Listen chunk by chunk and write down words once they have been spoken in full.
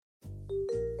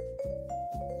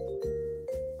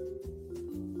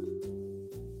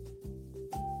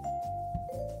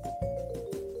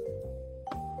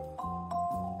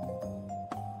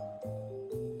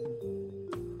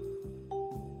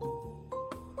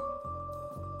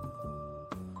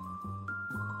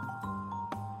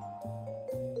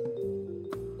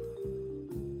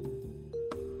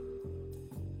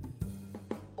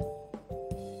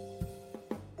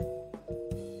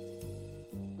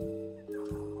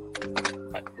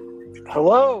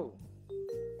Hello.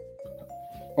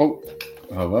 Oh,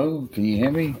 hello. Can you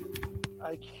hear me?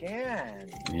 I can.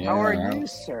 Yeah. How are you,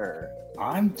 sir?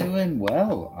 I'm doing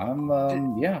well.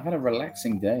 I've had a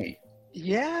relaxing day.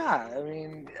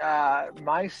 Yeah,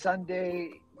 my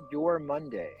Sunday, your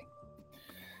Monday.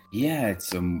 Yeah,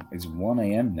 it's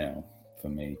 1 a.m. now for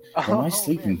me. But my Oh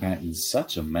sleeping man, pattern's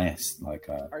such a mess.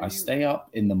 are I you? stay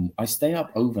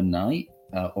up overnight,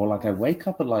 or like I wake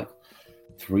up at like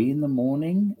 3 in the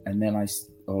morning, and then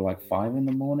or like 5 in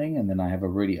the morning, and then I have a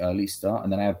really early start,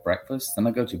 and then I have breakfast, then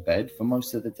I go to bed for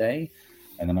most of the day,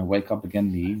 and then I wake up again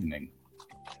in the evening.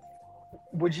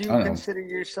 Would I you don't know. consider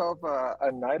yourself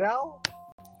a night owl?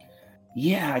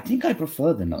 Yeah, I think I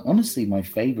prefer the night. Honestly, my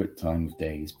favorite time of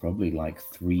day is probably like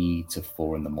 3 to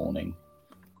 4 in the morning.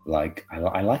 Like I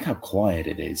like how quiet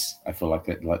it is. I feel like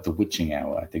the witching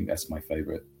hour. I think that's my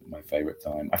favorite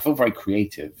time. I feel very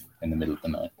creative in the middle of the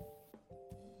night.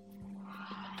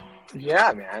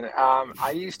 Yeah, man.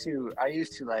 I used to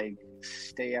like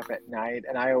stay up at night,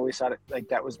 and I always thought like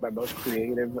that was my most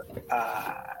creative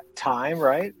uh, time,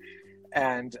 right?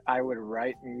 And I would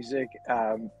write music,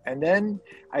 and then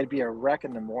I'd be a wreck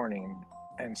in the morning.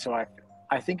 And so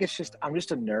I think I'm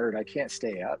just a nerd. I can't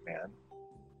stay up, man.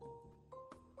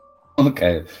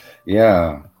 Okay,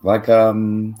 yeah. What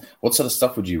sort of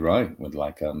stuff would you write? With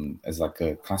as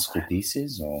like classical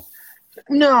pieces or?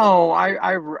 No,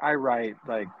 I write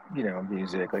like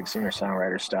music, like singer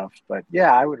songwriter stuff. But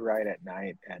yeah, I would write at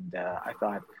night, and I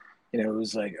thought, it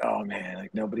was like, oh man,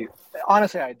 like nobody.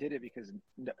 Honestly, I did it because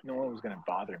no one was going to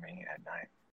bother me at night.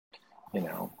 You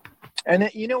know. And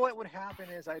then, you know what would happen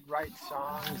is I'd write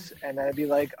songs and I'd be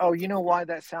like, oh, you know why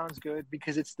that sounds good?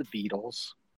 Because it's the Beatles.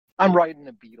 I'm writing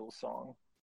a Beatles song.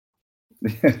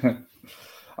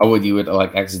 Oh, would you would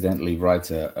like accidentally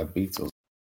write a Beatles?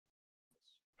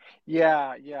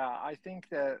 Yeah, yeah. I think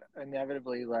that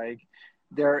inevitably, like,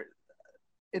 there,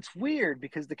 it's weird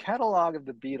because the catalog of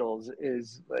the Beatles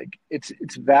is like, it's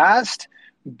vast,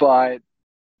 but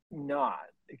not.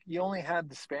 You only had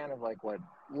the span of like what,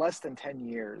 less than 10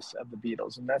 years of the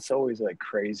Beatles, and that's always like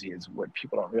crazy. Is what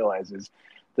people don't realize is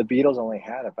the Beatles only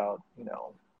had about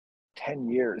 10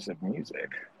 years of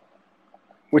music,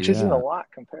 which isn't a Yeah, lot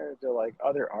compared to like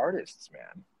other artists,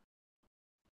 man.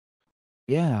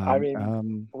 yeah. I mean,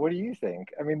 what do you think?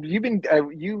 I mean,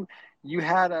 you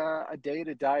had a day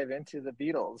to dive into the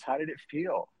Beatles. How did it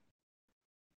feel?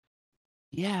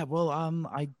 Yeah, well,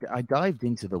 I dived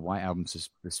into the White Album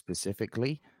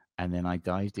specifically, and then I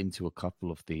dived into a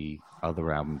couple of the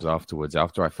other albums afterwards.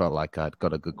 After I felt like I'd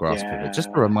got a good grasp of it, just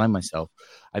to Yeah, remind myself.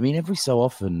 I mean, every so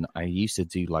often I used to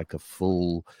do like a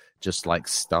full, just like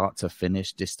start to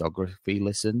finish discography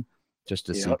listen, just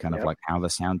to see yep, kind of yep. like how the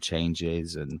sound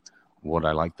changes and what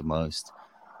I like the most.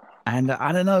 And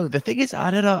I don't know. The thing is,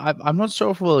 I don't know. I'm not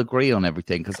sure if we'll agree on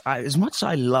everything because as much as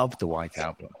I love the White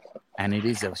Album, and it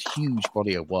is a huge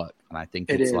body of work, and I think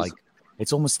It is.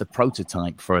 it's almost the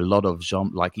prototype for a lot of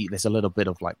genre. Like there's a little bit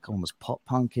of like almost pop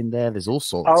punk in there. There's all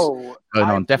sorts Oh, going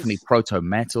I on. Definitely was. proto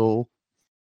metal.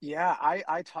 Yeah,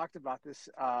 I talked about this.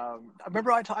 I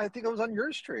remember I think it was on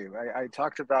your stream. I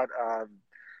talked about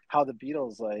how the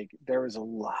Beatles, like, there was a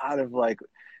lot of like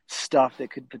stuff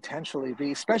that could potentially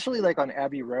be, especially like on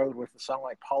Abbey Road with a song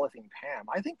like Polythene Pam.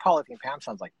 I think Polythene Pam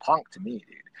sounds like punk to me,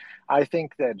 dude. I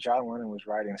think that John Lennon was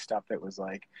writing stuff that was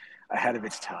like ahead of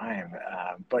its time.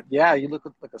 But yeah, you look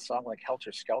at like a song like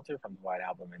Helter Skelter from the White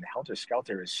Album, and Helter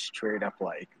Skelter is straight up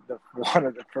like one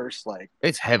of the first like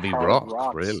It's heavy hard rock,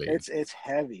 rocks. really. It's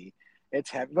heavy. It's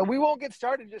heavy, but we won't get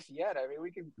started just yet. I mean,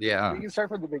 we Yeah. can start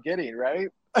from the beginning, right?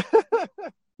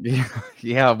 Yeah,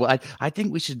 yeah. Well, I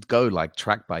think we should go like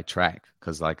track by track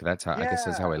because like that's how I guess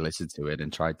that's how I Yeah, listened to it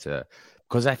and tried to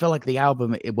because I feel like the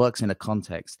album it works in a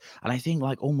context and I think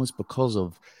like almost because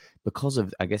of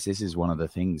I guess this is one of the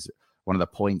things one of the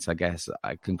points I guess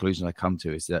conclusion I come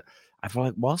to is that I feel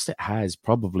like whilst it has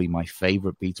probably my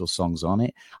favorite Beatles songs on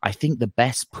it, I think the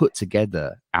best put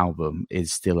together album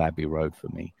is still Abbey Road for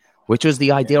me, which was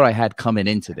the idea I yeah, had coming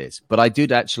into this. But I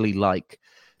did actually like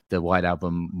the White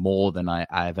Album more than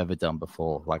I've ever done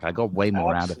before. Like I got way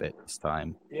more out of it absolutely. this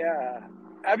time. Yeah,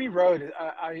 Abbey Road.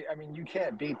 I mean, you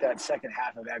can't beat that second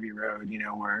half of Abbey Road.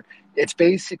 Where it's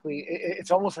basically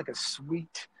it's almost like a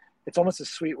suite. It's almost a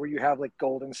suite where you have like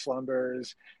golden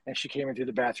slumbers, and she came in through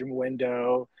the bathroom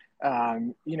window.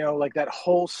 Like that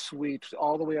whole suite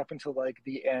all the way up until like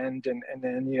the end, and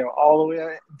then all the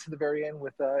way to the very end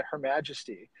with Her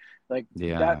Majesty. Like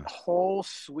that Yeah, whole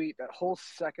suite, that whole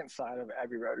second side of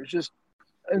Abbey Road is just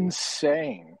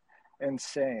insane,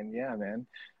 insane. Yeah, man.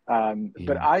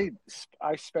 But yeah, I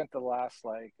spent the last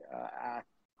like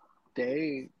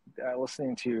day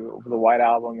listening to the White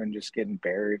Album and just getting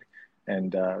buried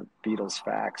and Beatles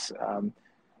facts.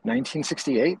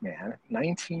 1968, man.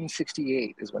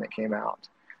 1968 is when it came out.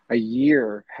 A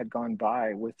year had gone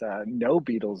by with no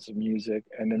Beatles music,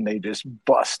 and then they just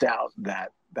bust out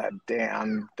that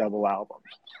damn double album.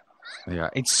 Yeah,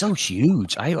 it's so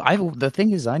huge. The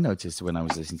thing is, I noticed when I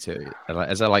was listening to it,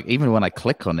 as I like, even when I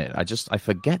click on it, I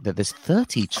forget that there's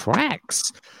 30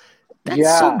 tracks.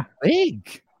 That's so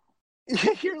big.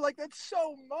 You're like, that's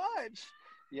so much.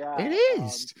 Yeah, it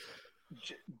is.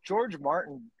 George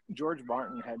Martin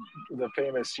had the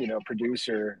famous,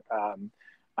 producer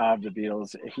of the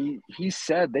Beatles. He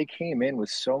said they came in with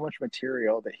so much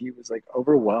material that he was like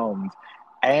overwhelmed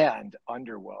and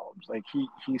underwhelmed. Like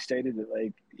he stated that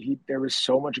like there was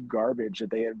so much garbage that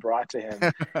they had brought to him,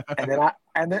 and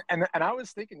I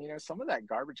was thinking, some of that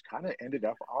garbage kind of ended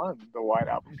up on the White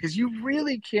Album, because you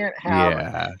really can't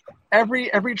have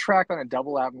every track on a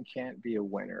double album can't be a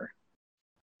winner.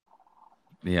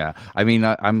 Yeah, I mean,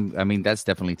 that's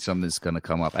definitely something that's going to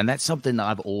come up, and that's something that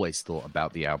I've always thought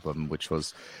about the album, which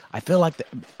was, I feel like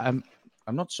I'm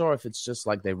not sure if it's just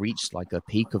like they reached like a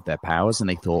peak of their powers and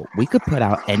they thought we could put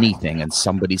out anything and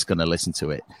somebody's going to listen to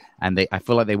it. And I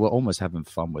feel like they were almost having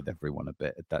fun with everyone a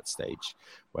bit at that stage,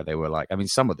 where they were like, I mean,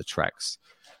 some of the tracks,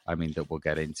 that we'll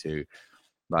get into,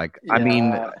 like, I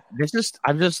mean,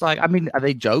 I'm just like, I mean, are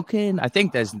they joking? I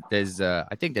think I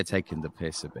think they're taking the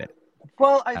piss a bit.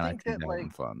 Well, I think that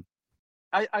like fun.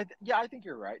 I think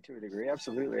you're right to a degree.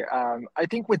 Absolutely. I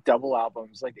think with double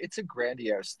albums, like, it's a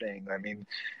grandiose thing. I mean,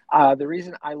 the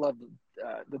reason I love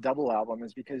the double album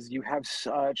is because you have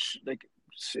such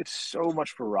it's so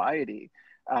much variety.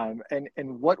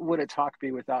 And what would a talk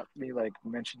be without me like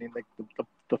mentioning like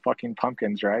the fucking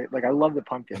Pumpkins, right? Like, I love the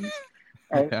Pumpkins.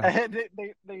 And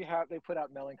they put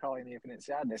out Melancholy and the Infinite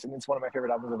Sadness, and it's one of my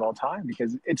favorite albums of all time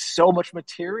because it's so much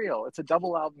material. It's a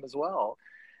double album as well.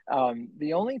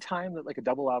 The only time that like a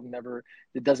double album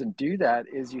that doesn't do that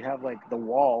is you have like The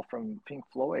Wall from Pink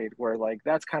Floyd, where like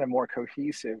that's kind of more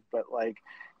cohesive, but like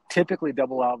typically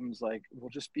double albums like will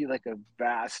just be like a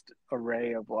vast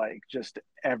array of like just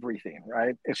everything,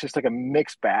 right? It's just like a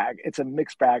mixed bag. It's a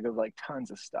mixed bag of like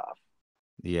tons of stuff.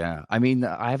 Yeah, I mean,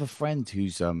 I have a friend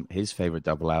whose his favorite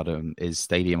double album is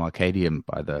Stadium Arcadium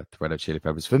by the Red Hot Chili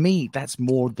Peppers. For me, that's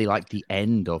more the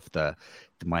end of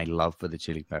my love for the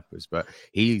Chili Peppers, but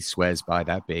he swears by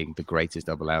that being the greatest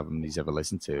double album he's ever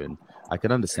listened to, and I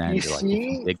can understand if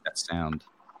you dig that sound.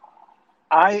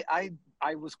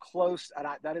 I was close, and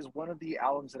that is one of the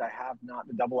albums that I have not,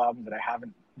 the double album that I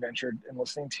haven't ventured in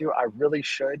listening to. I really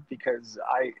should, because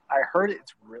I heard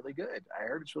it's really good.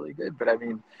 But I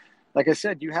mean, like I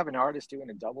said, you have an artist doing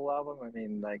a double album. I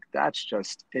mean, like, that's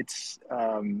just, it's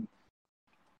a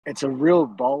real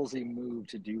ballsy move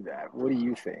to do that. What do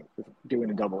you think with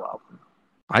doing a double album?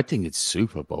 I think it's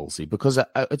super ballsy because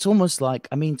it's almost like,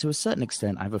 I mean, to a certain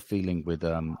extent, I have a feeling with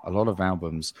a lot of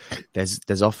albums,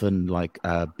 there's often like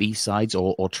B-sides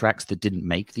or tracks that didn't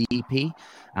make the EP.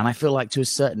 And I feel like to a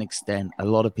certain extent, a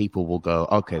lot of people will go,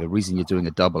 okay, the reason you're doing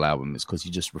a double album is because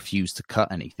you just refuse to cut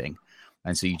anything.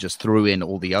 And so you just threw in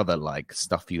all the other like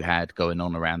stuff you had going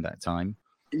on around that time.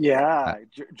 Yeah,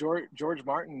 George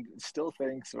Martin still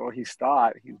thinks, or he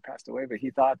passed away, but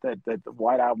he thought that the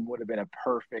White Album would have been a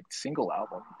perfect single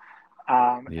album.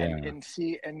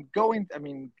 And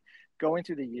going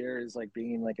through the years, like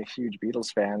being like a huge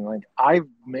Beatles fan, like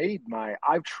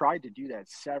I've tried to do that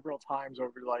several times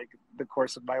over like the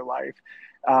course of my life,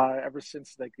 ever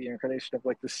since like the incarnation of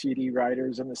like the CD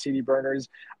writers and the CD burners.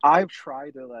 I've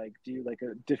tried to like do like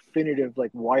a definitive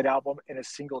like White Album in a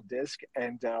single disc,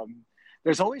 and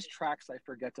there's always tracks I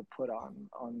forget to put on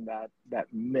that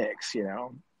mix,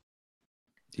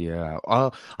 Yeah.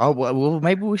 Well,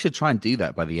 maybe we should try and do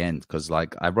that by the end, because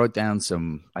like I wrote down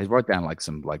like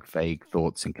some like vague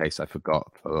thoughts in case I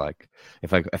forgot, for like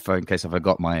in case I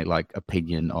forgot my like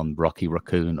opinion on Rocky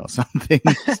Raccoon or something.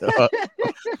 So,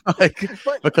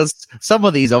 because some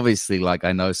of these obviously like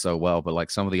I know so well, but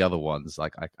like some of the other ones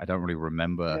like I don't really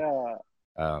remember. Yeah.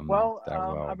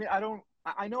 I mean,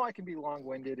 I know I can be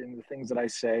long-winded in the things that I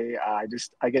say. I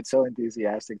get so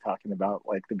enthusiastic talking about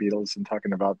like the Beatles and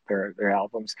talking about their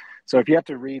albums. So if you have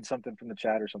to read something from the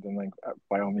chat or something, like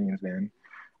by all means, man.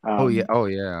 Oh yeah,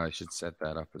 I should set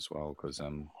that up as well, because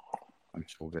I'm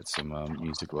sure we'll get some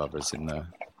music lovers in the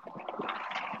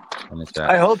chat.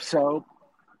 I hope so.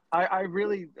 I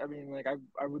really, I mean, like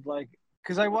I would like,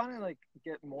 because I want to like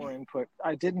get more input.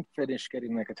 I didn't finish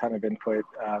getting like a ton of input.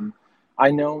 I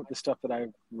know the stuff that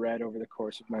I've read over the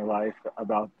course of my life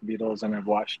about the Beatles, and I've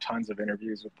watched tons of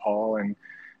interviews with Paul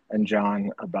and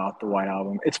John about the White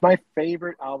Album. It's my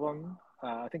favorite album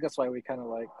I think that's why we kind of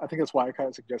like. I think that's why I kind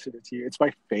of suggested it to you. It's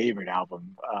my favorite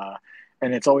album,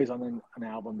 and it's always on an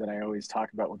album that I always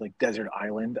talk about with like desert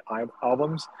island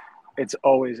albums. It's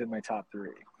always in my top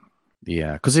three.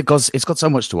 Yeah, because it's got so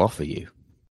much to offer you.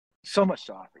 So much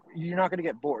to offer. You're not going to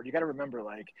get bored. You got to remember,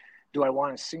 like, do I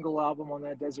want a single album on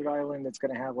that desert island that's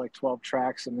going to have like 12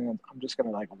 tracks and then I'm just going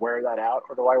to like wear that out,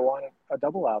 or do I want a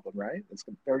double album, right? It's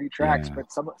 30 tracks,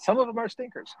 but some of them are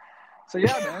stinkers. So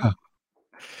yeah, man.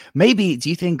 Maybe, do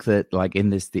you think that, like,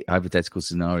 in the hypothetical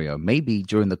scenario, maybe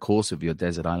during the course of your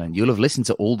desert island, you'll have listened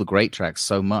to all the great tracks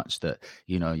so much that,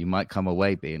 you know, you might come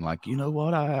away being like, you know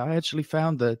what, I actually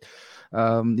found that,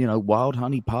 you know, Wild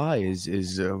Honey Pie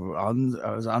is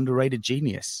underrated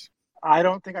genius. I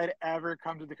don't think I'd ever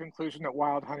come to the conclusion that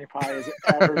Wild Honey Pie is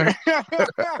ever.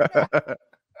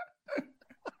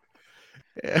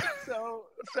 Yeah. So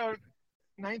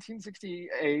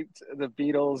 1968, the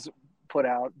Beatles put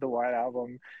out the White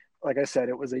Album. Like I said,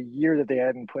 it was a year that they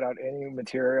hadn't put out any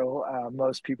material.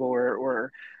 Most people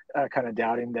were kind of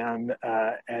doubting them,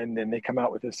 and then they come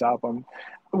out with this album.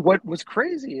 What was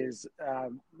crazy is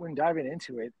when diving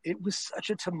into it, it was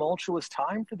such a tumultuous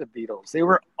time for the Beatles. They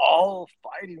were all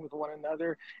fighting with one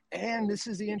another, and this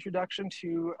is the introduction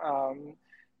to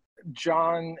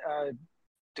John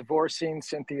divorcing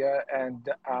Cynthia and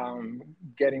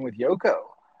getting with Yoko.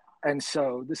 And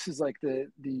so this is like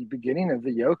the beginning of the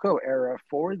Yoko era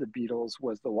for the Beatles,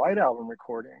 was the White Album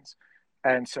recordings.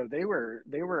 And so they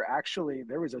were actually,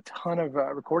 there was a ton of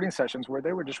recording sessions where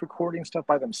they were just recording stuff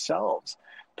by themselves.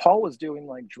 Paul was doing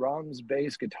like drums,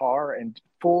 bass, guitar, and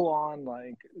full on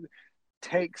like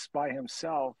takes by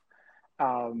himself.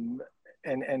 And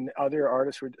other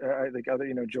artists were like other,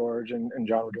 you know, George and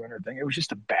John were doing their thing. It was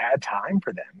just a bad time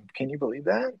for them. Can you believe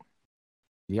that?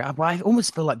 Yeah, but I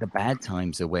almost feel like the bad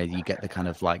times are where you get the kind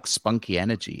of like spunky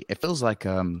energy. It feels like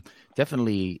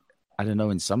definitely, I don't know,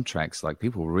 in some tracks, like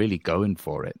people were really going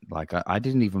for it. Like I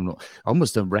didn't even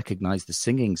almost don't recognize the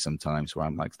singing sometimes, where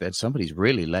I'm like, there's somebody's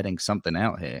really letting something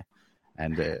out here.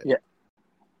 And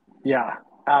yeah,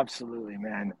 absolutely,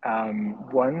 man.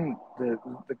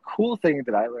 The cool thing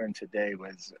that I learned today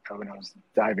was when I was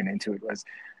diving into it was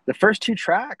the first two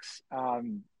tracks.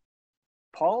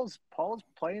 Paul's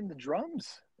playing the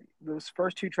drums. Those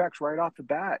first two tracks right off the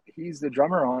bat, he's the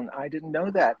drummer on. I didn't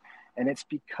know that. And it's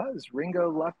because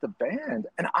Ringo left the band.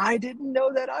 And I didn't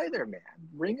know that either, man.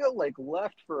 Ringo like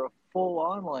left for a full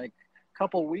on like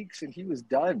couple weeks and he was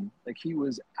done. Like he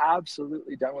was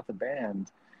absolutely done with the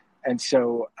band. And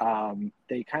so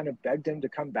they kind of begged him to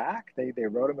come back. They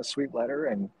wrote him a sweet letter,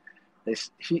 and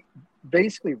he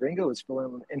basically, Ringo was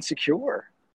feeling insecure.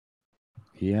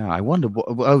 yeah, I wonder.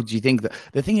 Oh, do you think that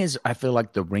the thing is? I feel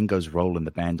like the Ringo's role in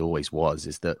the band always was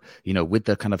is that, you know, with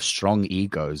the kind of strong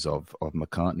egos of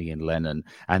McCartney and Lennon,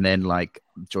 and then like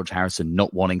George Harrison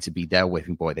not wanting to be their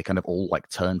whipping boy, they kind of all like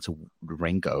turned to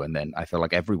Ringo, and then I feel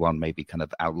like everyone maybe kind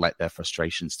of outlet their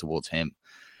frustrations towards him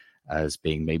as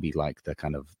being maybe like the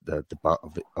kind of the butt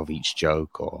of each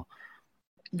joke or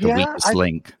the weakest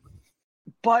link.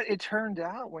 But it turned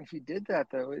out when he did that,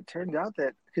 though, it turned out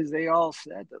that because they all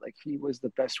said that like he was the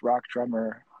best rock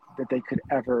drummer that they could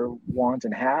ever want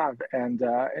and have, and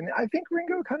I think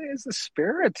Ringo kind of is the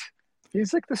spirit.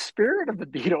 He's like the spirit of the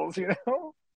Beatles, you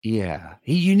know. Yeah,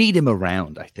 you need him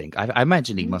around. I think. I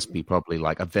imagine he must be probably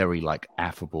like a very like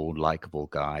affable, likable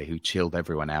guy who chilled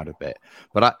everyone out a bit.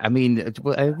 But I mean,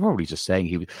 I'm probably just saying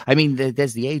he was. I mean,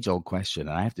 there's the age-old question,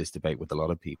 and I have this debate with a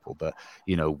lot of people that,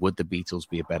 you know, would the Beatles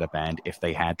be a better band if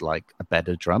they had like a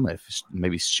better drummer? If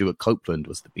maybe Stuart Copeland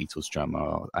was the Beatles drummer,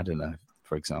 or I don't know,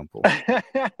 for example.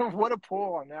 What a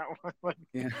pull on that one! Like,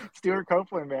 yeah. Stuart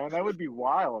Copeland, man, that would be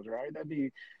wild, right? That'd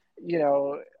be. You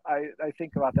know, I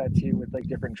think about that too with like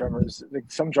different drummers.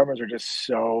 Like some drummers are just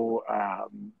so,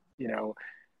 you know,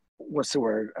 what's the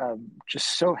word?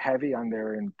 Just so heavy on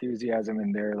their enthusiasm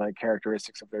and their like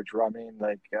characteristics of their drumming,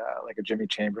 like a Jimmy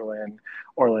Chamberlain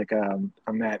or like a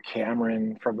Matt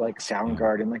Cameron from like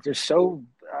Soundgarden. Like they're so,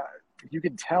 you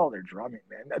can tell they're drumming,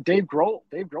 man. Dave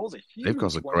Grohl's a huge. Dave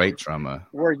Grohl's a great drummer.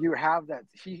 Where you have that,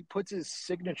 he puts his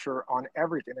signature on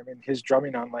everything. I mean, his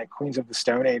drumming on like Queens of the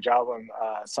Stone Age album,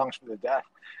 Songs for the Deaf,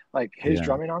 like his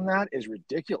drumming on that is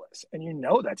ridiculous, and you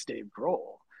know that's Dave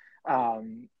Grohl.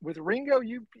 With Ringo,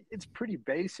 it's pretty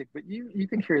basic, but you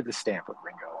can hear the stamp of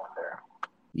Ringo on there.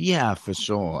 Yeah, for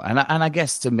sure. And I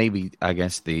guess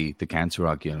the counter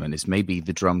argument is maybe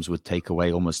the drums would take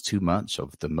away almost too much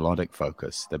of the melodic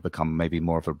focus. They become maybe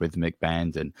more of a rhythmic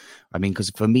band. And I mean, because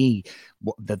for me,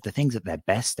 the things that they're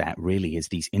best at really is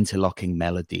these interlocking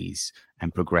melodies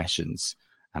and progressions.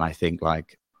 And I think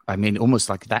almost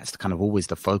like that's kind of always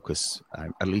the focus,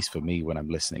 at least for me when I'm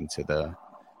listening to the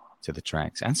to the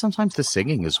tracks, and sometimes the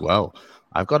singing as well.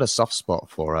 I've got a soft spot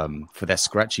for their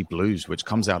scratchy blues, which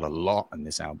comes out a lot in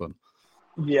this album.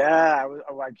 Yeah,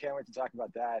 I can't wait to talk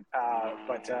about that.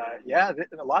 Yeah,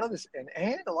 a lot of this and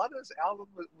a lot of this album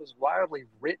was wildly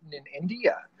written in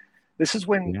India. This is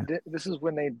when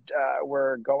they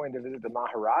were going to visit the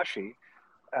Maharishi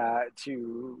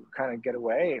to kind of get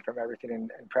away from everything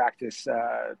and practice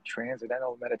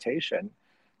transcendental meditation.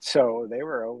 So they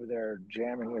were over there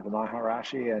jamming with the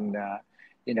Maharishi and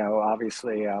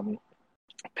obviously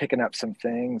picking up some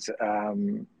things,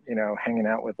 hanging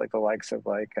out with like the likes of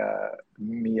like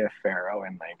Mia Farrow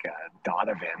and like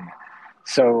Donovan.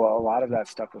 So a lot of that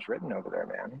stuff was written over there,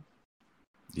 man.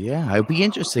 Yeah, it'd be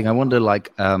interesting. I wonder,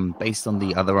 like, based on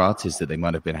the other artists that they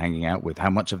might have been hanging out with, how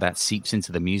much of that seeps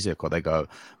into the music, or they go,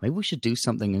 maybe we should do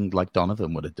something like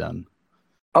Donovan would have done.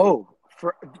 Oh,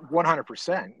 for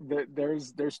 100%.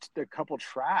 There's a couple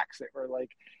tracks that were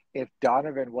like, if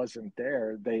Donovan wasn't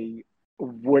there, they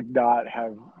would not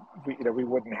have, we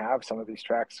wouldn't have some of these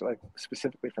tracks like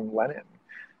specifically from Lennon.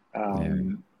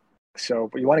 So,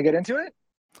 but you want to get into it?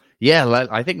 Yeah,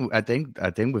 I think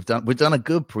we've done a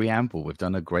good preamble. We've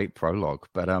done a great prologue,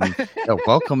 but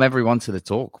welcome everyone to the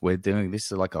talk. We're doing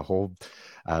this like a whole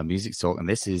music talk, and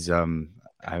this is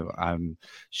I'm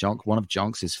Jeaunx, one of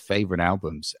Jeaunx's favorite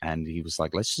albums, and he was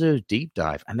like, let's do a deep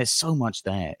dive, and there's so much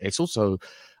there. It's also,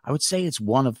 I would say,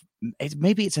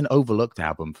 maybe it's an overlooked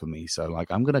album for me. So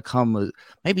like, I'm gonna come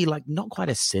maybe like not quite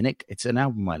a cynic. It's an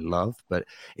album I love, but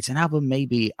it's an album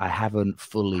maybe I haven't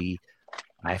fully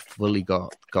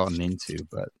gotten into,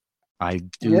 but I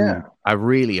do. Yeah. I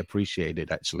really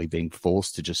appreciated actually being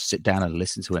forced to just sit down and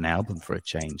listen to an album for a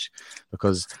change,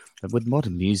 because with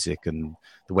modern music and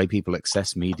the way people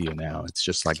access media now, it's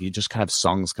just like you just have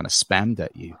songs kind of spammed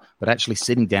at you. But actually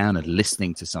sitting down and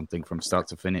listening to something from start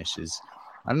to finish is,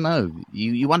 I don't know,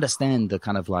 you understand the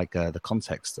kind of like the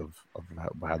context of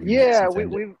how the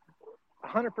we've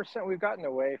 100% we've gotten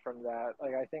away from that.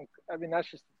 Like I mean that's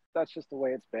just the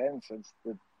way it's been since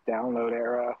the download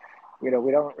era. We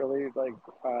don't really like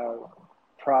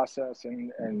process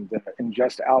and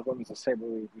ingest albums the same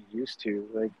way we used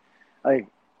to.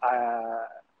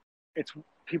 It's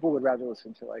people would rather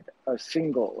listen to like a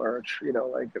single or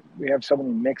like we have so many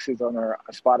mixes on our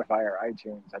Spotify or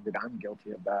iTunes. I'm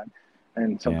guilty of that,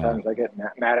 and sometimes I get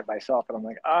mad at myself, and I'm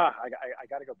like, I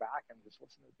got to go back and just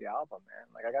listen to the album, man.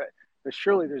 Like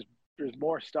there's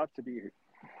more stuff to be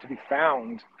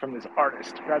found from this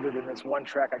artist rather than this one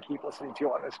track I keep listening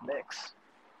to on this mix.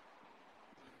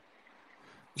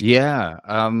 Yeah.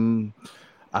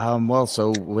 Well,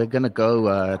 so we're gonna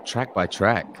go track by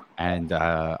track, and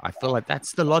I feel like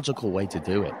that's the logical way to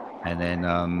do it. And then,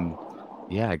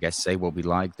 I guess say what we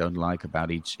like, don't like about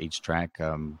each track.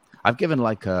 I've given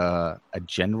like a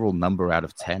general number out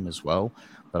of 10 as well,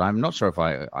 but I'm not sure if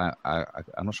I'm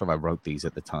not sure if I wrote these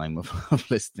at the time of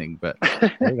listening, but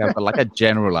I've got like a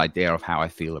general idea of how I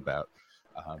feel about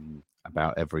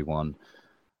everyone.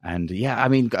 And I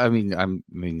mean,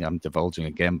 I'm divulging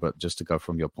again, but just to go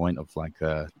from your point of like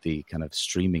the kind of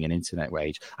streaming and internet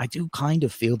age, I do kind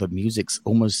of feel that music's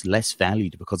almost less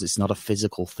valued because it's not a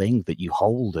physical thing that you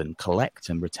hold and collect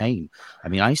and retain. I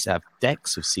mean, I used to have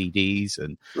decks of CDs,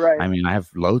 and I mean, I have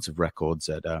loads of records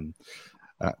at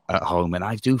home, and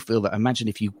I do feel that, imagine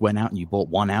if you went out and you bought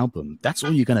one album, that's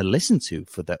all you're going to listen to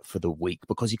for the week,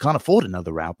 because you can't afford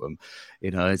another album,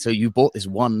 so you bought this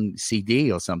one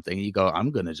CD or something, and you go, I'm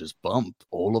going to just bump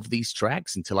all of these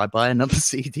tracks until I buy another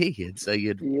CD. And so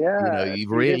you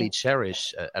really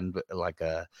cherish and like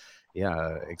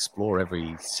explore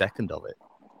every second of it.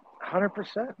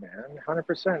 100%, man.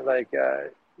 100%. Like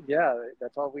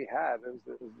that's all we had.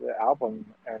 It was the album,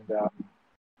 and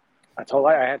that's all.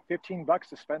 I had $15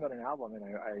 to spend on an album, and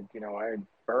I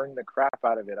burned the crap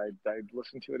out of it. I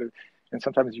listened to it, and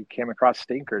sometimes you came across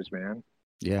stinkers, man.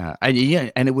 Yeah, and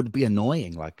it would be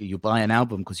annoying. Like, you buy an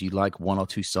album because you like one or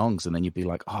two songs, and then you'd be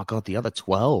like, "Oh God, the other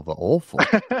 12 are awful,"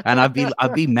 and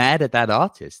I'd be mad at that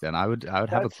artist, and I would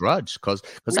have a grudge because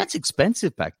that's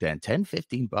expensive back then,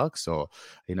 $10-15, or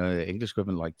English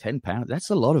equivalent like £10. That's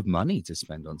a lot of money to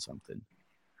spend on something.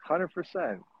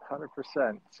 100%.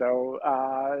 So,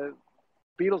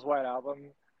 Beatles White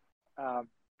Album.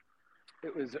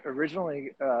 It was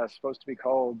originally supposed to be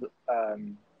called A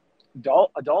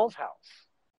Doll's House,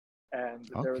 and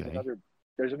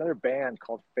there's another band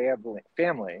called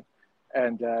Family,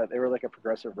 and they were like a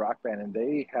progressive rock band, and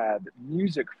they had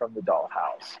music from the Doll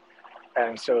House,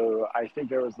 and so I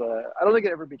think I don't think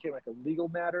it ever became like a legal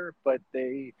matter, but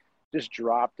they just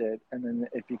dropped it, and then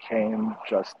it became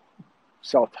just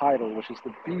self-titled, which is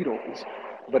the Beatles,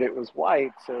 but it was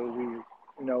white, so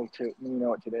know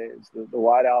what today is, the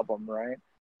White Album, right?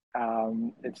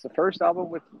 It's the first album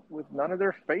with none of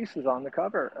their faces on the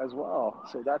cover as well,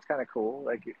 so that's kind of cool.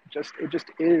 Like it just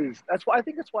is. That's why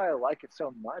I like it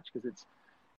so much, because it's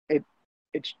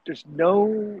there's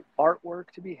no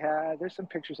artwork to be had. There's some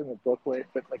pictures in the booklet,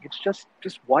 but like it's just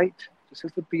white. Just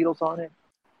has the Beatles on it.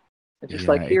 It's just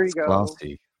like, here you it's go.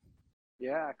 classy.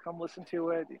 Yeah, come listen to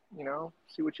it.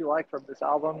 See what you like from this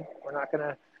album. We're not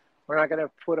gonna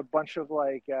put a bunch of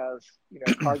like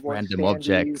cardboard Random standees,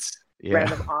 objects. Yeah.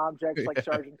 random objects like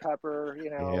Sergeant Pepper.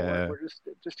 Yeah. We're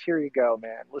just here you go,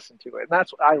 man. Listen to it, and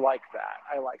that's I like that.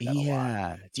 I like that a lot.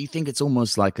 Yeah. Do you think it's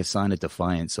almost like a sign of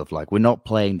defiance of like, we're not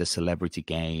playing the celebrity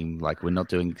game, like we're not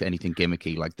doing anything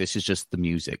gimmicky, like this is just the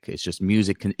music. It's just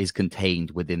music is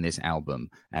contained within this album,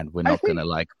 and we're not gonna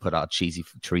like put our cheesy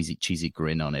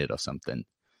grin on it or something.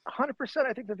 100%.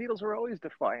 I think the Beatles were always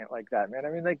defiant like that, man.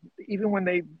 I mean, like even when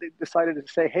they decided to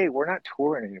say, "Hey, we're not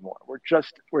touring anymore. We're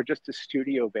just a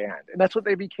studio band," and that's what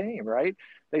they became, right?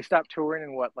 They stopped touring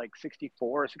in what, like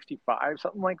 64 or 65,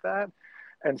 something like that.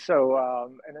 And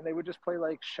so, and then they would just play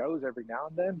like shows every now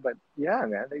and then. But yeah,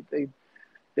 man,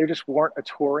 they just weren't a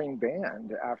touring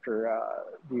band after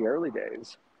the early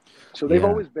days. So they've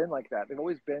always been like that. They've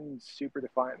always been super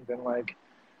defiant and been like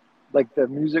the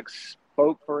music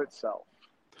spoke for itself.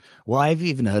 Well, I've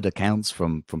even heard accounts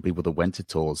from people that went to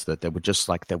tours that there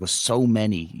were so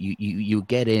many. You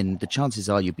get in, the chances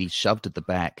are you'd be shoved at the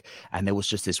back, and there was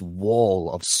just this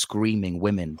wall of screaming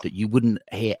women that you wouldn't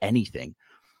hear anything.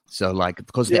 So like,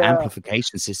 because the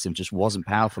amplification system just wasn't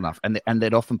powerful enough, and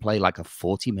they'd often play like a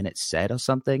 40-minute set or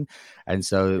something. And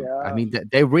so I mean,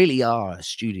 they really are a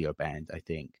studio band, I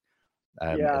think.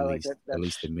 At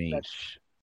least in me.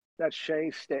 That Shea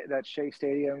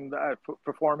Stadium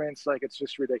performance, like it's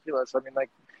just ridiculous. I mean, like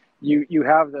you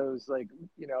have those like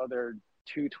their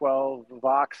 212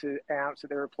 Vox amps that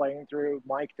they were playing through,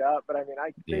 mic'd up. But I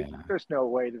mean, there's no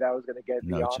way that was going to get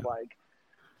beyond like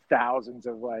thousands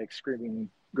of like screaming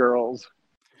girls.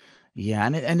 Yeah,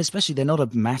 and especially they're not a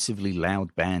massively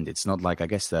loud band. It's not like, I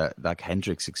guess, the like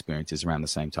Hendrix experience is around the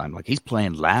same time. Like he's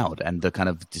playing loud, and the kind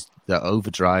of the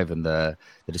overdrive and the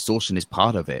distortion is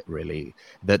part of it. Really,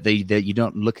 that you're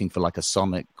not looking for like a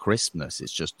sonic crispness.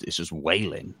 It's just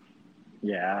wailing.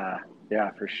 Yeah,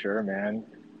 for sure, man.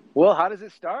 Well, how does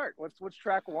it start? What's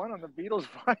track one on the Beatles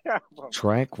White Album?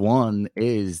 Track one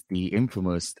is the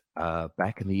infamous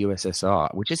 "Back in the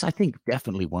USSR," which is, I think,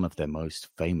 definitely one of their most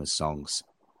famous songs.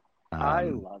 I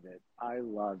love it. I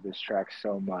love this track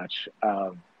so much.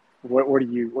 What do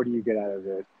you get out of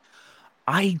it?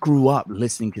 I grew up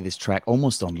listening to this track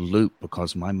almost on loop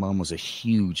because my mom was a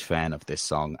huge fan of this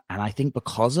song. And I think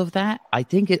because of that, I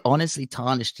think it honestly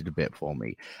tarnished it a bit for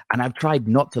me. And I've tried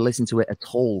not to listen to it at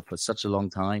all for such a long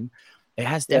time. It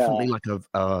has definitely like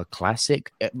a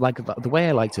classic. Like the way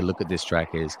I like to look at this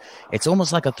track is it's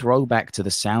almost like a throwback to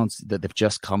the sounds that they've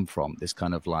just come from. This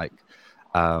kind of like,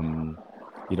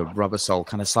 Rubber Soul,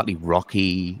 kind of slightly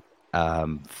rocky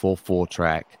 4/4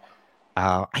 track.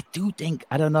 I do think,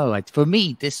 I don't know, for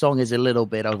me, this song is a little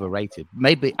bit overrated.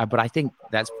 Maybe, but I think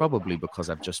that's probably because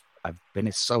I've been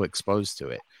so exposed to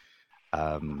it.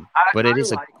 But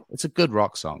it's a good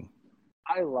rock song.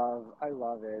 I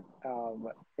love it.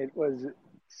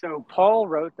 So Paul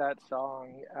wrote that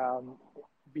song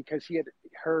because he had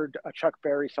heard a Chuck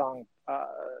Berry song. I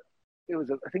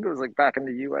think it was like Back in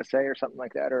the USA or something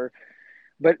like that,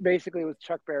 but basically it was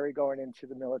Chuck Berry going into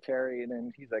the military, and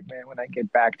then he's like, man, when I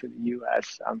get back to the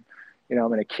U.S., I'm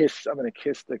gonna kiss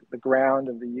the ground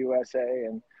of the USA,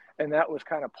 and that was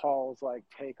kind of Paul's like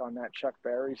take on that Chuck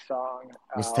Berry song.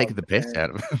 He's taking the piss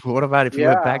out of it. What about if you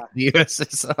went back to the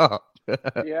USSR?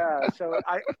 Yeah, so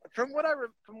from what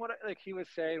like he was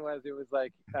saying it was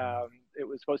like it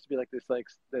was supposed to be like this like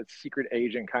the secret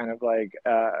agent kind of like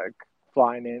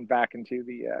flying in back into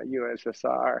the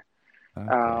USSR.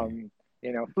 Okay.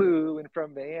 Flew in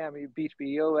from Miami Beach,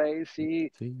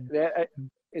 BOAC.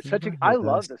 It's such a. I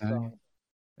love this song.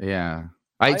 Yeah,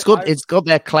 it's got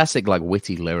that classic like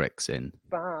witty lyrics in.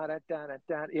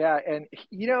 Yeah, and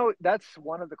that's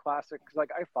one of the classics. Like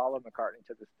I follow McCartney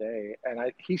to this day,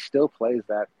 and he still plays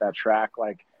that track.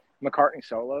 Like McCartney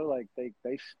solo, like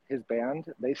his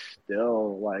band, they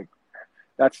still like.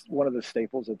 That's one of the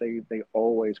staples that they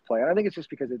always play, and I think it's just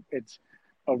because it's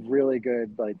a really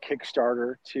good like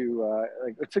Kickstarter to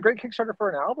it's a great Kickstarter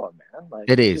for an album, man. Like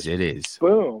it is.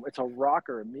 Boom, it's a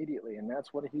rocker immediately, and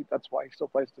that's why he still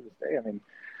plays to this day. I mean,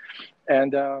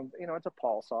 and it's a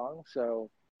Paul song, so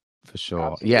for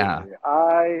sure. absolutely. Yeah,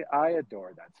 I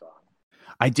adore that song.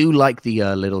 I do like the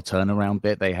little turnaround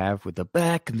bit they have with the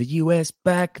back in the US,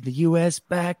 back in the US,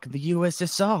 back in the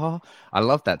USSR. I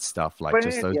love that stuff, like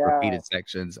just those Yeah, repeated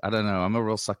sections. I don't know. I'm a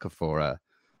real sucker for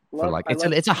like I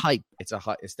love it's a hype.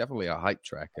 It's definitely a hype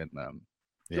track, and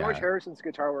George yeah, Harrison's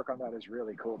guitar work on that is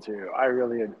really cool too. I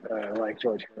really like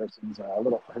George Harrison's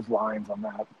his lines on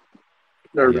that.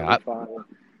 They're yeah, really fun.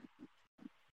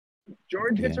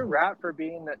 George gets yeah. a rap for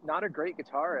being not a great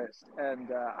guitarist,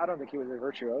 and I don't think he was a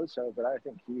virtuoso, but I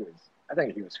think he was. I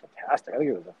think he was fantastic. I think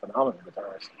he was a phenomenal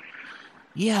guitarist.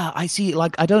 Yeah, I see.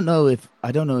 Like, I don't know if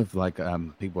like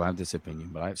people have this opinion,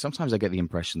 but sometimes I get the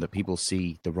impression that people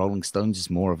see the Rolling Stones as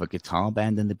more of a guitar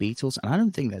band than the Beatles, and I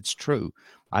don't think that's true.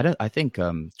 I think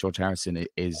George Harrison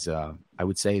is I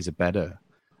would say is a better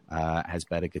has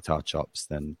better guitar chops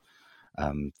than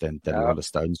a Yeah. lot of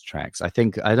Stones tracks. I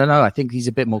don't know. I think he's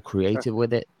a bit more creative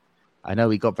with it. I know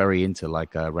he got very into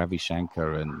like Ravi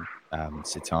Shankar and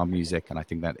sitar music, and I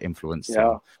think that influenced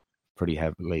Yeah. him pretty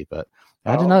heavily. But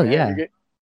I don't Oh know. man, Yeah.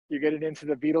 you're getting into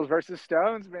the Beatles versus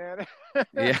Stones, man.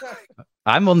 Yeah,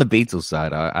 I'm on the Beatles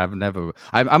side. I've never.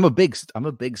 I'm a big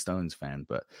Stones fan,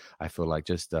 but I feel like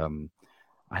just I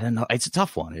don't know. It's a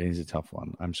tough one. It is a tough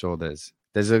one. I'm sure there's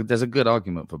a good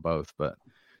argument for both, but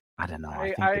I don't know.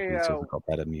 I think the Beatles have got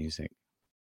better music.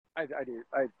 I do.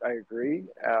 I agree.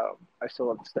 I still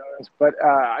love the Stones, but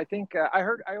I think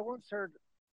I once heard.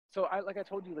 So like I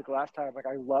told you like last time, like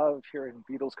I love hearing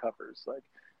Beatles covers, like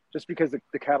just because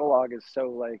the catalog is so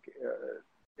like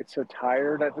it's so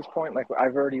tired at this point. Like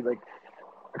I've already like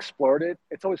explored it.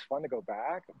 It's always fun to go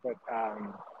back, but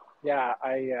yeah,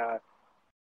 I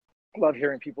love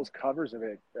hearing people's covers of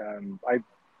it.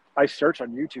 I search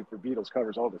on YouTube for Beatles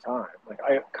covers all the time. Like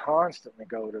I constantly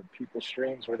go to people's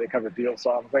streams where they cover Beatles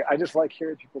songs. Like I just like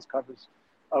hearing people's covers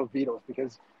of Beatles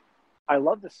because I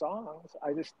love the songs.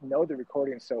 I just know the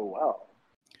recording so well.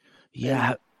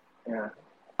 Yeah, And yeah.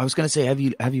 I was going to say, have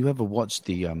you ever watched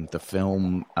the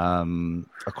film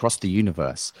Across the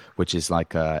Universe, which is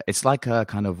like it's like a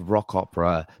kind of rock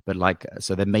opera, but like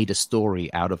so they made a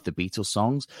story out of the Beatles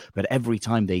songs, but every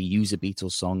time they use a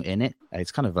Beatles song in it,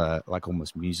 it's kind of a like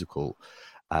almost musical.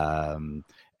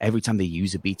 Every time they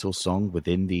use a Beatles song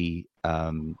within the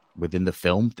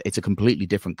film, it's a completely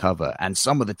different cover, and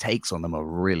some of the takes on them are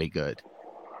really good.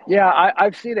 Yeah,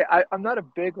 I've seen it. I'm not a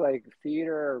big like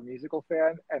theater or musical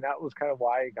fan, and that was kind of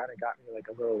why it kind of got me like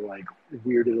a little like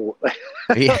weird. Little,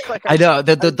 Yeah, like I know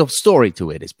the story to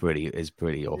it is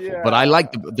pretty awful, but I yeah.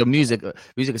 like the music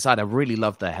aside. I really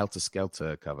love the Helter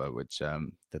Skelter cover, which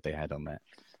that they had on that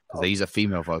because they Oh, use a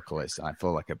female vocalist, and I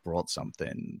feel like it brought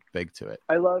something big to it.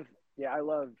 I love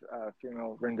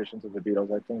female renditions of the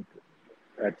Beatles. I think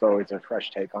it's always a fresh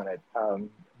take on it.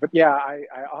 But yeah,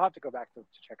 I'll have to go back to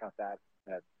check out that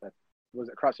was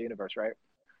Across the Universe, right?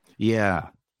 Yeah,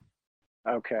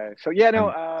 Okay, so yeah,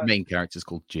 no, the main character's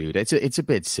called Jude. It's a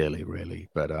bit silly, really,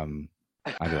 but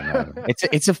I don't know.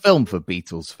 It's a film for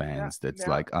Beatles now fans that's now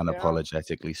like now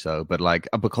unapologetically so, but like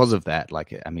because of that,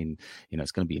 like I mean,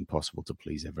 it's going to be impossible to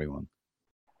please everyone.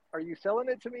 are you selling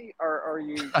it to me, or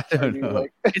I are don't you know.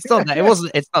 like It's not that. It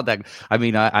wasn't. It's not that. I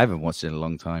mean, I haven't watched it in a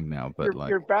long time now, but like,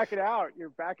 you're backing out? You're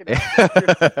backing out.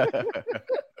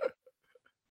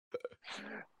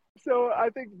 So I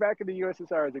think Back in the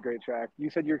USSR is a great track. You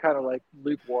said you're kind of like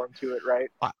lukewarm to it, right?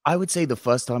 I would say the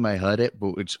first time I heard it,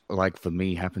 but which like for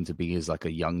me happened to be as like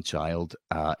a young child,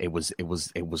 it was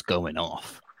going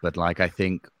off. But like I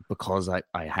think because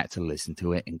I had to listen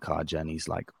to it in car journeys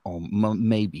like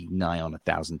maybe nigh on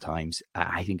 1,000 times,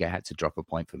 I think I had to drop a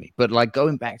point for me. But like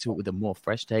going back to it with a more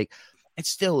fresh take, it's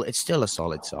still a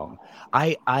solid song.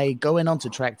 I going on to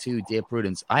track 2, Dear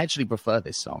Prudence. I actually prefer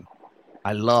this song.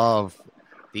 I love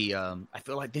the I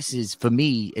feel like this is for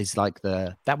me is like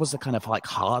that was the kind of like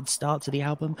hard start to the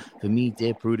album. For me,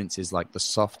 Dear Prudence is like the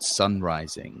soft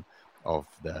sunrising of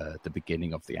the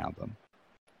beginning of the album.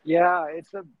 Yeah,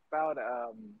 it's about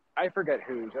I forget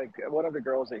who, like one of the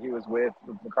girls that he was with,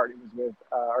 McCartney was with,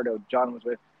 or no, John was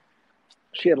with.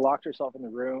 She had locked herself in the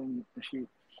room. She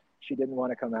didn't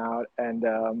want to come out, and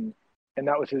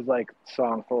that was his like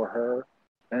song for her.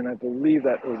 And I believe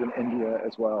that was in India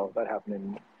as well. That happened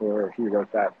in where he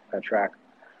wrote that track.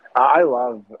 I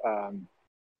love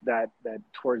that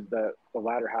towards the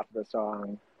latter half of the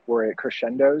song where it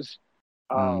crescendos.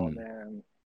 Oh Mm, man,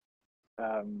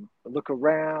 look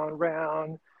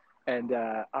around, and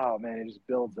oh man, it just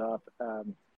builds up.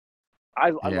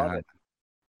 I love yeah. it.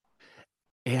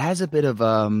 It has a bit of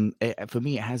for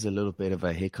me it has a little bit of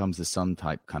a Here Comes the Sun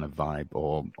type kind of vibe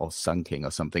or Sun King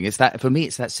or something. It's that for me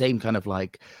it's that same kind of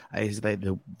like is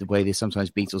the way they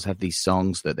sometimes Beatles have these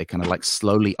songs that they kind of like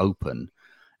slowly open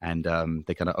and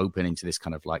they kind of open into this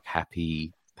kind of like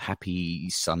happy,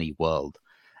 sunny world.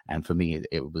 And for me,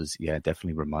 it was,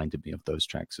 definitely reminded me of those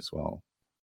tracks as well.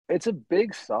 It's a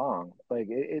big song. Like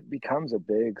it becomes a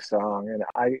big song, and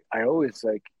I always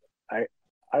like I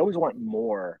always want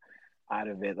more out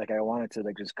of it. Like I wanted to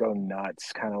like just go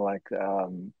nuts, kind of like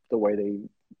the way they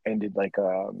ended, like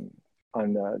on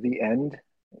the end,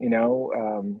 you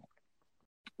know,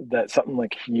 that something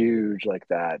like huge like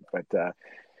that. But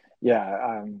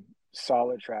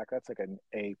solid track. That's like an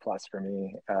A plus for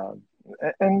me.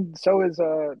 And so is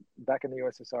Back in the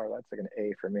USSR. That's like an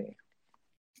A for me.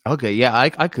 Okay, yeah,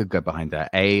 I could go behind that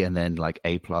A, and then like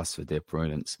A plus for Dear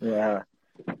Prudence. Yeah.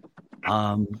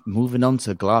 Moving on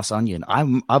to Glass Onion.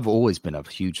 I've always been a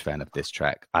huge fan of this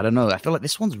track. I don't know, I feel like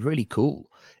this one's really cool.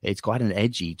 It's quite an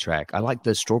edgy track. I like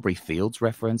the Strawberry Fields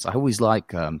reference. I always like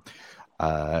kind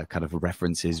of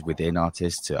references within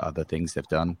artists to other things they've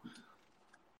done.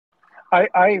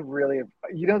 I really,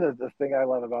 you know, the thing I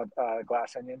love about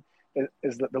Glass Onion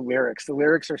is that the lyrics. The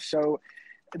lyrics are so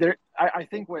there. I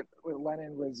think what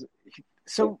Lennon was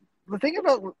so the thing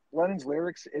about Lennon's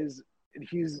lyrics is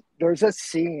there's a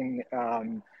scene.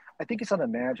 I think it's on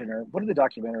Imagine, or one of the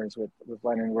documentaries with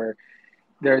Lennon, where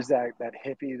there's that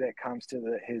hippie that comes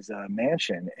to his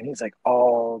mansion, and he's like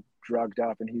all drugged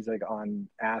up, and he's like on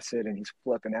acid, and he's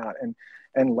flipping out,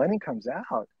 and Lennon comes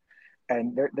out.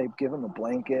 And they give him a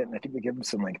blanket, and I think they give him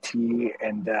some like tea.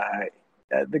 And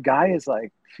the guy is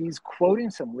like, he's quoting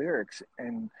some lyrics,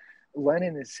 and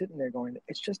Lennon is sitting there going,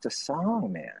 "It's just a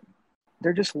song, man.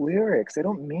 They're just lyrics. They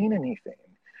don't mean anything."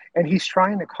 And he's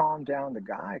trying to calm down the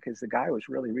guy because the guy was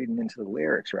really reading into the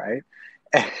lyrics, right?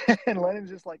 And Lennon's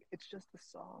just like, "It's just a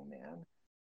song, man.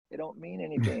 They don't mean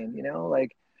anything, you know."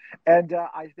 Like, and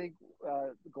I think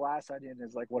Glass Onion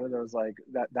is like one of those like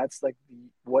that's like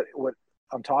what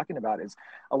I'm talking about is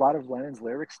a lot of Lennon's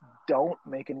lyrics don't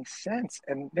make any sense,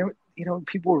 and there, you know,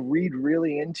 people read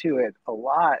really into it a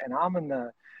lot, and I'm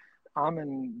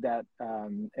in that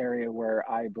area where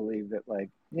I believe that, like,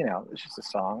 you know, it's just a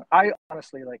song. I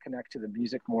honestly like connect to the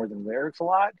music more than lyrics a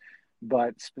lot,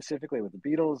 but specifically with the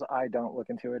Beatles, I don't look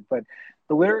into it. But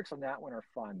the lyrics on that one are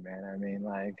fun, man. I mean,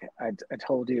 like I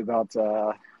told you about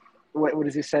what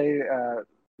does he say?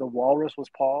 The walrus was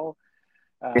Paul.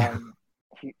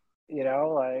 He. You know,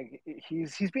 like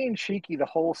he's being cheeky the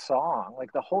whole song.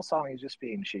 Like the whole song, he's just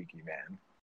being cheeky, man.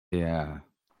 Yeah,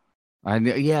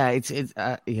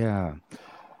 yeah.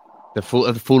 The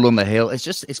Fool on the Hill.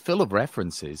 It's full of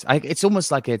references. It's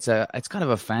almost like it's kind of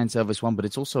a fan service one, but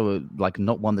it's also like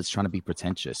not one that's trying to be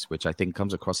pretentious, which I think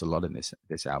comes across a lot in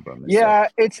this album. Yeah,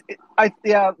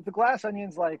 the Glass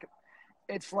Onion's like,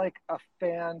 it's like a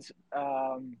fan's.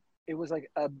 It was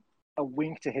like a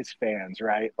wink to his fans,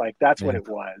 right? Like that's what it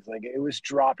was. Like it was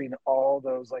dropping all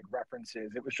those like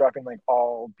references. It was dropping like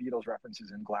all Beatles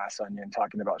references in Glass Onion,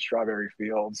 talking about Strawberry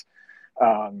Fields.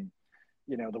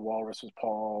 You know, the walrus was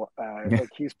Paul. Like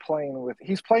he's playing with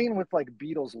like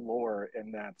Beatles lore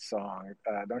in that song.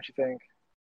 Don't you think?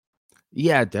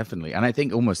 Yeah, definitely. And I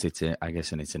think almost it's an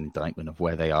indictment of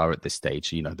where they are at this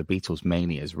stage. You know, the Beatles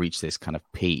mania has reached this kind of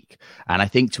peak. And I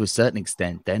think to a certain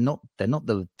extent, they're not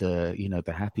the you know,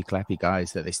 the happy clappy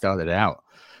guys that they started out.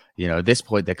 You know, at this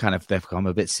point, they've become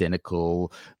a bit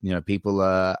cynical. You know, people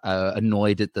are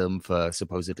annoyed at them for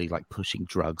supposedly like pushing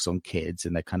drugs on kids.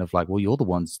 And they're kind of like, well, you're the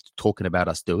ones talking about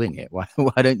us doing it. Why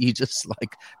don't you just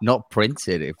like not print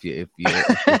it if you're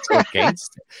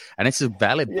against it? And it's a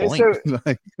valid point.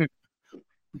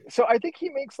 So I think he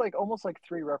makes like almost like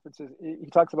three references. He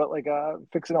talks about like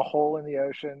fixing a hole in the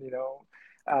ocean, you know.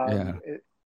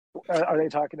 Are they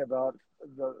talking about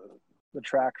the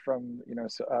track from, you know,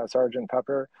 Sgt.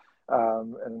 Pepper,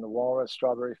 and the Walrus,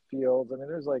 Strawberry Fields? I mean,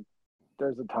 there's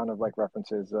a ton of like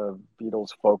references of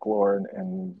Beatles folklore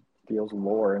and Beatles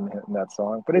lore in that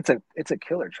song. But it's a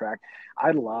killer track.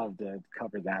 I'd love to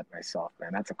cover that myself, man.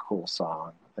 That's a cool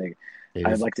song. Like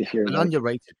I'd like to hear an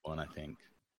underrated one, I think.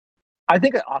 I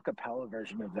think an a cappella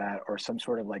version of that, or some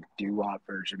sort of like doo-wop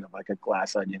version of like a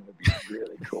Glass Onion, would be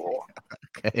really cool.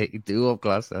 Okay, doo-wop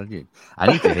Glass Onion.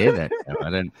 I need to hear that.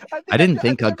 I didn't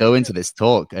think I'd go into this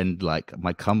talk and like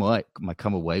my come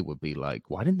away would be like,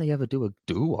 why didn't they ever do a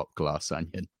doo-wop Glass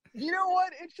Onion? You know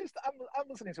what? It's just I'm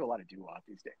listening to a lot of doo-wop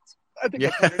these days. I think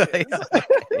that's what it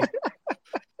is.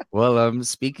 Well,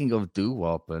 speaking of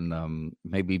doo-wop and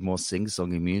maybe more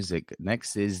sing-songy music,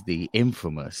 next is the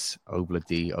infamous Obla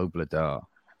Di Obla Da.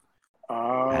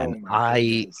 Oh, and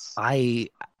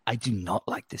I do not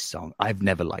like this song. I've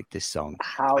never liked this song.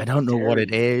 I don't know what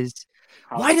it is.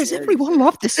 Why does everyone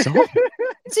love this song?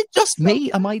 Is it just me?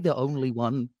 Am I the only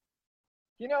one?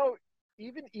 You know,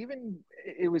 even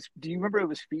it was. Do you remember it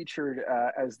was featured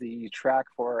as the track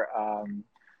for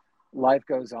Life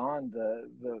Goes On?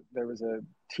 There was a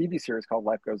TV series called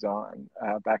Life Goes On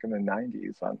back in the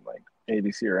 '90s on like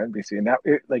ABC or NBC, and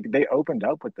like they opened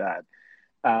up with that,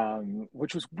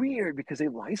 which was weird because they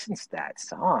licensed that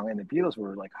song, and the Beatles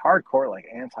were like hardcore, like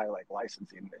anti like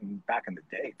licensing back in the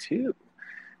day too.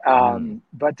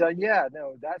 But yeah,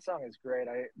 no, that song is great.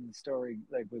 The story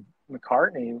like with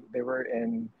McCartney, they were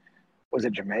in, was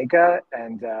it Jamaica,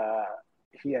 and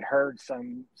he had heard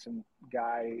some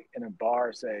guy in a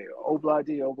bar say "Obla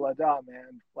di obla da,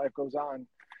 man, life goes on,"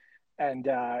 and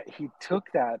he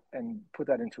took that and put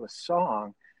that into a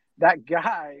song. That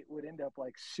guy would end up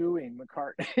like suing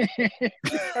McCartney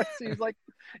because he's like,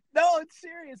 "No, it's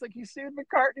serious." Like he sued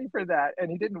McCartney for that,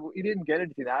 and he didn't get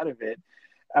anything out of it.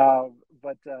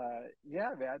 But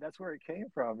yeah, man, that's where it came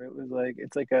from. It was like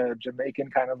it's like a Jamaican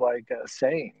kind of like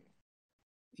saying.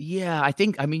 Yeah,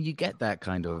 I mean, you get that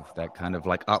kind of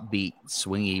like upbeat,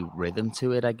 swingy rhythm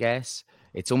to it. I guess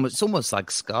it's almost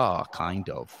like ska, kind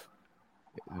of.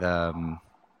 I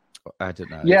don't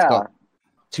know. Yeah. It's got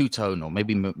two tone, or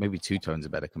maybe two tones a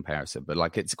better comparison, but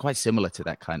like it's quite similar to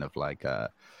that kind of like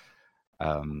kind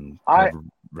of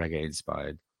reggae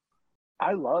inspired.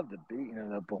 I love the beat, you know,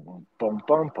 the boom, boom,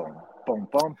 boom, boom, boom,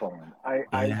 boom, boom.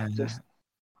 I just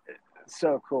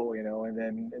so cool, you know, and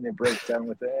then it breaks down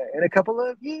with it. In a couple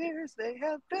of years, they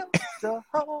have built a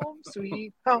home,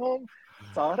 sweet home.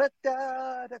 Da, da,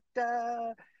 da, da,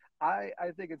 da. I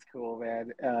think it's cool,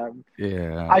 man.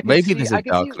 Maybe there's a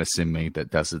darkness in me that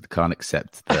can't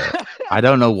accept that. I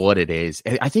don't know what it is.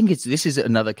 I think this is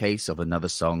another case of another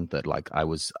song that like I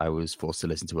was forced to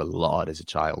listen to a lot as a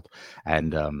child,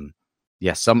 and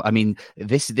I mean,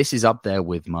 this is up there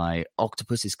with my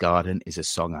Octopus's Garden is a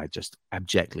song I just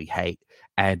abjectly hate.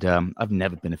 And I've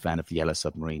never been a fan of the Yellow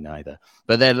Submarine either.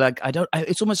 But they're like,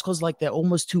 it's almost because like they're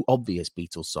almost too obvious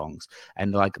Beatles songs.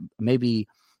 And like maybe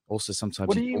also sometimes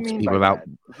what do you mean by that?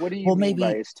 What do you mean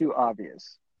by it's too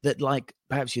obvious? That like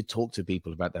perhaps you talk to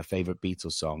people about their favorite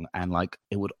Beatles song and like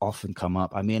it would often come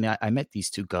up. I mean, I met these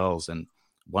two girls and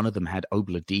one of them had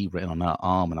Obla D written on her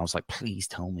arm, and I was like, please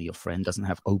tell me your friend doesn't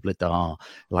have Obla Da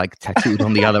like tattooed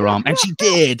on the other arm. And she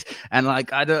did. And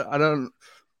like I don't know.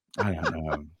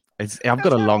 I've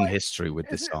got a long history with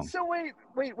this song. So wait.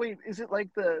 Is it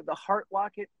like the heart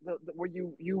locket where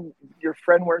your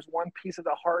friend wears one piece of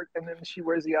the heart and then she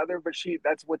wears the other? But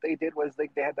that's what they did was they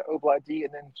had the Obla D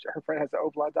and then her friend has the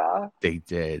Obla Da. They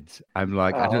did. I'm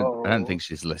like, I don't think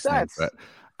she's listening, but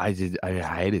I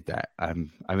hated that. I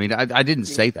mean, I didn't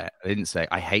say that. I didn't say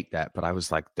I hate that, but I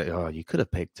was like, oh, you could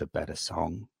have picked a better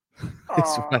song.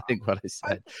 It's I think what I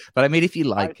said. But I mean, if you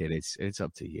like it, it's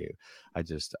up to you. I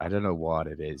don't know what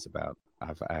it is about.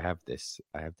 I have this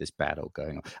battle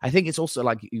going on. I think it's also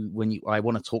like I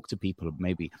want to talk to people.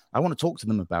 Maybe I want to talk to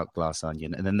them about Glass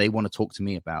Onion, and then they want to talk to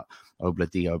me about Obla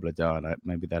D Obla Da, and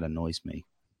maybe that annoys me.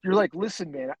 You're like,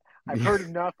 listen, man. I've heard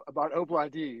enough about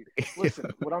Obla D.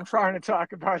 Listen, what I'm trying to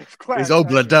talk about is Glass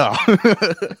Obla Da.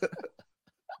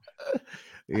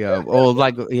 Yeah, or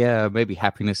like, maybe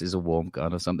Happiness is a Warm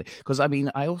Gun or something. Because I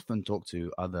mean, I often talk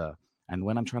to and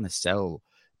when I'm trying to sell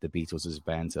the Beatles as a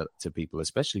band to people,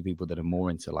 especially people that are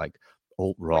more into like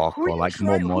alt rock or like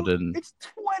more modern. It's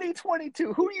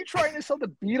 2022. Who are you trying to sell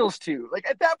the Beatles to? Like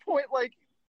at that point, like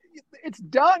it's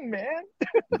done, man.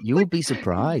 You will be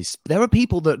surprised. There are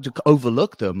people that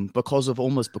overlook them because of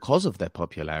their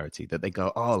popularity, that they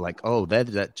go,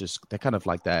 they're kind of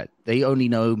like that. They only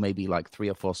know maybe like 3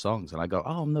 or 4 songs. And I go,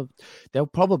 oh no, there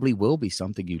probably will be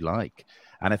something you like.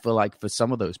 And I feel like for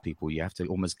some of those people, you have to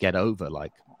almost get over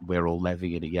like we're all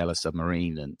living in a Yellow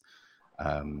Submarine and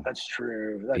that's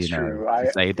true. That's true.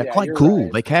 They're quite cool.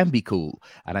 Right. They can be cool.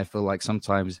 And I feel like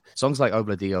sometimes songs like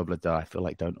Obla Di Obla Da, I feel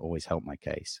like don't always help my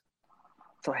case.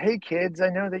 So, hey kids, I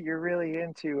know that you're really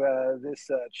into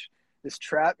this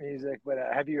trap music, but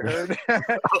have you heard?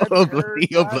 Obla Di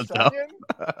Obla Da.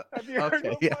 Have you heard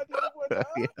Obla Di Obla Da?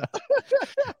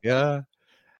 Yeah.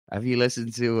 Have you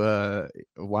listened to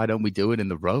Why Don't We Do It in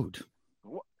the Road?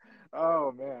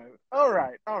 Oh man! All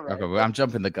right. Okay, I'm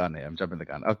jumping the gun here.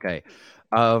 Okay.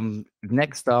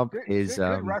 Next up is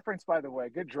good reference, by the way.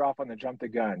 Good drop on the jump the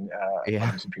gun.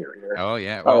 On Superior. Oh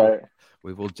yeah. Well,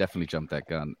 we will definitely jump that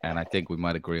gun, and I think we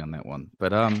might agree on that one.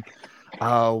 But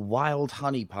Wild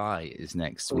Honey Pie is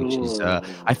next, which is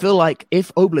I feel like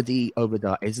if Obla Di Obla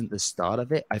Da isn't the start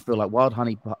of it, I feel like Wild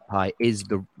Honey Pie is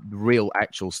the real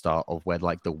actual start of where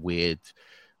like the weird,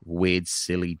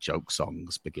 silly joke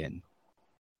songs begin.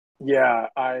 Yeah,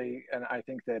 I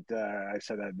think that I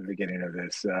said that at the beginning of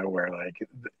this, where like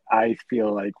I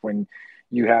feel like when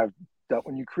you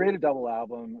create a double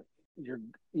album, you're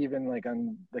even like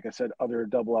on, like I said, other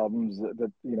double albums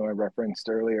that you know I referenced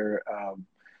earlier.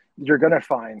 You're gonna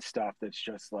find stuff that's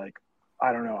just like,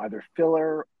 I don't know, either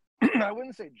filler. I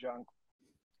wouldn't say junk,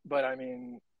 but I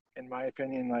mean, in my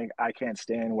opinion, like I can't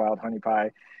stand Wild Honey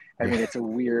Pie. I mean, it's a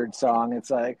weird song.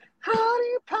 It's like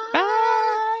honey pie,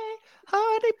 Bye,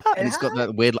 honey pie. And and it's got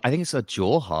that weird, I think it's a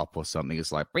jaw harp or something.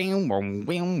 It's like, bing, boom,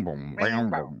 bing, boom, bing,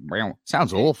 boom, bing.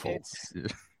 Sounds awful.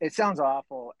 it sounds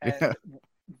awful. Yeah. And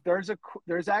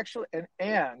there's actually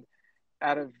and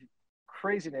out of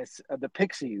craziness, the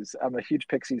Pixies. I'm a huge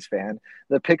Pixies fan.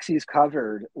 The Pixies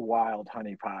covered Wild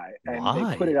Honey Pie, and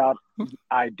they put Why? it out.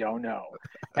 I don't know.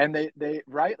 And they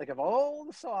right, like of all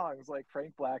the songs, like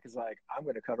Frank Black is like, I'm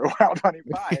going to cover Wild Honey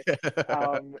Pie.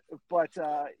 But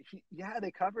yeah, they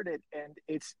covered it, and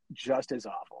it's just as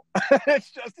awful.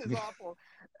 It's just as awful.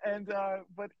 And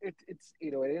but it's you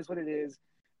know, it is what it is.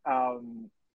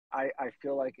 I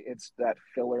feel like it's that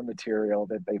filler material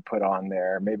that they put on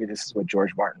there. Maybe this is what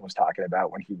George Martin was talking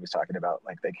about when he was talking about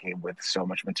like they came with so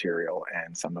much material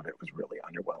and some of it was really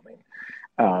underwhelming.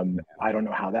 I don't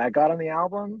know how that got on the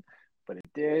album, but it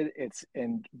did.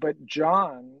 But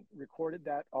John recorded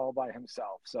that all by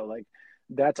himself. So like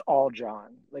that's all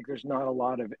John. Like there's not a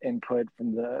lot of input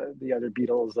from the other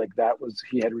Beatles. Like that was,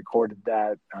 he had recorded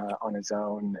that on his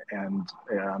own. And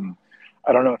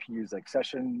I don't know if he used like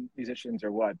session musicians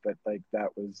or what, but like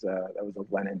that was a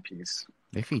Lennon piece.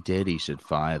 If he did, he should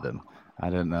fire them.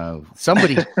 I don't know.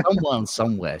 Someone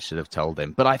somewhere should have told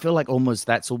him. But I feel like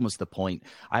that's almost the point.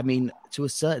 I mean, to a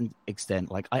certain extent,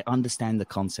 like I understand the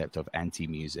concept of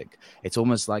anti-music. It's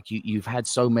almost like you've had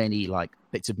so many like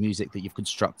bits of music that you've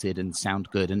constructed and sound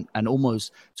good, and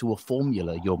almost to a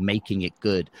formula, you're making it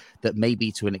good. That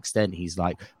maybe to an extent, he's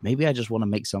like, maybe I just want to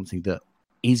make something that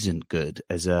isn't good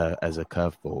as a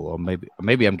curveball, or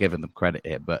maybe I'm giving them credit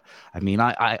here, but I mean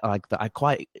I like that. I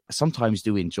quite sometimes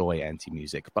do enjoy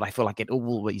anti-music, but I feel like it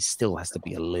always still has to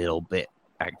be a little bit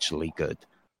actually good.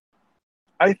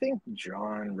 I think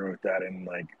John wrote that in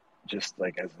like just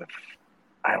like as a,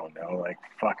 I don't know, like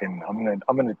fucking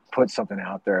I'm gonna put something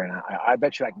out there, and I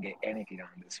bet you I can get anything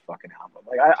on this fucking album.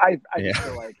 Like I just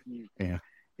feel like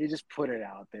you just put it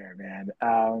out there,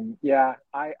 man. Yeah,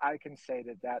 I can say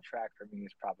that track for me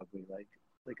is probably like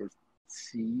a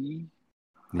C.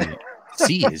 Yeah.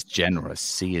 C is generous.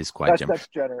 C is quite generous. That's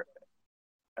generous.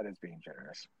 That is being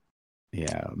generous.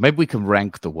 Yeah, maybe we can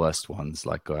rank the worst ones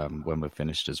like when we're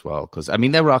finished as well, because I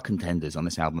mean there are contenders on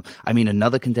this album. I mean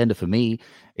another contender for me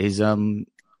is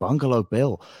Bungalow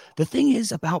Bill. The thing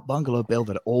is about Bungalow Bill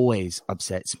that always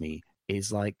upsets me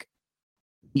is like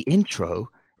the intro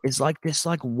is like this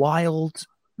like wild,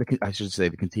 I should say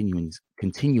the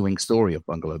continuing story of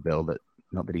Bungalow Bill, that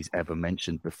not that he's ever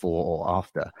mentioned before or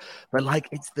after, but like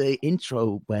it's the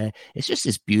intro where it's just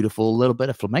this beautiful little bit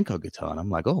of flamenco guitar, and I'm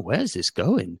like, oh, where's this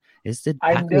going? Did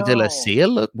Paco de la Cia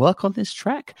work on this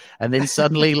track? And then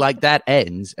suddenly like that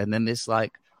ends, and then this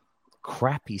like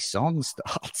crappy song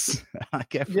starts. I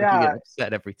get really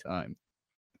upset every time.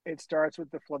 It starts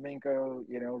with the flamenco,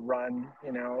 run,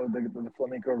 the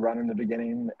flamenco run in the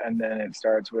beginning, and then it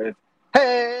starts with,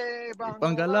 "Hey,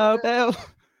 Bungalow Bill."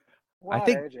 I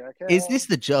think, is this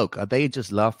the joke? Are they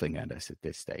just laughing at us at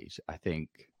this stage? I think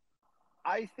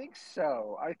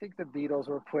so. I think the Beatles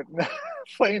were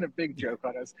playing a big joke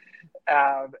on us.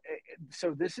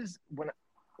 So this is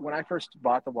when I first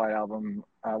bought the White Album.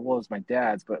 Well, it was my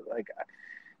dad's, but like,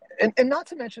 and not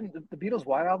to mention the Beatles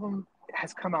White Album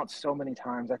has come out so many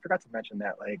times. I forgot to mention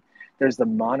that. Like, there's the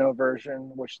mono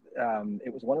version, which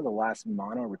it was one of the last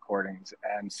mono recordings,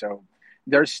 and so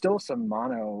there's still some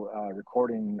mono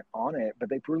recording on it, but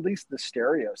they've released the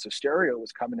stereo. So stereo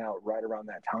was coming out right around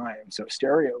that time. So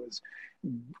stereo was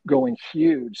going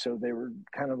huge. So they were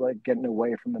kind of like getting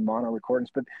away from the mono recordings.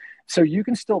 But so you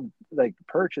can still like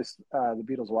purchase the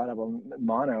Beatles White Album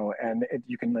mono, and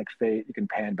you can like fade, you can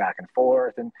pan back and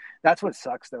forth. And that's what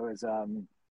sucks though is,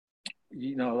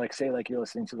 like say like you're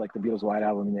listening to like the Beatles White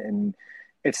Album and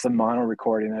it's the mono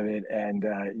recording of it, and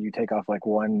you take off like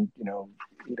one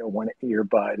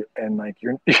earbud, and like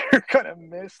you're gonna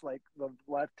miss like the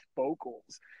left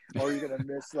vocals, or you're gonna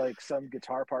miss like some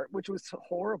guitar part, which was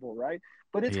horrible, right?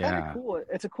 But it's kind of cool.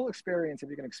 It's a cool experience if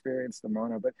you can experience the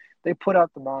mono. But they put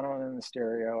out the mono and then the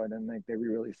stereo, and then like they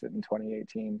re-released it in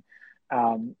 2018.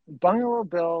 Bungalow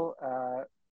Bill,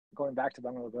 going back to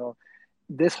Bungalow Bill,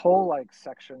 this whole like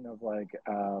section of like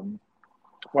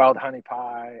Wild Honey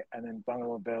Pie and then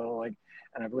Bungalow Bill, like,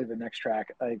 and I believe the next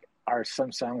track, like, are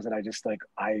some songs that I just like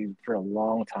I for a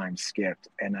long time skipped,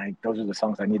 and those are the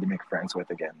songs I need to make friends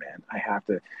with again, man. I have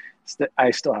to.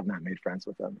 I still have not made friends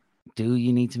with them. Do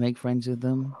you need to make friends with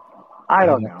them? I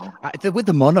don't know. With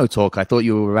the mono talk, I thought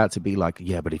you were about to be like,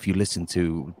 yeah, but if you listen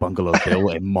to Bungalow Bill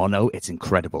in mono, it's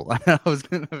incredible. I was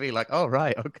going to be like, oh,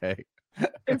 right, okay.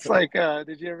 It's like,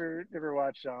 did you ever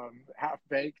watch Half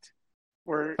Baked,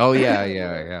 where Oh,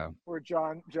 yeah. where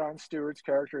John Stewart's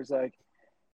character is like,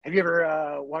 have you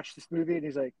ever watched this movie? And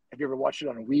he's like, have you ever watched it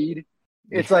on weed?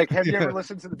 It's like, have you ever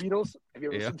listened to the Beatles? Have you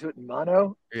ever listened to it in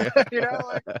mono? Yeah.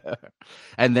 Like,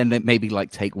 and then they maybe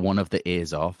like take one of the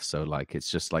ears off, so like it's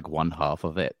just like one half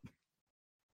of it.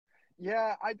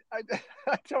 Yeah, I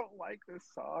don't like this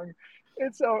song.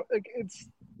 It's so like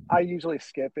I usually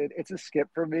skip it. It's a skip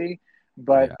for me,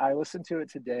 but I listened to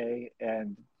it today,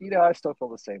 and I still feel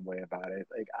the same way about it.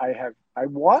 Like I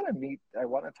want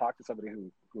to talk to somebody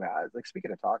who has, like,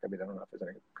 speaking of talk. I mean, I don't know if there's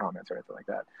any comments or anything like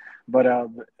that, but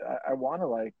I want to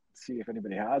like see if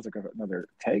anybody has like another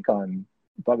take on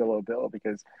Bungalow Bill,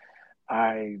 because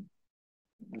it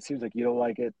seems like you don't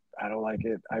like it. I don't like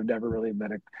it. I've never really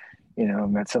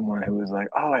met someone who was like,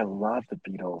 oh, I love the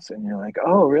Beatles. And you're like,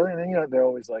 oh, really? And then, they're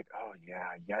always like, oh,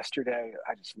 yeah, yesterday.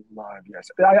 I just love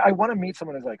yesterday. I want to meet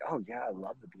someone who's like, oh, yeah, I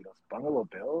love the Beatles. Bungalow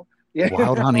Bill? Yeah.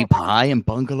 Wild Honey Pie and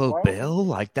Bungalow Bill?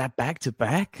 Like that back to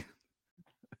back?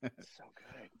 So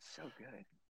good. So good.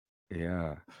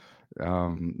 Yeah.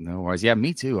 No worries. Yeah,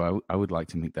 me too. I would like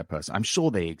to meet that person. I'm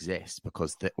sure they exist,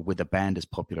 because with a band as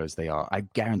popular as they are, I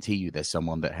guarantee you there's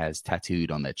someone that has tattooed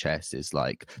on their chest is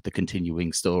like the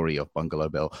continuing story of Bungalow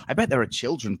Bill. I bet there are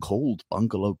children called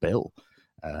Bungalow Bill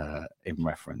in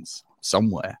reference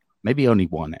somewhere. Maybe only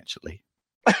one, actually.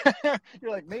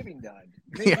 You're like, maybe none.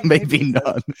 Maybe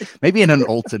none. Maybe in an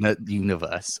alternate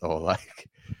universe, or like,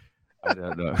 I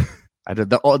don't know.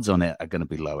 The odds on it are going to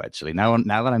be low, actually. Now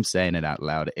that I'm saying it out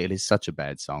loud, it is such a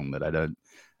bad song that I don't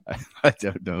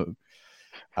know.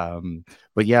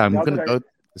 But yeah, I'm going to go.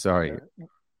 Sorry.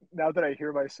 Now that I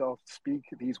hear myself speak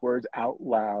these words out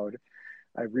loud,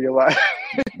 I realize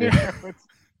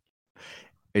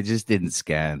it just didn't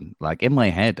scan. Like in my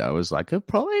head, I was like,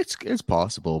 it's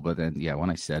possible. But then, yeah,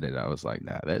 when I said it, I was like,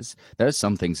 nah, there's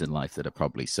some things in life that are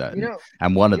probably certain.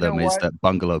 And one of them is that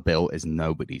Bungalow Bill is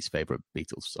nobody's favorite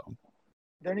Beatles song.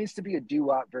 There needs to be a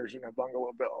doo-wop version of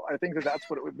Bungalow Bill. I think that's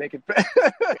what it would make it better.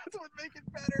 That's what would make it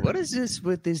better. What is this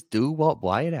with this doo-wop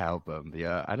White Album?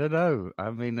 Yeah, I don't know. I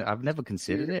mean, I've never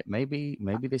considered it. Maybe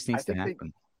this needs to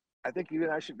happen. I think you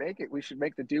and I should make it. We should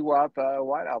make the doo-wop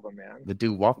White Album, man. The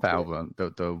doo-wop album.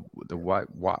 The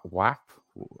white wap.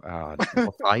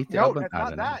 White no, album. It's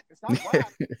not that. It's not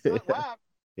wap. It's not wap.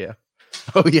 Yeah.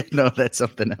 Oh yeah, no, that's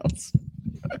something else.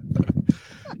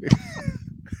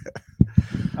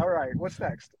 All right, what's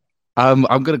next? I'm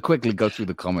gonna quickly go through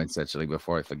the comments actually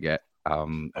before I forget.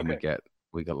 And okay.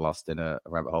 we got lost in a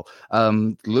rabbit hole.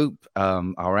 Loop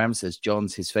RM says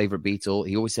John's his favorite Beatle.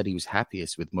 He always said he was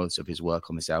happiest with most of his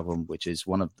work on this album, which is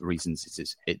one of the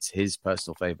reasons it's his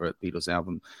personal favorite Beatles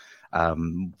album.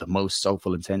 The most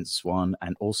soulful, intense one,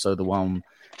 and also the one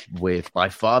with by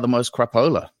far the most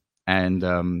crapola. And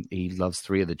he loves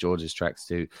 3 of the George's tracks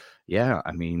too. Yeah,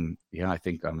 I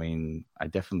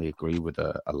definitely agree with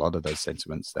a lot of those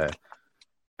sentiments there.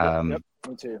 Yep,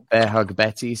 me too. Bear Hug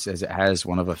Betty says it has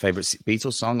one of her favorite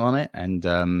Beatles song on it,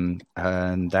 and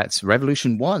that's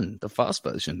Revolution 1, the fast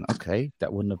version. Okay,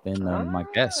 that wouldn't have been my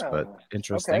guess, but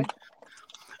interesting.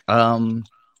 Okay.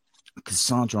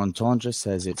 Cassandra Entendre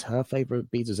says it's her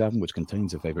favorite Beatles album, which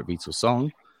contains her favorite Beatles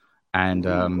song. And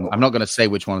I'm not going to say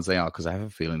which ones they are because I have a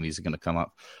feeling these are going to come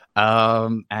up.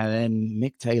 And then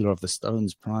Mick Taylor of the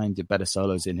Stones Prime did better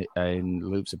solos in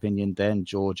Loop's opinion than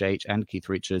George H. and Keith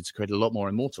Richards. Created a lot more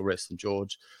immortal riffs than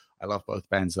George. I love both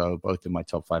bands, though, both in my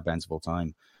top 5 bands of all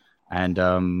time.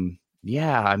 And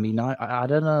yeah, I mean, I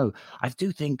don't know. I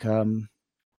do think,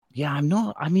 yeah, I'm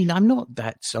not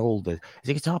that sold as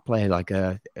a guitar player. Like,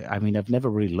 I mean, I've never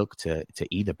really looked to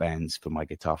either bands for my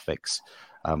guitar fix.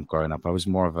 Growing up, I was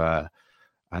more of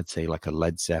I'd say like a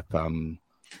Led Zepp,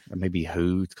 maybe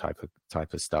Who type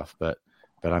of stuff. But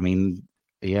I mean,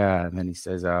 yeah. And then he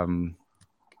says, I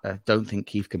don't think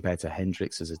Keith compared to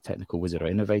Hendrix as a technical wizard or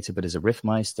innovator, but as a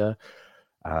riffmeister,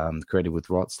 created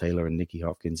with Rots, Taylor, and Nicky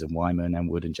Hopkins and Wyman and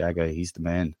Wood and Jagger. He's the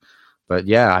man. But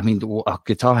yeah, I mean, a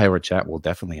Guitar Hero chat we'll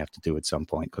definitely have to do at some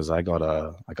point because I got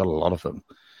a lot of them.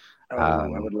 I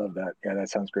would love that. Yeah, that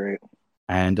sounds great.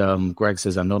 And Greg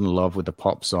says, I'm not in love with the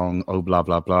pop song, oh, blah,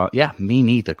 blah, blah. Yeah, me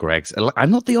neither, Greg. I'm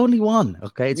not the only one,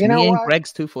 okay? It's You know me and what?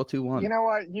 Greg's 2421. You know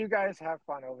what? You guys have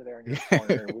fun over there in your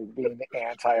corner with being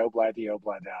anti Obladi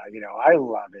Oblada. You know, I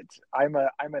love it. I'm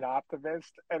an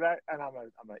optimist, and I'm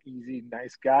an easy,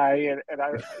 nice guy, and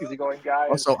I'm an easygoing guy.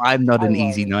 And Also, I'm not I an love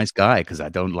easy, it. nice guy because I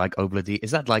don't like Obladi.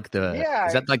 Is Yeah, that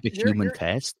like the human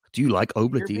test? Do you like you're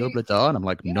Obladi being. Oblada? And I'm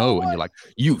like, You know no. And you're what? like,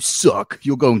 you suck.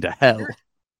 You're going to hell.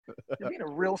 You're being a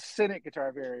real cynic,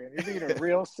 Guitarbarian. You're being a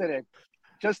real cynic.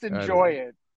 Just I don't enjoy know.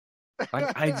 it.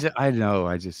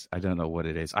 I don't know what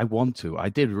it is. I want to. I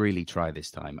did really try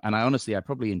this time, and I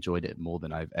probably enjoyed it more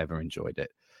than I've ever enjoyed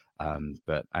it.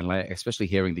 But I like, especially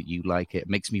hearing that you like it,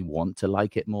 makes me want to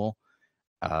like it more.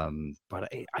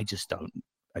 But I just don't.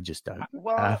 I just don't.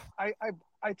 Well,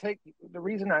 I take the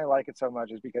reason I like it so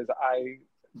much is because I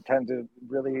tend to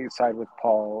really side with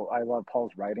Paul. I love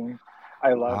Paul's writing.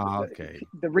 I love Okay.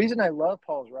 the reason I love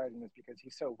Paul's writing is because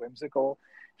he's so whimsical.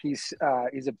 He's a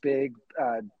big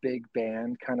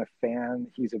band kind of fan.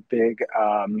 He's a big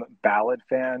ballad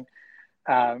fan.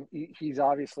 He's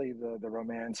obviously the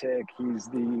romantic. He's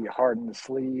the heart in the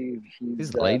sleeve. He's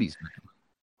a ladies' man.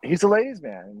 He's a ladies'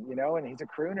 man, you know, and he's a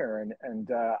crooner,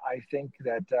 and I think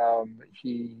that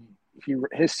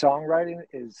his songwriting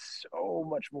is so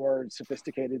much more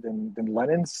sophisticated than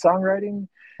Lennon's songwriting.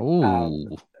 Um,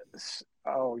 Oh,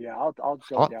 oh yeah, I'll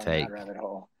go hot down take. that rabbit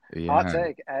hole. Hot Yeah.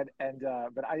 take, and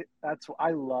but that's what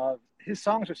I love. His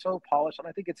songs are so polished, and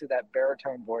I think it's in that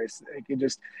baritone voice. You can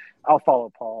just, I'll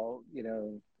follow Paul, you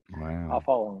know, I'll Wow.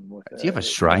 follow him with, Do you have a you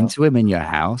shrine know, to him in your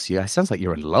house? Yeah, it sounds like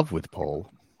you're in love with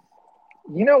Paul.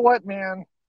 you know what, man,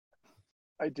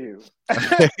 I do.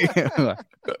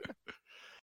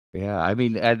 Yeah, I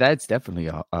mean that's definitely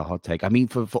a hot take. I mean,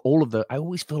 for all of I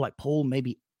always feel like Paul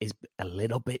maybe is a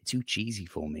little bit too cheesy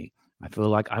for me.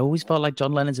 I always felt like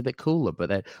John Lennon's a bit cooler, but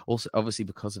then also obviously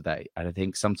because of that, I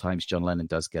think sometimes John Lennon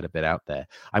does get a bit out there.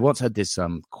 I once heard this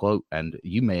quote, and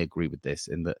you may agree with this,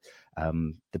 in that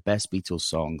the best Beatles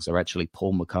songs are actually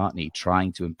Paul McCartney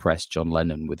trying to impress John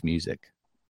Lennon with music.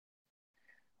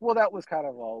 Well, that was kind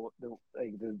of all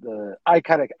the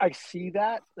I see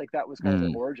that like that was kind of the Mm,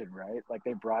 origin, right? Like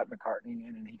they brought McCartney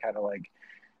in, and he kind of like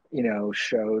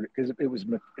showed because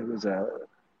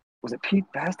was it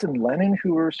Pete Best and Lennon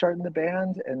who were starting the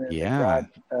band, and then they brought yeah.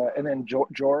 and then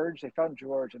George, they found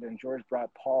George, and then George brought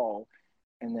Paul,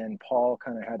 and then Paul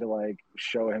kind of had to like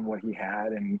show him what he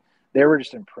had, and they were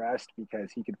just impressed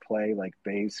because he could play like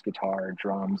bass, guitar,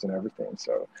 drums, and everything.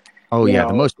 So Oh you yeah,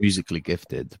 the know, most musically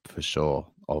gifted for sure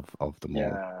of them all.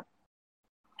 yeah.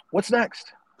 What's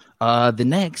next? The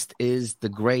next is the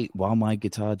great While My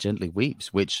Guitar Gently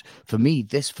Weeps, which for me,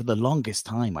 this for the longest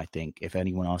time, I think, if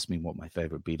anyone asked me what my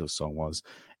favorite Beatles song was,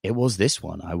 it was this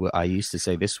one. I used to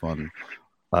say this one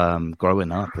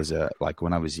growing up like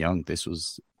when I was young, this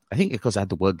was, I think because I had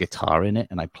the word guitar in it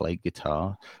and I played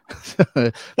guitar.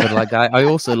 But like I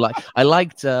also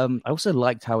liked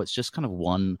how it's just kind of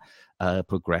one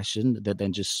progression that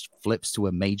then just flips to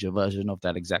a major version of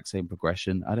that exact same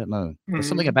progression. I don't know. There's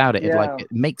something about it. Yeah,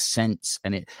 It makes sense,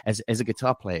 and it as a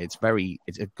guitar player,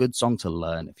 it's a good song to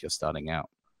learn if you're starting out.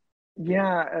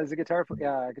 yeah. As a guitar,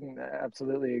 yeah, I can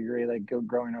absolutely agree. Like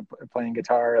growing up playing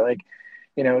guitar, like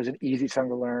it was an easy song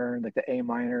to learn, like the A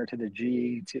minor to the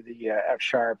G to the F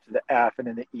sharp to the F and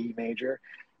then the E major.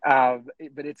 But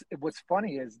what's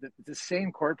funny is that it's the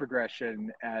same chord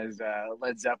progression as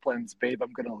Led Zeppelin's "Babe,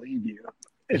 I'm Gonna Leave You."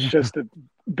 It's Yeah. just that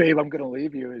 "Babe, I'm Gonna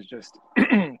Leave You" is just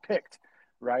picked,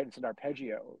 right? It's an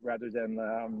arpeggio rather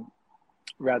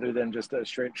than just a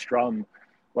straight strum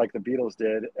like the Beatles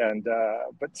did. And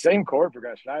but same chord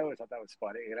progression. I always thought that was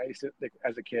funny. And I used to, like,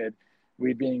 as a kid,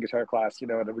 we'd be in guitar class,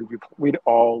 and we'd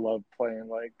all love playing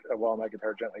like "While My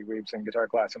Guitar Gently Weeps" in guitar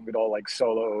class, and we'd all like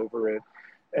solo over it.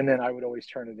 And then I would always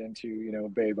turn it into,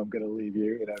 "Babe, I'm Gonna Leave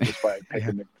You," just by Yeah.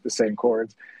 picking the same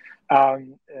chords.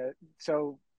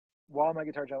 So "While My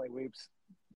Guitar Gently Weeps,"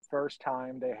 first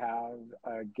time they have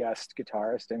a guest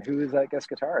guitarist, and who is that guest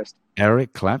guitarist?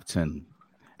 Eric Clapton.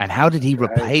 And how did he That's right.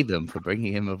 repay them for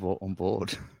bringing him on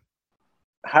board?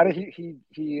 How did he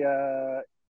wrote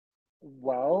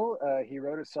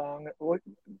a song.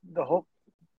 The whole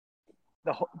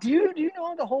do you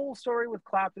know the whole story with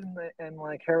Clapton and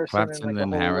like Harrison and like Clapton the and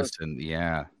whole, Harrison.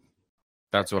 Yeah,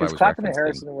 that's what I because was Clapton and referencing.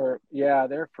 Harrison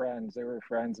they're friends. They were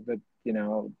friends, but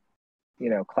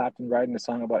Clapton writing a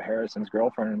song about Harrison's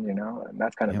girlfriend, and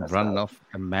that's kind of Yeah, messed running up. off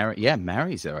and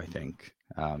marries her, I think.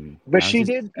 But Marries she his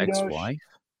did, ex-wife.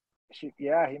 he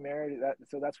married that.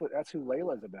 So that's who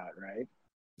Layla's about, right?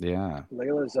 Yeah.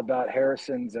 Layla's about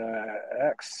Harrison's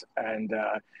ex, and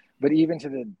but even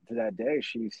to that day,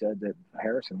 she said that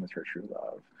Harrison was her true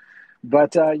love.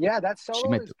 But yeah, that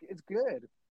solo is good.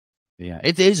 Yeah,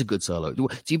 it is a good solo. Do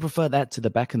you prefer that to the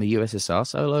Back in the USSR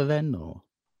solo then, or?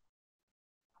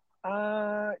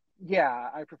 Yeah,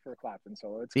 I prefer Clapton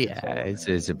solo. It's a good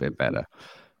solo, it's a bit better.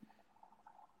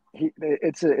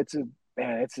 It's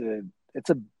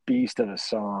a beast of a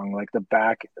song. Like the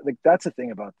back, like that's the thing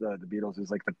about the Beatles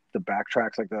is like the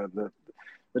backtracks, like the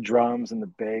drums and the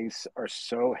bass are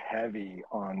so heavy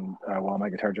on While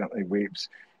My Guitar Gently Weeps.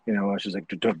 You know, it's just like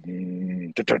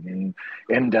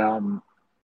and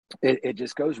it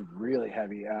just goes really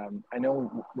heavy. I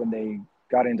know when they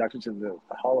got inducted to the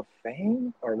Hall of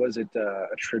Fame, or was it a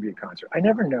tribute concert? I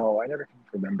never know. I never can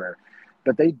remember.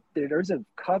 But there's a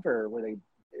cover where they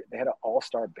had an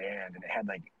all-star band, and it had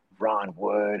like Ron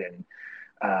Wood and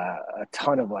a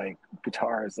ton of like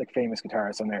guitars, like famous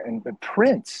guitarists on there. And but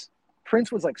Prince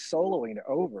was like soloing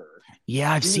over.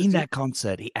 Yeah, I've seen that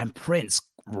concert, and Prince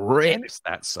rips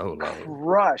that solo.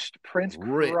 Prince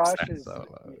crushes that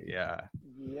solo. Yeah.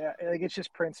 Yeah, like it's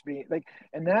just Prince being like,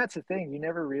 and that's the thing. You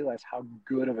never realize how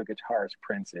good of a guitarist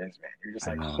Prince is, man. You're just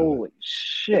like, holy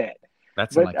shit.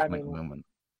 That's an iconic moment.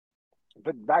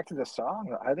 But back to the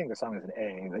song, I think the song is an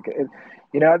A. Like,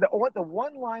 the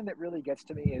one line that really gets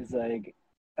to me is like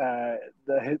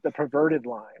the perverted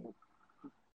line.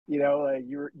 You know, like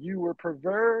you were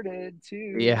perverted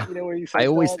too. Yeah, you know, where you I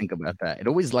always think about that. It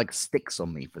always like sticks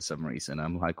on me for some reason.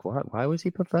 I'm like, what? Why was he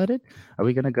perverted? Are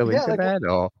we gonna go into that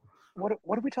or? What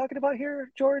are we talking about here,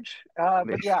 George?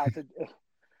 But yeah,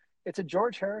 it's a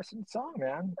George Harrison song,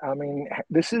 man. I mean,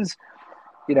 this is,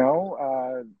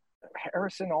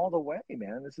 Harrison all the way,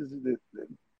 man. This is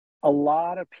a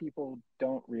lot of people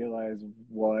don't realize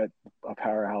what a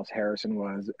powerhouse Harrison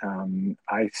was.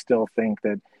 I still think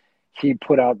that he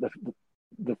put out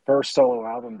the first solo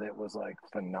album that was like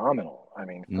phenomenal. I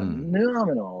mean,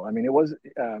 phenomenal. I mean, it was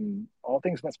All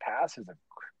Things Must Pass is a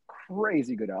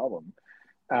crazy good album.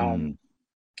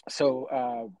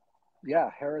 Yeah,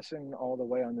 Harrison all the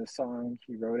way on this song.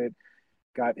 He wrote it,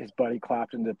 got his buddy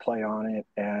Clapton to play on it,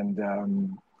 and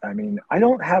I mean, I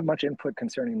don't have much input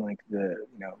concerning like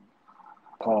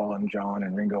Paul and John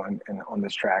and Ringo and on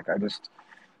this track. It's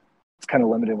kind of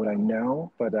limited what I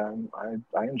know, but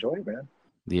I enjoy it, man.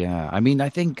 Yeah, I mean, I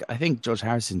think George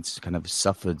Harrison's kind of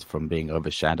suffered from being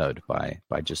overshadowed by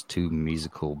just two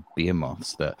musical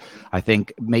behemoths. That I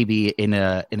think maybe in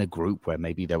a group where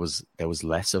maybe there was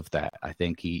less of that, I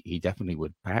think he definitely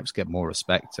would perhaps get more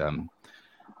respect. Than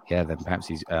perhaps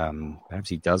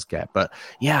he does get. But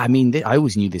yeah, I mean, I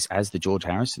always knew this as the George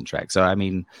Harrison track. So I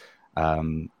mean,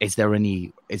 would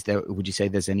you say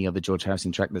there's any other George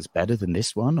Harrison track that's better than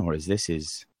this one, or is this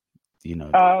his,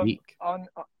 peak?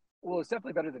 Well, it's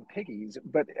definitely better than Piggies,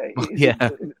 but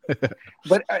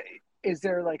is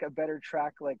there like a better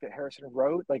track like that Harrison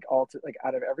wrote, like out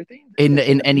of everything in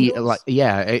any Beatles?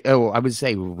 Like I would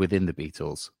say within the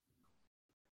Beatles.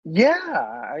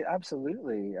 Yeah,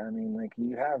 absolutely. I mean, like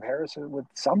you have Harrison with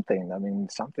Something. I mean,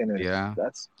 Something is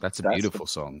that's a beautiful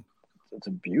song. It's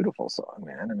a beautiful song,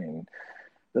 man. I mean,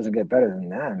 it doesn't get better than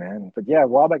that, man. But yeah,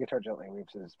 While My Guitar Gently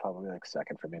Weeps is probably like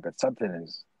second for me, but Something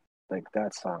is like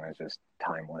that song is just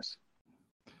timeless.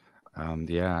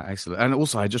 Yeah, excellent. And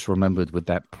also, I just remembered with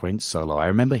that Prince solo. I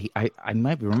remember I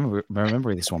might be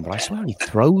remembering this one, but I swear he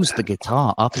throws the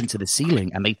guitar up into the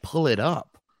ceiling and they pull it up.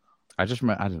 I just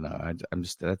remember. I don't know. I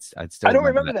don't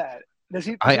remember that. Does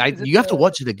he? You have to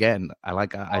watch it again. I'll have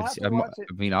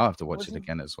to watch it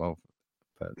again as well.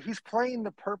 But he's playing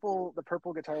the purple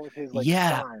guitar with his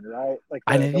sign, right? Like,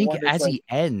 and I think as he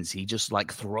ends, he just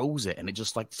like throws it, and it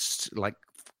just like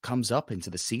comes up into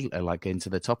the ceiling, like into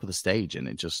the top of the stage, and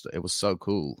it was so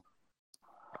cool.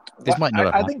 This might not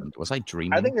have happened. Was I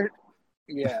dreaming? I think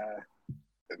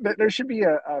there should be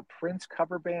a Prince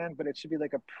cover band, but it should be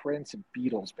like a Prince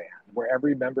Beatles band where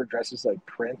every member dresses like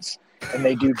Prince and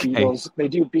they do Beatles. They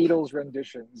do Beatles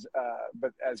renditions,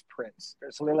 but as Prince.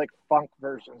 So they're like funk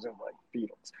versions of like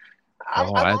Beatles.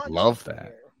 I'd love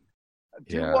that. A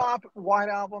doo-wop White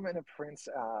Album and a Prince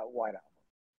White Album.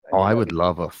 I would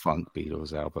love a funk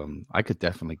Beatles album. I could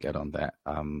definitely get on that.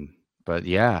 But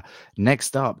yeah,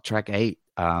 next up, track 8.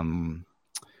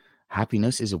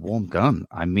 Happiness is a Warm Gun.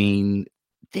 I mean,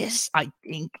 this, I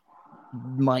think,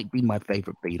 might be my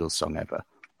favorite Beatles song ever.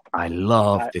 I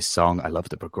love this song. I love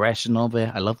the progression of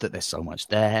it. I love that there's so much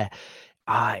there.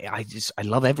 I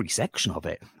love every section of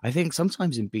it. I think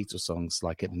sometimes in Beatles songs,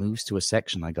 like it moves to a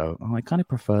section, I go, I kind of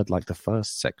preferred like the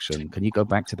first section. Can you go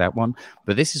back to that one?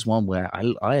 But this is one where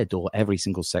I adore every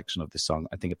single section of the song.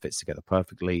 I think it fits together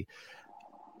perfectly.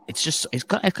 It's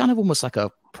kind of almost like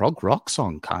a prog rock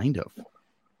song, kind of.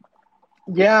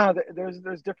 Yeah,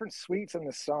 there's different suites in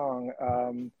the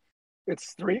song.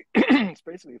 It's three. It's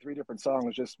basically three different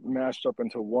songs just mashed up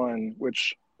into one,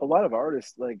 which a lot of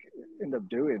artists like end up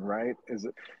doing. Right?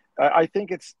 I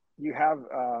think it's you have.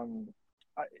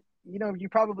 I, you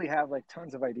probably have like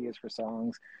tons of ideas for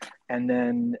songs, and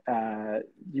then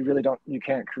you really don't. You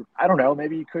can't. I don't know.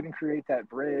 Maybe you couldn't create that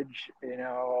bridge.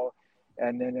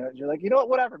 And then you're like,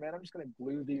 whatever, man. I'm gonna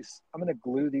glue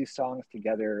these songs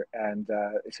together, and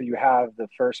so you have the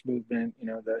first movement.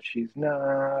 That she's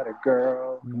not a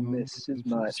girl who misses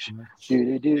much.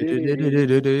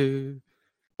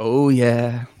 Oh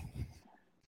yeah.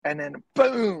 And then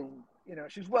boom,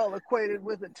 she's well acquainted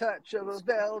with the touch of a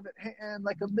velvet hand,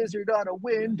 like a lizard on a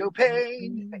window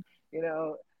pane. You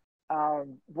know,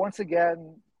 Once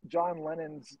again, John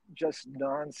Lennon's just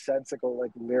nonsensical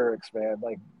like lyrics, man.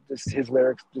 Like just his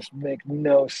lyrics just make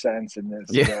no sense in this.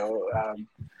 Yeah.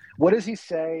 What does he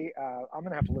say? I'm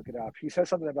gonna have to look it up. He says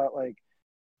something about like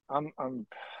I'm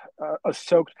a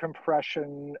soaked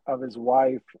compression of his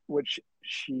wife, which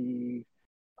she.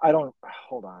 I don't.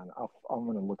 Hold on. I'm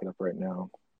gonna look it up right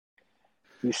now.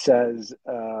 He says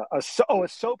a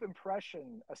soap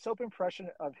impression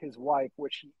of his wife,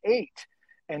 which he ate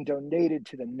and donated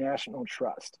to the National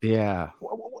Trust. Yeah.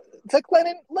 It's like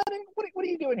Lennon. What are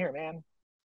you doing here, man?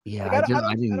 Yeah, Like,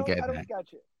 I didn't get I that. don't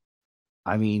got you.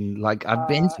 I mean, like I've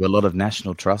been to a lot of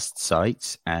National Trust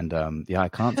sites, and yeah, I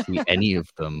can't see any of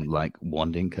them like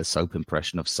wanting a soap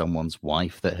impression of someone's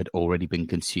wife that had already been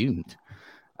consumed.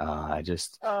 I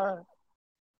just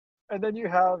And then you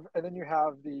have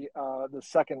the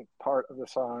second part of the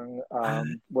song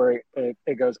where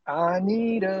it goes, I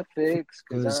need a fix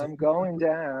because was I'm going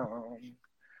down.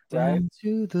 Right? down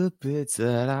to the bits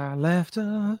that I left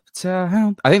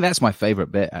uptown. I think that's my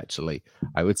favorite bit, actually.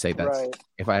 I would say that's Right.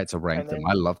 if I had to rank them.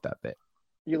 I love that bit.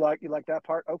 You like that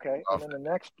part? Okay. Love And then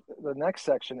the next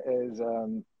section is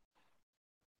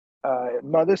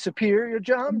Mother Superior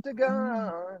jumped a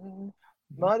gun.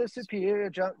 Mother Superior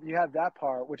jump. You have that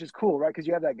part, which is cool, right? Because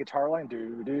you have that guitar line,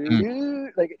 do do do.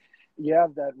 Like you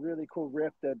have that really cool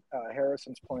riff that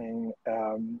Harrison's playing,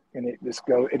 and it just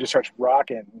starts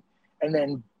rocking, and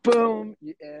then boom,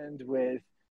 you end with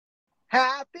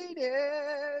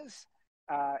happiness,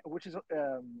 that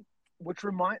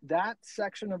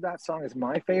section of that song is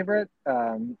my favorite.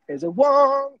 Is a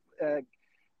one,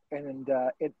 and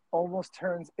it almost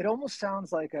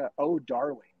sounds like a "Oh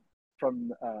Darling"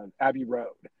 from Abbey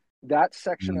Road. That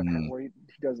section of where he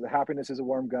does the happiness is a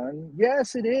warm gun.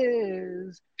 Yes, it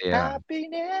is. Yeah.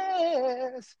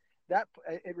 Happiness. That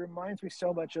it reminds me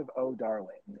so much of "Oh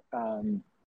Darling,"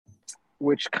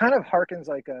 which kind of harkens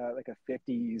like a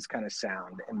 50s kind of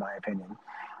sound, in my opinion.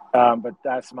 But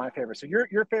that's my favorite. So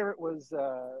your favorite was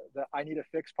the "I Need a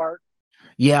Fix" part.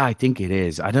 Yeah, I think it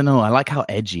is. I don't know. I like how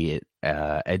edgy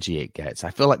it gets.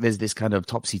 I feel like there's this kind of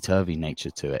topsy turvy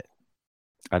nature to it.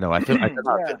 I know. I don't know.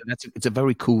 Yeah. It's a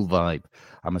very cool vibe.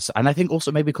 And I think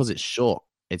also maybe because it's short,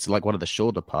 it's like one of the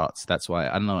shorter parts. That's why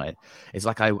I don't know. It's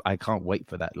like I can't wait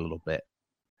for that little bit.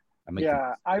 And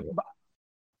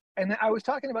I was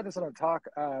talking about this on a talk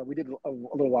we did a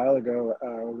little while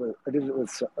ago. I did it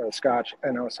with Scotch,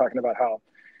 and I was talking about how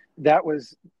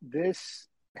this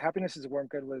Happiness is a Warm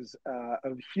Good was a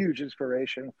huge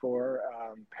inspiration for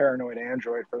Paranoid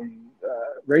Android from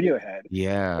Radiohead.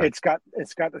 Yeah. It's got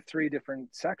the three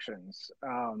different sections.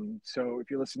 So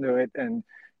if you listen to it, and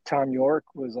Tom York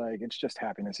was like, "It's just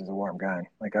Happiness is a Warm Gun."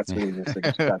 Like that's what he just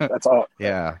like. That's all.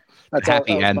 Yeah. That's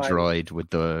Happy all, android with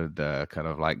the kind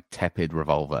of like tepid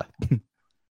revolver.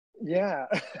 Yeah.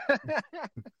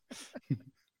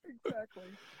 Exactly.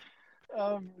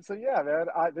 So yeah, man,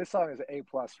 this song is an A+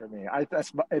 for me.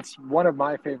 It's one of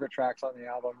my favorite tracks on the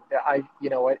album.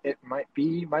 It might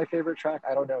be my favorite track.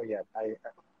 I don't know yet.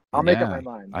 I'll make up my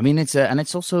mind. I mean, it's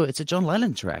a John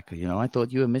Lennon track. I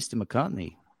thought you were Mr.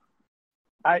 McCartney.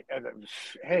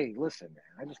 Hey, listen, man.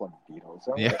 I just love the Beatles.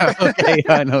 Yeah, okay,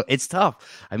 I know it's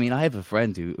tough. I mean, I have a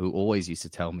friend who always used to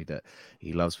tell me that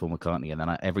he loves Paul McCartney, and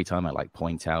then every time I like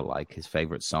point out like his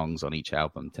favorite songs on each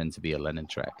album tend to be a Lennon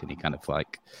track, and he kind of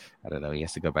like, I don't know, he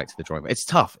has to go back to the drawing board. It's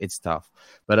tough,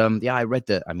 but yeah, I read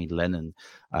that. I mean, Lennon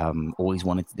always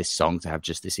wanted this song to have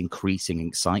just this increasing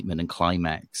excitement and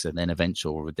climax, and then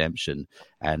eventual redemption,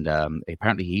 and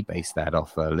apparently he based that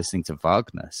off listening to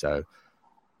Wagner. So.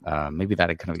 Maybe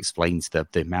that kind of explains the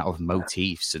amount of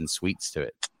motifs and suites to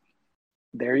it.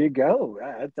 There you go.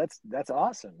 That's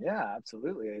awesome. Yeah,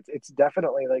 absolutely. It's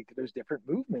definitely like there's different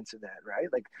movements in that,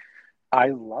 right? Like I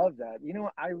love that.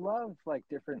 I love like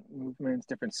different movements,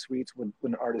 different suites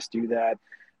when artists do that.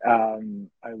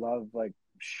 I love like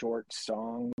short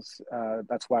songs.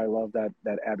 That's why I love that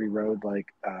Abbey Road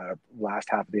last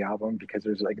half of the album, because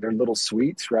there's like they're little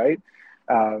sweets, right?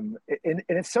 And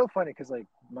it's so funny because like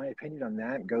my opinion on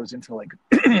that goes into like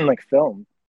like film,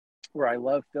 where I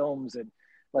love films that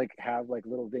like have like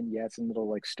little vignettes and little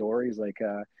like stories, like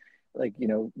you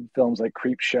know, films like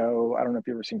Creep Show. I don't know if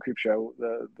you've ever seen Creep Show,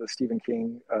 the Stephen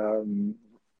King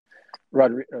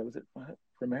was it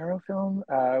Romero film,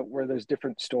 where there's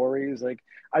different stories. Like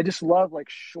I just love like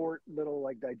short little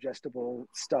like digestible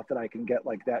stuff that I can get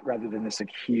like that, rather than this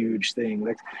like huge thing.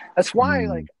 Like that's why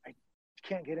like I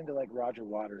can't get into like Roger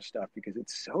Waters stuff, because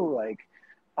it's so like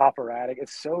operatic.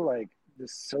 It's so like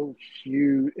this so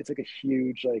huge. It's like a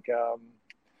huge like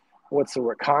what's the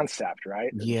word, concept,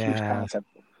 right? It's a huge Yeah. concept.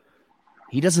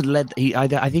 He doesn't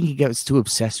I think he gets too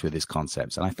obsessed with his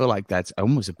concepts, and I feel like that's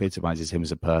almost epitomizes him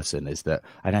as a person. Is that,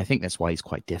 and I think that's why he's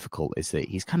quite difficult. Is that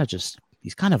he's kind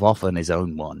of off on his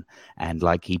own one, and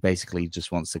like he basically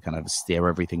just wants to kind of steer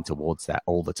everything towards that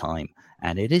all the time,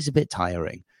 and it is a bit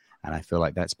tiring. And I feel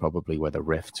like that's probably where the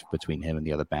rift between him and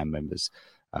the other band members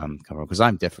come from. Because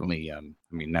I'm definitely, I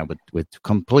mean, now we're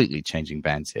completely changing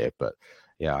bands here, but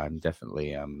yeah, I'm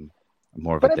definitely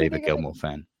more of a David Gilmour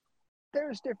fan.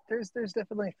 There's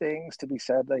definitely things to be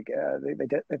said. Like they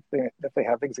definitely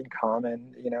have things in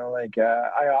common. You know, like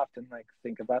I often like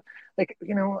think about, like,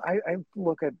 you know, I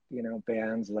look at, you know,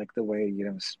 bands like the way, you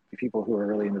know, people who are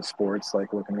really into sports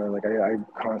like look, and like I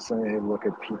constantly look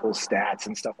at people's stats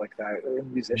and stuff like that,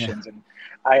 and musicians. Yeah. And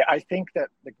I think that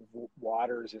like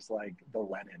Waters is like the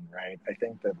Lennon, right? I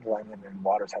think that Lennon and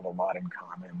Waters have a lot in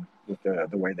common with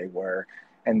the way they were,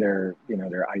 and their, you know,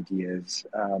 their ideas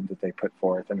that they put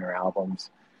forth in their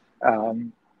albums.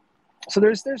 So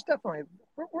there's definitely,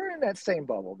 we're in that same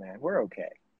bubble, man. We're okay.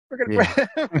 We're gonna. Yeah.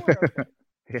 We're okay.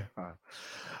 Yeah.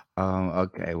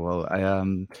 Okay. Well,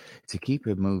 to keep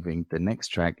it moving, the next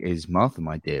track is "Martha,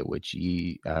 My Dear," which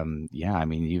you, yeah, I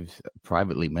mean, you've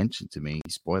privately mentioned to me,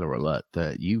 spoiler alert,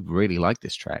 that you really like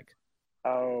this track.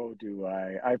 Oh, do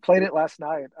I? I played it last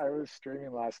night. I was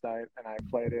streaming last night, and I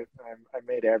played it. I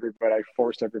made everybody. I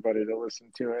forced everybody to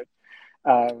listen to it.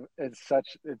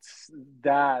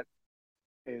 That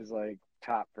is like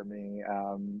top for me.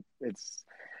 It's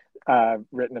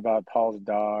written about Paul's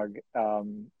dog.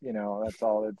 You know, that's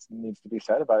all that needs to be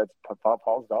said about it. It's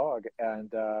Paul's dog,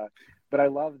 and but I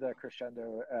love the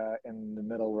crescendo in the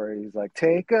middle where he's like,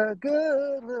 "Take a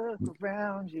good look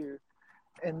around you,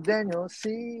 and then you'll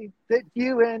see that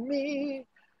you and me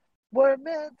were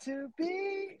meant to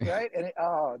be," right? And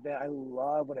I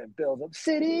love when it builds up,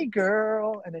 "City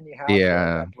Girl," and then you have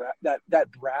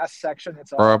that brass section.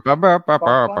 It's all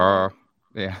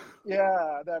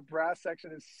yeah, that brass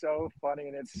section is so funny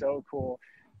and it's so cool.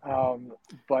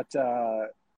 But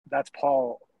that's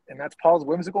Paul, and that's Paul's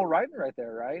whimsical writing right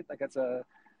there, right? Like it's a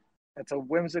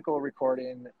whimsical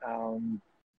recording.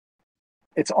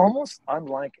 It's almost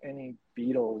unlike any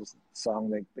Beatles song,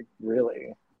 like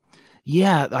really.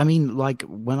 Yeah, I mean, like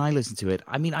when I listen to it,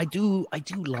 I mean, I do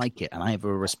like it, and I have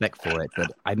a respect for it.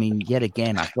 But I mean, yet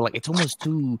again, I feel like it's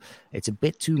a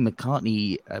bit too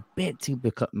McCartney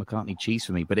cheese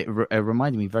for me. But it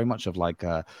reminded me very much of like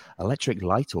Electric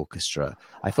Light Orchestra.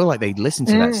 I feel like they listened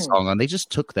to that song and they just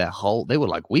took they were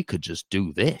like, we could just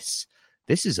do this.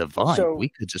 This is a vibe. So, we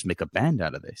could just make a band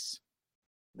out of this.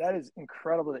 That is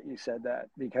incredible that you said that,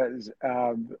 because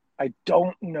I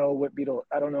don't know what Beatle.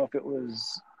 I don't know if it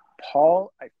was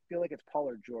Paul. I feel like it's Paul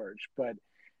or George, but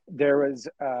there was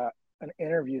an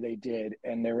interview they did,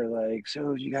 and they were like,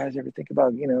 "So, do you guys ever think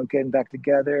about, you know, getting back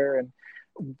together?" And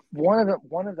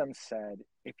one of them said,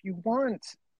 "If you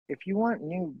want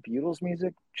new Beatles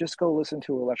music, just go listen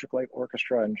to Electric Light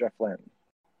Orchestra and Jeff Lynne.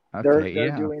 Okay,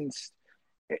 they're doing."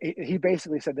 He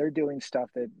basically said they're doing stuff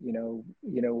that, you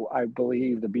know, I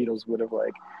believe the Beatles would have,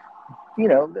 like, you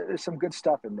know, there's some good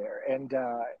stuff in there. And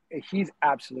he's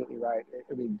absolutely right.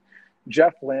 I mean,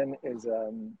 Jeff Lynne is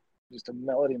just a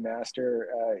melody master.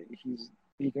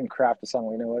 He can craft a song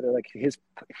like no other. Like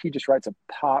he just writes a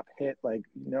pop hit like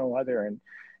no other.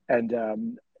 And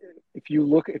if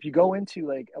you go into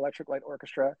like Electric Light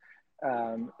Orchestra,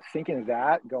 thinking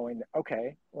that, going,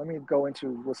 okay, let me go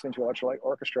into listening to Electric Light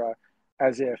Orchestra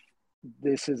as if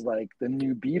this is like the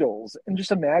new Beatles, and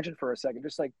just imagine for a second,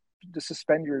 just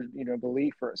suspend your, you know,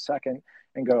 belief for a second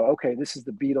and go, okay, this is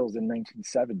the Beatles in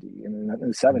 1970 in the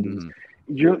 70s.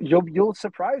 You'll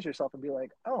surprise yourself and be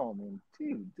like, oh, I mean,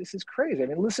 dude, this is crazy. I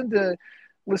mean, listen to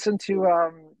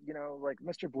you know, like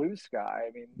Mr. Blue Sky.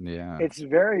 I mean, yeah, it's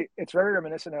very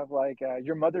reminiscent of like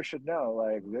Your Mother Should Know,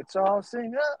 like, let's all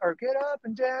sing up or get up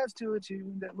and dance to a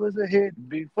tune that was a hit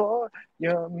before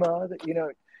your mother, you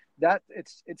know. that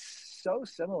it's so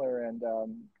similar, and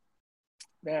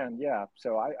man, yeah.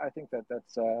 So I think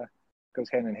that's goes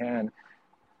hand in hand.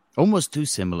 Almost too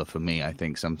similar for me, I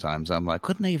think. Sometimes I'm like,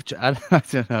 couldn't they have? I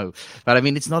don't know, but I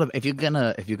mean, it's not. If you're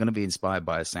gonna be inspired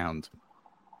by a sound,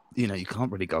 you know, you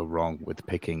can't really go wrong with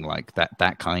picking like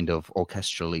that kind of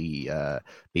orchestrally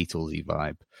Beatlesy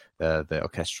vibe, the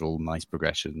orchestral nice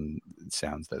progression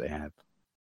sounds that they have.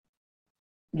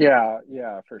 Yeah,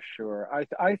 yeah, for sure.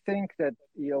 I think that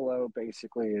ELO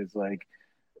basically is like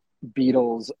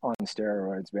Beatles on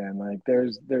steroids, man. Like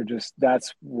they're just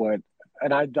that's what,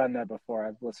 and I've done that before.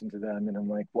 I've listened to them and I'm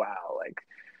like, wow, like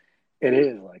it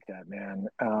is like that, man.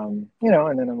 And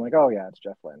then I'm like, oh yeah, it's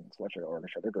Jeff Lynne, it's Electric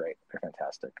Orchestra. They're great, they're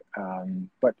fantastic.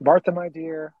 But Martha, my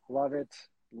dear, love it,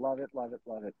 love it, love it,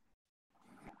 love it.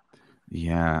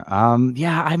 Yeah.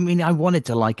 Yeah. I mean, I wanted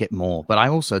to like it more, but I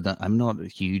also don't, I'm not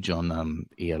huge on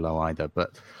ELO either.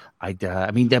 But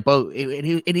I mean, they're both.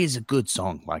 It is a good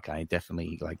song. Like I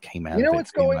definitely like came out You of know it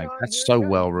what's being going like on that's here, so Jeff?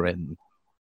 well written.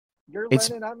 You're It's.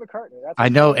 Lennon, I'm McCartney. That's I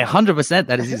what's know going on. 100%.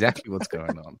 That is exactly what's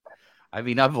going on. I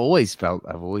mean, I've always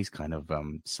kind of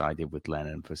sided with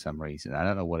Lennon for some reason. I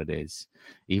don't know what it is.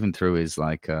 Even through his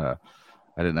like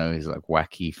I don't know, his like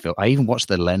wacky film. I even watched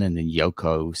the Lennon and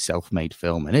Yoko self-made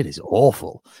film, and it is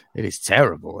awful. It is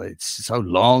terrible. It's so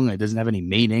long. It doesn't have any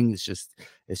meaning. It's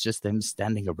just them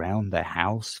standing around their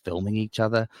house filming each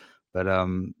other. But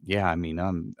yeah, I mean,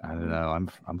 I don't know.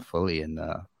 I'm fully in.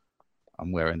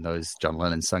 I'm wearing those John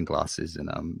Lennon sunglasses, and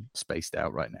I'm spaced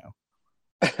out right now.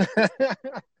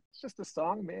 It's just a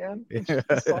song, man. It's just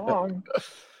a song.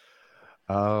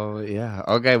 Oh yeah.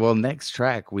 Okay, well next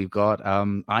track we've got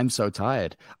I'm So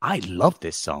Tired. I love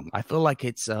this song. I feel like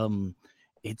it's I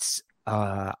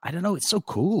don't know, it's so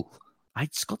cool.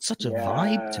 It's got such a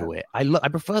vibe Yeah. to it. I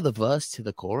prefer the verse to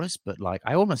the chorus, but like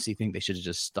I honestly think they should have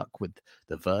just stuck with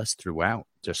the verse throughout.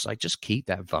 Just keep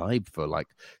that vibe for like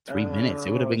 3 minutes.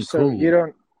 It would have been So cool. you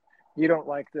don't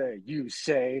like the you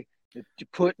say that you're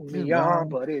putting me on, Wrong.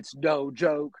 but it's no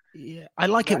joke. Yeah. I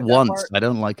like it That once. part, I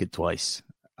don't like it twice.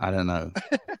 I don't know.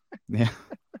 Yeah.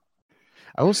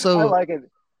 I I also like it.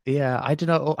 Yeah, I don't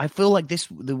know. I feel like this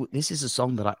is a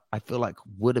song that I feel like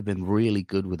would have been really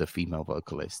good with a female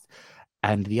vocalist.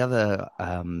 And the other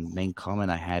main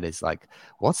comment I had is like,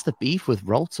 what's the beef with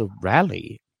Walter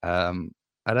Raleigh? I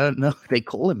don't know. They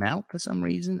call him out for some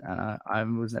reason. I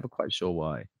was never quite sure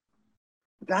why.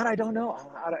 That I don't know.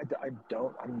 I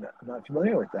don't. I'm not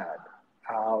familiar with that.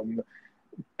 Um,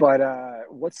 but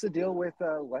what's the deal with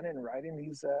Lennon writing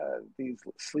these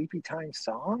sleepy time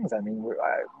songs? I mean,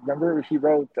 I remember he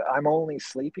wrote "I'm Only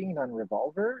Sleeping" on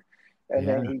Revolver, and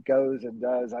then Yeah. he goes and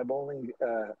does I'm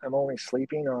only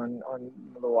sleeping" on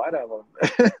the White Album.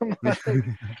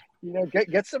 Like,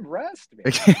 get some rest,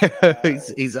 man.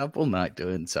 He's up all night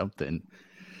doing something.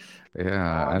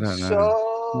 Yeah, I I'm don't know. so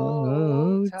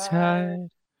Oh, tired. tired.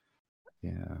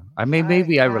 Yeah, I mean, I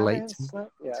maybe I relate haven't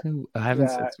slept. Yeah, to. I haven't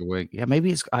yeah. slept a week. Yeah,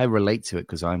 maybe it's I relate to it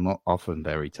because I'm often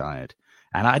very tired,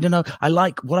 and I don't know. I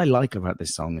like what I like about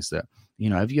this song is that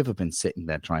have you ever been sitting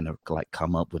there trying to like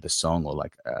come up with a song or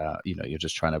like you're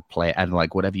just trying to play it and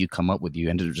like whatever you come up with, you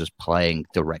ended up just playing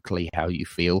directly how you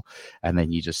feel, and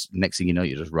then you just next thing you know,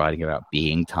 you're just writing about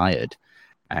being tired,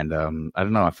 and I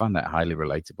don't know. I find that highly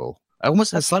relatable. It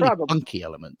almost has a That's slightly probably. funky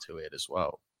element to it as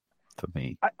well for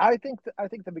me. I think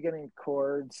the beginning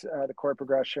chords, the chord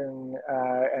progression,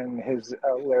 and his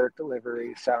lyric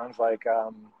delivery sounds like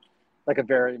a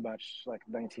very much like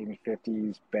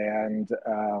 1950s band,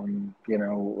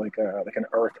 like an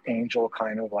Earth Angel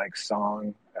kind of like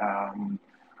song.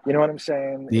 You know what I'm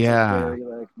saying? It's a Yeah. very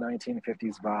like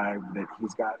 1950s vibe that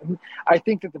he's got. I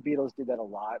think that the Beatles did that a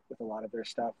lot with a lot of their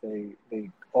stuff. They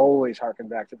always harken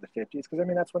back to the 50s because I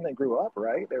mean that's when they grew up,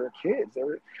 right? They were kids.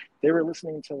 They were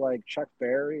listening to like Chuck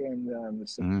Berry and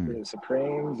the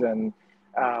Supremes and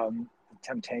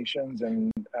Temptations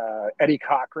and Eddie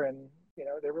Cochran.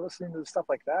 They were listening to stuff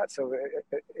like that, so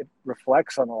it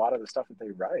reflects on a lot of the stuff that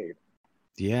they write.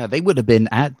 Yeah, they would have been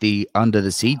at the Under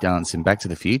the Sea dance in Back to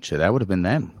the Future. That would have been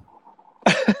them.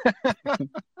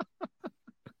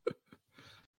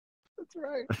 That's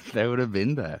right. They would have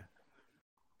been there.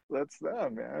 That's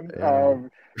them, man. Yeah.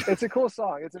 It's a cool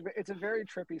song. It's a very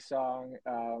trippy song.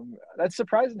 That's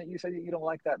surprising that you said you don't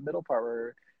like that middle part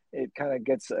where it kind of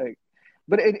gets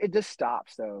but it just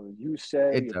stops though. You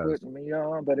say It you're does. putting me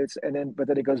on, but then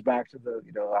it goes back to the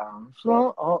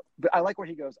but I like where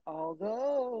he goes.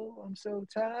 Although I'm so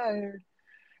tired,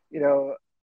 you know,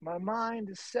 my mind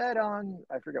is set on.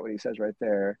 I forget what he says right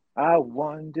there. I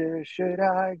wonder should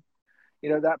I,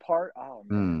 that part. Oh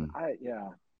man, Mm. yeah,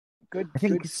 good I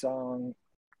think it's song.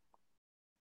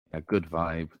 a good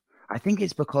vibe. I think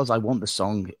it's because I want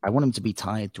him to be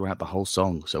tired throughout the whole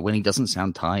song. So when he doesn't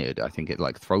sound tired, I think it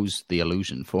like throws the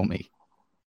illusion for me.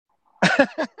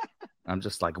 I'm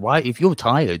just like, why? If you're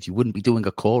tired, you wouldn't be doing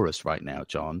a chorus right now,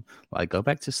 John. Like, go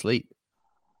back to sleep.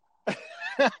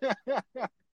 Yeah,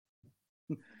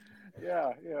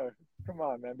 yeah. Come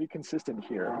on, man. Be consistent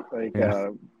here. Like,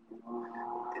 Yeah.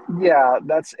 yeah,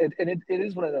 that's it. And it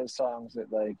is one of those songs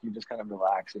that like you just kind of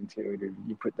relax into.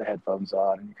 You put the headphones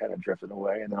on and you kind of drifting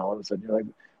away, and then all of a sudden you're like,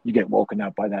 you get woken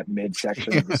up by that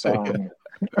midsection of the song.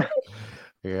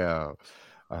 Yeah.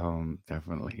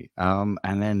 Definitely. And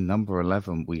then number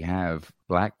 11, we have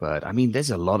Blackbird. I mean,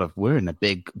 there's a lot of we're in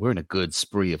a good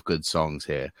spree of good songs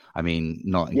here. I mean,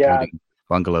 not Yeah. including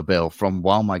Bungalow Bill, from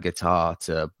While My Guitar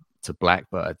to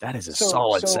Blackbird. That is a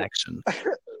solid section.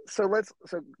 So let's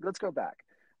go back.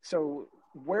 So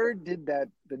where did the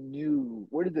new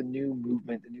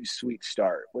movement, the new suite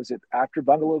start? Was it after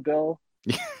Bungalow Bill?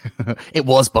 It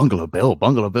was Bungalow Bill.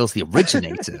 Bungalow Bill's the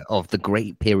originator of the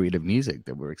great period of music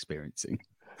that we're experiencing.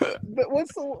 But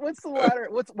what's the latter?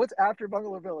 What's after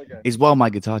Bungalow Bill again? Is While My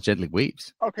Guitar Gently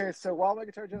Weeps. Okay, so While My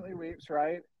Guitar Gently Weeps,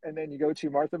 right? And then you go to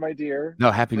Martha, My Dear.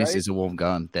 No, Happiness right? Is a Warm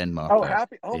Gun. Then Martha. Oh,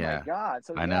 happy! Oh yeah. my God!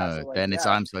 So I know. So like, then it's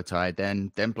I'm So Tired.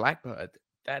 Then Blackbird.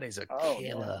 That is a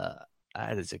killer. Man.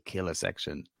 That is a killer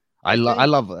section. I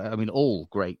love. I mean, all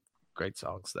great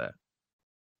songs there.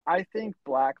 I think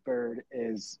Blackbird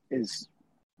is,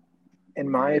 in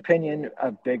my opinion,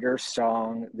 a bigger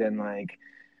song than like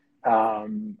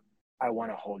I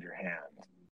Want to Hold Your Hand,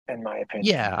 in my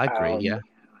opinion. Yeah, I agree. Yeah.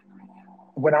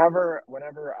 Whenever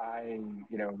I,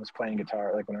 was playing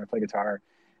guitar, like when I play guitar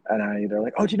and they're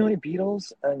like, oh, do you know any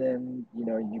Beatles? And then,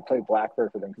 you play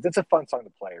Blackbird for them because it's a fun song to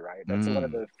play, right? That's one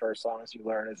of the first songs you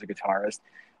learn as a guitarist.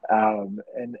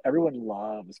 And everyone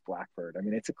loves Blackbird. I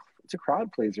mean, it's a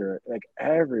crowd pleaser. Like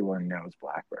everyone knows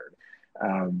Blackbird.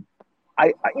 And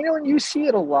you see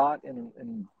it a lot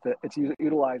it's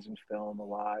utilized in film a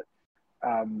lot.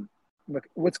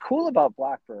 What's cool about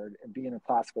Blackbird and being a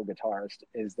classical guitarist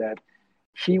is that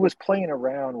he was playing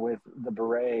around with the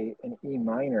beret in E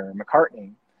minor,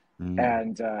 McCartney.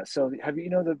 And so have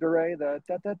the beret, the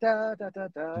da da da da da da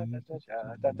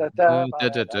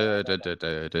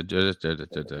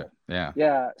da da.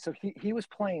 Yeah. So he was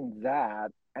playing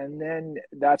that, and then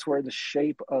that's where the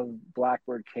shape of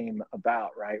Blackbird came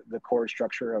about, right? The chord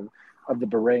structure of the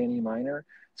beret in E minor.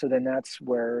 So then that's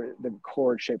where the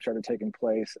chord shape started taking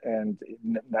place, and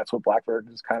that's what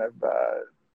Blackbird is kind of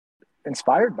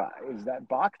inspired by, is that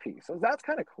Bach piece. So that's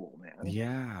kind of cool, man.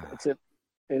 Yeah.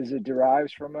 It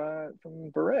derives from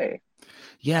beret.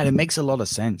 Yeah, it makes a lot of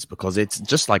sense because it's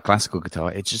just like classical guitar.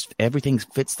 It's just everything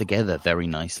fits together very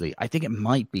nicely. I think it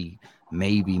might be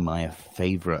maybe my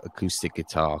favorite acoustic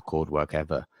guitar chord work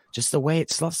ever. Just the way it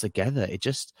slots together. It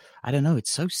just, I don't know,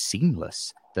 it's so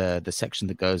seamless. The section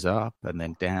that goes up and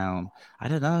then down. I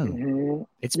don't know. Mm-hmm.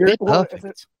 It's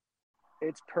perfect.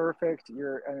 It's perfect.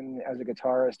 And as a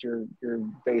guitarist, you're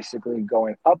basically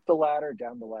going up the ladder,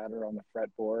 down the ladder on the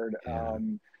fretboard. Yeah.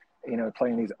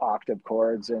 Playing these octave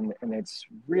chords, and it's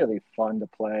really fun to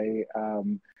play.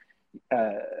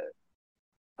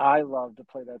 I love to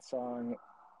play that song.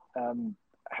 I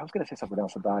was going to say something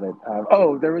else about it.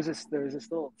 There was this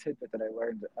little tidbit that I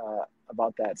learned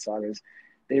about that song is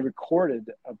they recorded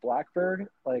a Blackbird,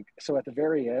 like, so at the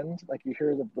very end, like you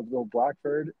hear the little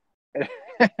Blackbird.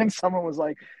 And someone was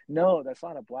like, no, that's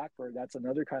not a Blackbird. That's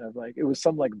another kind of like, it was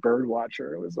some like bird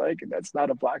watcher. It was like, that's not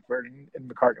a Blackbird. And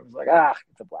McCartney was like,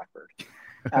 it's a Blackbird.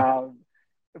 But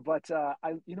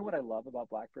what I love about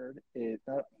Blackbird is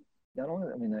not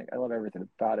only, I mean, I love everything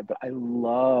about it, but I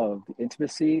love the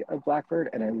intimacy of Blackbird,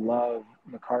 and I love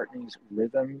McCartney's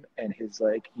rhythm and his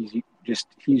like,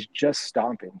 he's just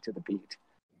stomping to the beat.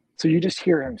 So you just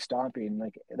hear him stomping,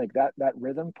 like that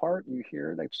rhythm part you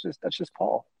hear, that's just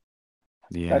Paul.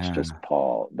 Yeah. That's just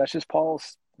Paul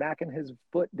smacking his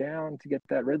foot down to get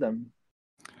that rhythm.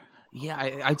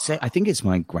 Yeah, I'd say I think it's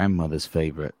my grandmother's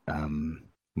favorite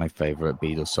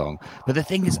Beatles song. But the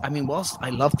thing is, I mean, whilst I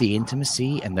love the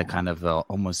intimacy and the kind of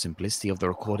almost simplicity of the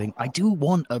recording, I do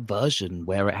want a version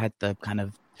where it had the kind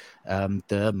of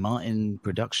the Martin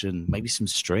production, maybe some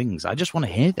strings. I just want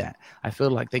to hear that. I feel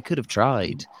like they could have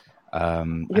tried. I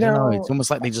don't know. It's almost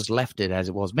like they just left it as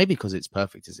it was, maybe because it's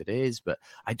perfect as it is, but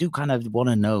I do kind of want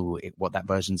to know what that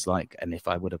version's like and if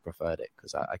I would have preferred it,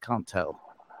 because I can't tell.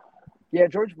 Yeah,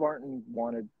 George Martin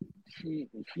wanted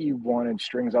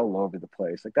strings all over the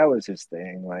place. Like that was his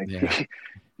thing. Like, yeah.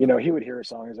 He would hear a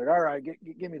song. He's like, all right,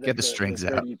 give me the strings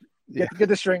out. Get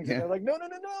the strings. Yeah. And they're like, no.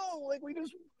 Like we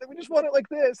just want it like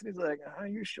this. And he's like, are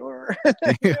you sure?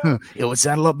 It would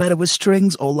sound a lot better with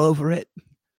strings all over it.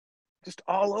 just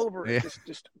all over it.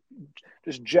 Yeah.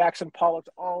 Just Jackson Pollock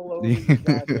all over your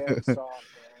goddamn song,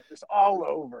 man. Just all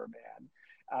over, man.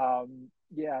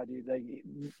 Yeah, dude. Like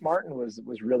Martin was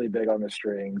really big on the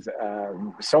strings,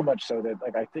 so much so that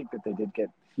like I think that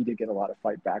he did get a lot of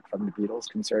fight back from the Beatles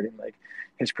concerning like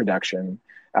his production.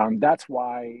 That's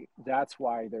why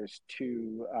there's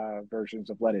two versions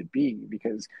of Let It Be,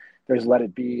 because there's Let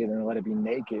It Be and then Let It Be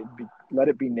Naked. Let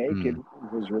It Be Naked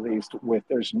was released with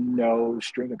there's no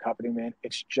string accompaniment.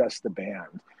 It's just the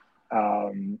band.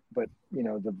 But you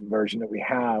know, the version that we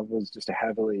have was just a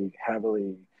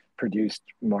heavily produced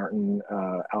Martin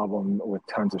album with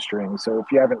tons of strings. So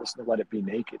if you haven't listened to Let It Be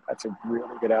Naked, that's a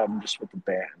really good album just with the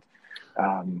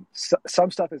band.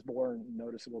 Some stuff is more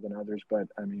noticeable than others, but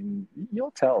I mean,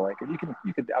 you'll tell. Like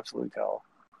you could absolutely tell.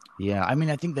 Yeah, I mean,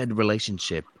 I think that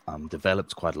relationship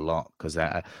developed quite a lot because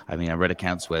I mean, I read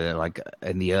accounts where, like,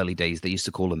 in the early days, they used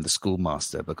to call him the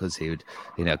schoolmaster because he would,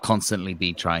 you know, constantly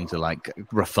be trying to like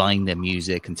refine their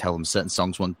music and tell them certain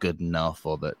songs weren't good enough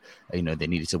or that, you know, they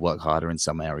needed to work harder in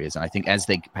some areas. And I think as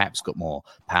they perhaps got more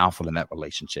powerful in that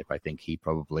relationship, I think he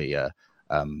probably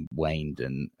waned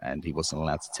and he wasn't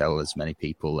allowed to tell as many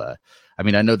people. I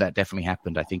mean, I know that definitely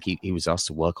happened. I think he was asked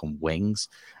to work on Wings,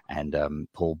 and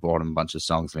Paul brought him a bunch of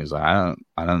songs, and he was like,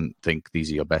 I don't think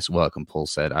these are your best work. And Paul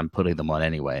said, I'm putting them on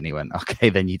anyway. And he went, okay,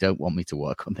 then you don't want me to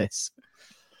work on this.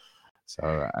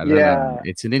 So I don't know.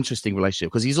 It's an interesting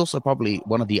relationship because he's also probably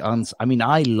one of the I mean,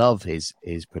 I love his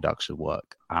production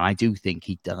work, and I do think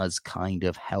he does kind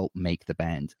of help make the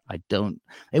band.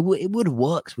 It would have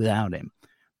worked without him.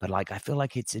 But like, I feel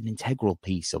like it's an integral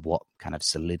piece of what kind of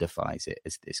solidifies it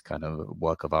as this kind of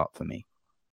work of art for me.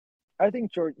 I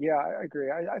think George. Yeah, I agree.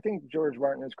 I think George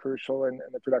Martin is crucial in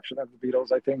the production of the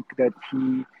Beatles. I think that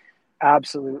he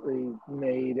absolutely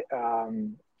made.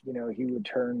 You know, he would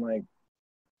turn like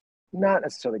not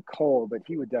necessarily cold, but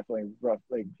he would definitely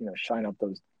shine up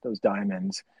those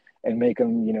diamonds and make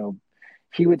them. You know,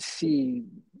 he would see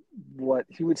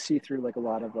through like a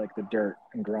lot of like the dirt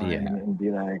and grime and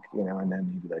be like, you know, and then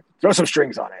he'd be like, throw some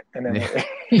strings on it. And then,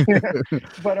 you know,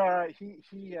 but he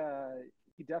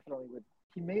definitely would,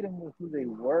 he made them who they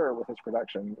were with his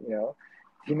production, you know,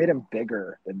 he made them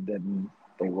bigger than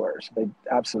they were. So they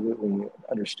absolutely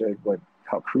understood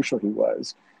how crucial he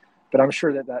was, but I'm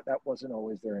sure that wasn't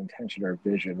always their intention or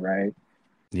vision. Right.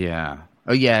 Yeah.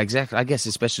 Oh, yeah, exactly. I guess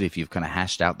especially if you've kind of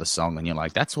hashed out the song and you're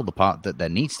like, that's all the part that there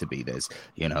needs to be. There's,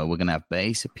 you know, we're going to have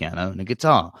bass, a piano, and a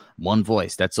guitar, one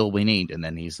voice. That's all we need. And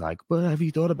then he's like, but have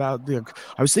you thought about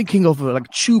I was thinking of like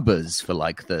tubas for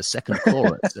like the second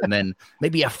chorus. And then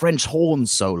maybe a French horn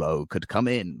solo could come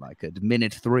in like at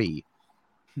minute 3.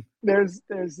 There's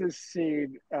this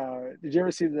scene. Did you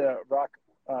ever see the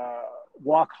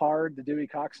Walk Hard, the Dewey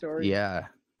Cox story? Yeah.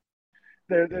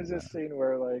 There's this scene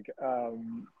where like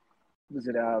was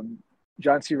it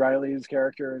John C. Reilly's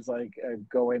character is like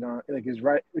going on like is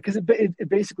right because it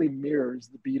basically mirrors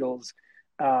the Beatles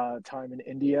time in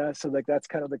India, so like that's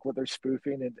kind of like what they're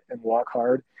spoofing and Walk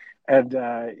Hard, and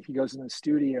he goes in the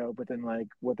studio, but then like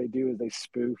what they do is they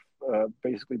spoof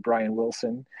basically Brian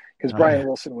Wilson, because Brian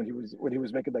Wilson when he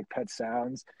was making like Pet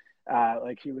Sounds,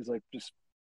 like he was like just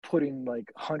putting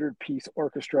like 100-piece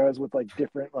orchestras with like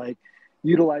different like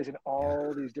utilizing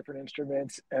all these different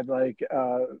instruments, and like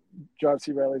John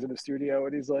C. Reilly's in the studio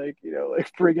and he's like, you know,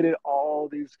 like bringing in all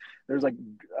these, there's like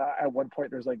at one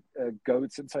point there's like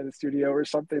goats inside the studio or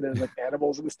something, there's like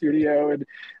animals in the studio, and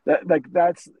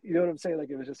that's, you know what I'm saying,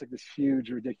 like it was just like this huge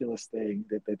ridiculous thing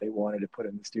that they wanted to put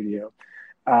in the studio.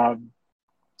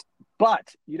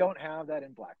 But you don't have that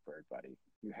in Blackbird, buddy.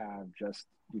 You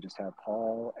just have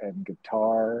Paul and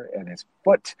guitar and his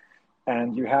foot,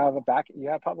 and you have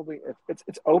probably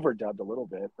it's overdubbed a little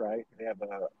bit, right? They have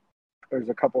there's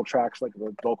a couple tracks like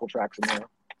the vocal tracks in there.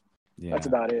 Yeah. That's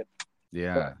about it.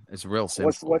 Yeah, but it's real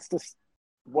simple.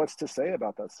 What's to say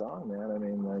about that song, man? I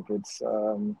mean, like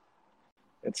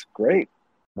it's great.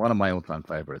 One of my all-time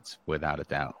favorites, without a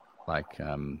doubt. Like,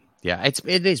 yeah,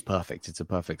 it is perfect. It's a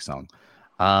perfect song.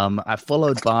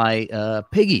 Followed by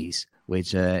Piggies,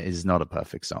 which is not a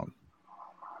perfect song.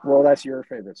 Well, that's your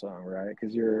favorite song, right?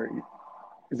 Because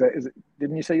is it?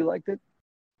 Didn't you say you liked it?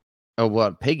 Oh,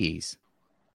 what, Piggies?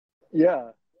 Yeah.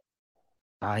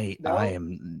 I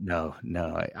am no.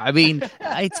 I mean,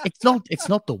 it's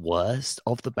not the worst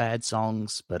of the bad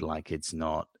songs, but like it's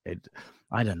not.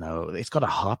 I don't know. It's got a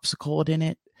harpsichord in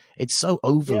it. It's so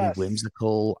overly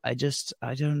whimsical. I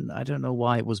don't know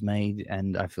why it was made,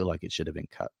 and I feel like it should have been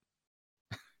cut.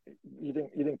 You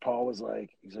think Paul was like,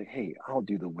 he's like, hey, I'll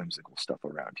do the whimsical stuff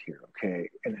around here, okay?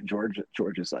 And then George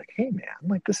is like, hey man,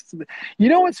 like this is you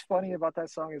know what's funny about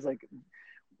that song is like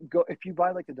go if you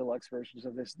buy like the deluxe versions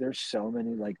of this, there's so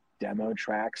many like demo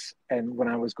tracks. And when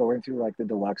I was going through like the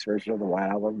deluxe version of the White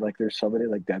Album, like there's so many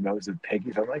like demos of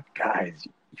Piggies. I'm like, guys,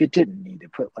 you didn't need to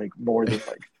put like more than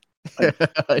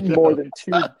more than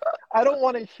two. I don't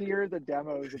want to hear the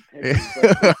demos of Piggies.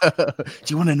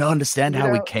 Do you want to understand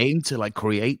how we know, came to like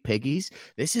create Piggies?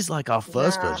 This is like our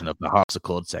first version of the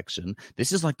harpsichord section.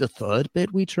 This is like the third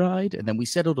bit we tried, and then we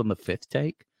settled on the fifth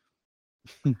take.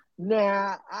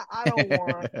 Nah, I don't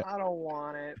want it. I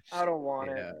don't want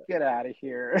it. Get out of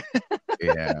here.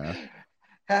 Yeah.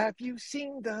 Have you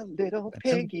seen the little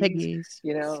piggies?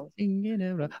 You know, I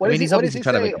mean, he's obviously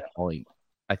trying to make a point.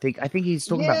 I think he's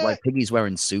talking about like piggies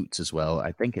wearing suits as well.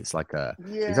 I think it's like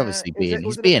he's obviously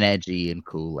being edgy and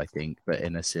cool, I think, but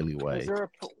in a silly way.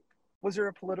 Was there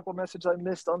a political message I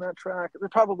missed on that track? There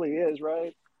probably is,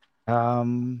 right?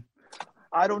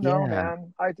 I don't know,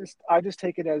 man. I just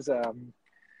take it as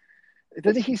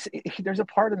there's a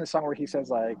part in the song where he says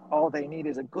like all they need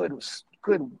is a good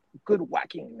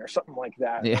whacking or something like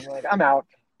that. Yeah. I'm like, I'm out.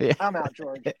 Yeah. I'm out,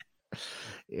 George.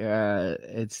 Yeah,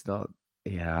 it's not.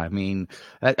 Yeah, I mean,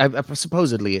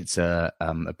 supposedly it's a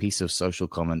piece of social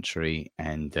commentary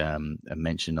and a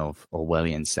mention of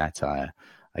Orwellian satire,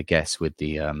 I guess, with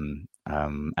the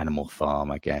Animal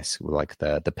Farm. I guess like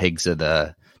the pigs are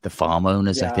the farm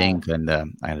owners, I think, and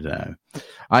I don't know.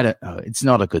 It's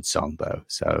not a good song though.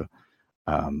 So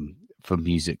for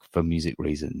music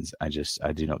reasons, I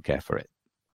do not care for it.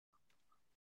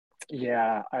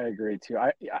 Yeah, I agree too.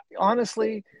 I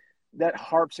honestly, that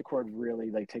harpsichord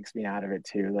really like takes me out of it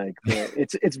too. Like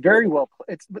it's very well.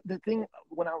 It's the thing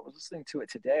when I was listening to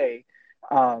it today.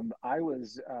 I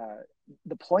was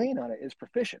the playing on it is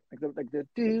proficient. Like the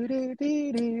do do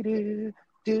do do do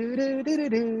do do do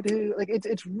do do. Like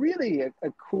it's really a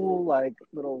cool like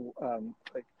little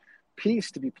like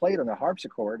piece to be played on the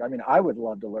harpsichord. I mean, I would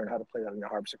love to learn how to play that on the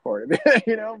harpsichord,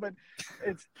 you know, but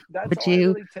that's all I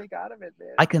really take out of it,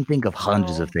 man. I can think of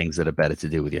hundreds of things that are better to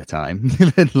do with your time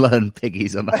than learn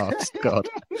piggies on the harpsichord.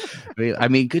 I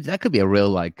mean, that could be a real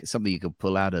like something you could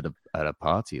pull out at a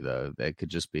party though. There could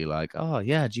just be like, oh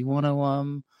yeah, do you want to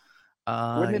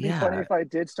wouldn't it be funny if I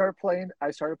did start playing?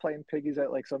 I started playing piggies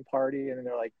at like some party, and then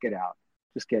they're like, "Get out,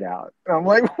 just get out." And I'm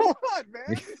like, "What,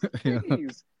 man?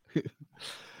 Piggies."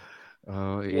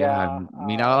 Oh yeah. I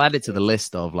mean, I'll add it to the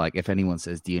list of like if anyone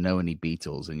says, "Do you know any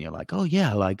Beatles?" and you're like, "Oh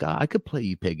yeah, like I could play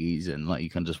you Piggies," and like you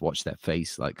can just watch their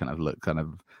face, like kind of look kind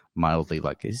of mildly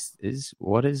like,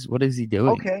 what is he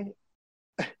doing? Okay,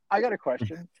 I got a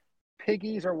question: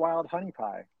 Piggies or Wild Honey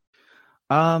Pie?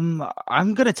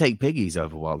 I'm gonna take Piggies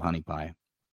over Wild Honey Pie.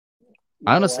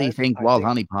 I honestly think Wild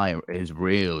Honey Pie is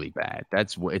really bad.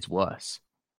 It's worse.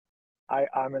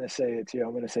 I'm going to say it too.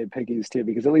 I'm going to say Piggies too,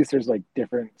 because at least there's like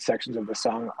different sections of the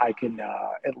song I can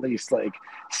at least like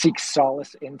seek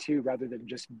solace into rather than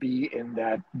just be in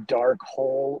that dark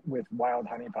hole with Wild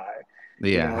Honey Pie.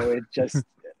 Yeah. You know,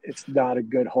 it's not a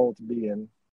good hole to be in.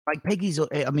 Like Piggies,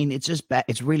 I mean, it's just bad.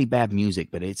 It's really bad music,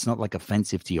 but it's not like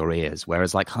offensive to your ears.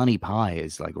 Whereas like Honey Pie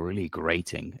is like really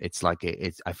grating. It's like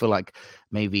I feel like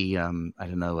maybe I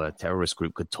don't know, a terrorist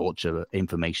group could torture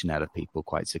information out of people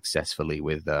quite successfully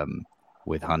with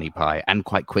Honey Pie and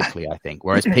quite quickly, I think.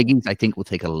 Whereas Piggies, I think, will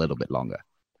take a little bit longer.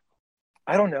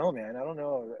 I don't know, man. I don't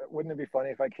know. Wouldn't it be funny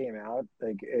if I came out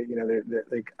like they're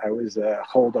like I was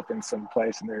holed up in some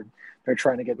place and they're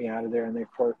trying to get me out of there and they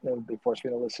forced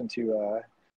me to listen to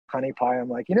Honey Pie. I'm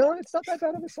like, it's not that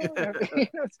bad of a song.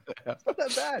 It's not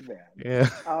that bad, man. Yeah.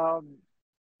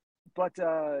 But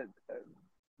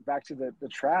back to the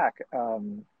track,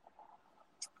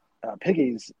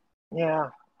 Piggies.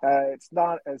 Yeah. It's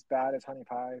not as bad as Honey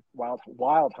Pie,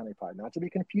 Wild Honey Pie, not to be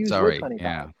confused with Honey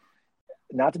Pie.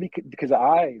 Not to be, because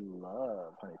I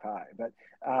love Honey Pie, but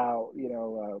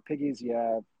Piggies,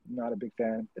 not a big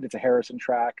fan. It's a Harrison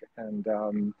track, and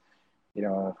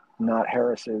not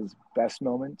Harris's best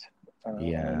moment.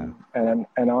 And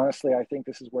honestly, I think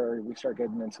this is where we start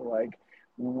getting into like,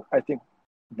 I think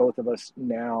both of us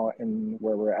now and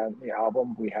where we're at in the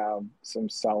album, we have some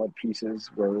solid pieces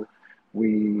where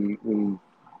we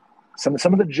some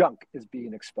of the junk is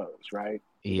being exposed, right?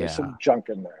 Yeah. There's some junk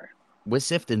in there. We're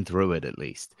sifting through it at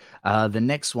least. The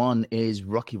next one is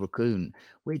Rocky Raccoon,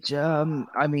 which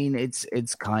I mean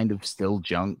it's kind of still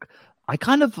junk. I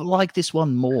kind of like this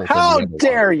one more. How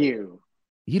dare you?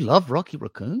 You love Rocky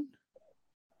Raccoon?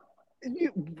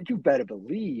 You better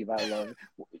believe I love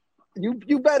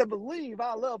you better believe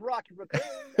I love Rocky Raccoon.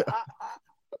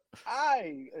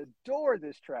 I adore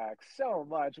this track so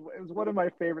much. It was one of my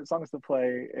favorite songs to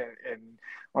play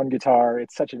on guitar.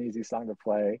 It's such an easy song to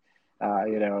play.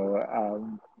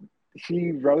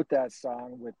 he wrote that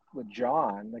song with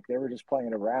John. Like they were just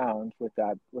playing around with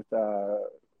that.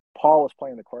 Paul was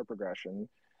playing the chord progression,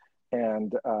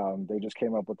 and they just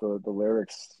came up with the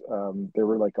lyrics. They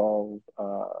were like all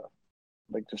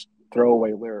like just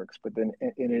throwaway lyrics, but then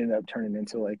it ended up turning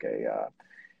into like a.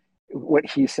 What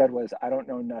he said was, I don't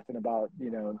know nothing about,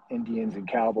 Indians and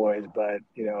cowboys, but,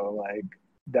 like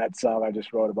that song I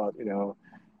just wrote about,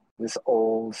 this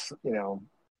old,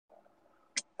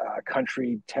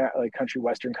 country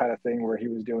Western kind of thing where he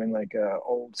was doing like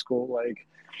old school, like,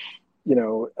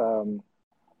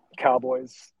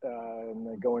 cowboys and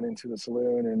like going into the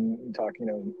saloon and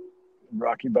talking,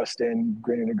 Rocky bust in,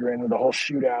 grinning a grin with the whole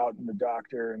shootout and the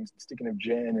doctor and sticking of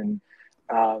gin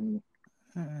and,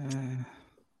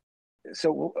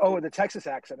 so the Texas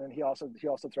accent, and he also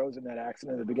throws in that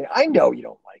accent in the beginning. I know you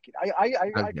don't like it.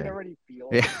 I can already feel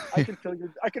it. I can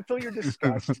feel your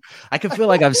disgust. I can feel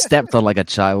like I've stepped on like a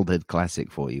childhood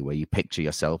classic for you, where you picture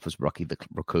yourself as Rocky the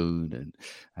Raccoon, and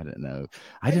I don't know.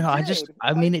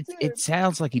 It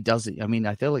sounds like he doesn't. I mean,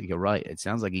 I feel like you're right. It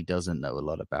sounds like he doesn't know a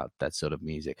lot about that sort of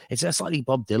music. It's slightly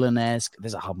Bob Dylan-esque.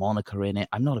 There's a harmonica in it.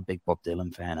 I'm not a big Bob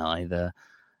Dylan fan either.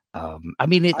 I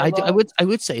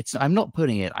would say it's. I'm not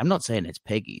saying it's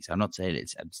Peggy's. I'm not saying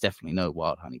it's definitely no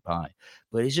Wild Honey Pie,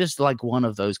 but it's just like one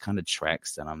of those kind of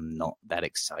tracks that I'm not that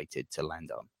excited to land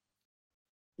on.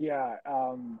 Yeah,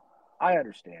 I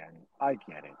understand. I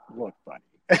get it. Look, buddy.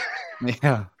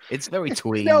 Yeah, it's very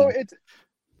twee.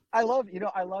 I love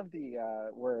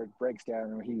the where it breaks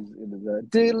down when he's into the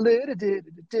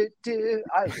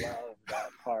I love that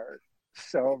part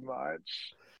so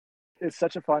much. It's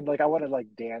such a fun, like I want to like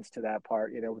dance to that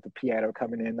part, with the piano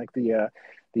coming in, like the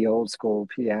old school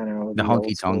piano, the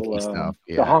honky tonky stuff,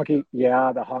 the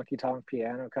honky tonk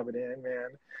piano coming in, man.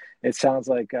 It sounds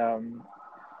like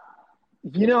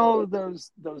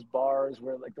those bars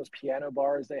where like those piano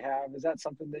bars they have. Is that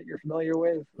something that you're familiar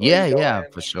with? Yeah,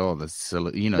 for sure.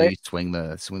 The you swing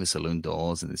the saloon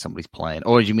doors and somebody's playing,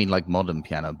 or do you mean like modern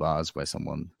piano bars where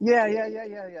someone? Yeah,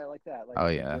 like that. Like, oh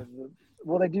yeah.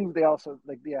 Well, they do. They also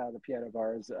the piano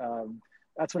bars.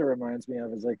 That's what it reminds me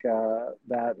of. Is like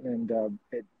that, and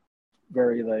it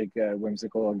very like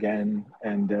whimsical again,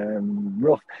 and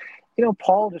real.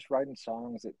 Paul just writing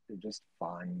songs. They're just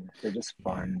fun. They're just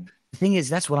fun. The thing is,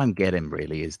 that's what I'm getting.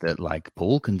 Really, is that like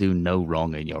Paul can do no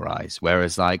wrong in your eyes,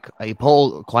 whereas like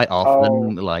Paul quite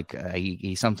often,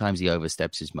 he sometimes he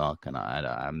oversteps his mark, and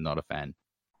I'm not a fan.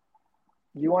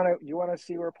 You want to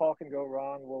see where Paul can go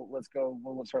wrong? Well, let's go.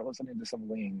 We'll start listening to some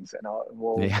Wings, and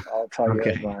I'll tell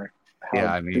you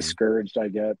how discouraged I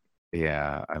get.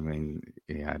 Yeah, I mean,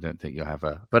 I don't think you'll have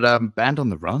but Band on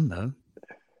the Run though.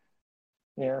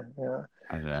 Yeah.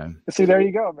 I don't know. See, there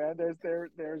you go, man.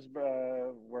 There's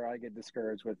where I get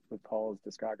discouraged with Paul's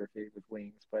discography with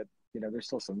Wings, but there's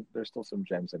still some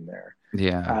gems in there.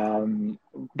 Yeah.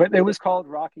 But it was called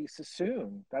Rocky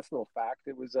Sassoon. That's a little fact.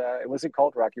 It wasn't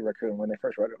called Rocky Raccoon when they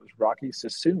first wrote it. It was Rocky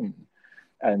Sassoon,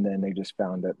 and then they just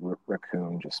found that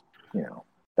Raccoon just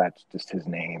that's just his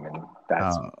name, and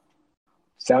that's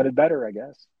sounded better, I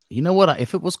guess. You know what?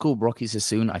 If it was called Rocky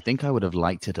Sassoon, I think I would have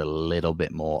liked it a little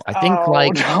bit more. I think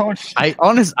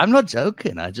I'm not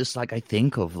joking. I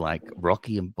think of like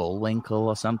Rocky and Bullwinkle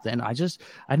or something. I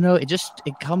know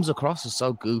it comes across as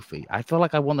so goofy. I feel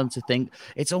like I want them to think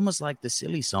it's almost like the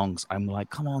silly songs. I'm like,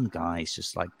 come on, guys,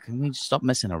 just like, can we just stop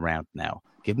messing around now?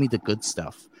 Give me the good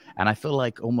stuff. And I feel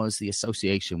like almost the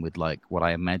association with like what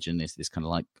I imagine is this kind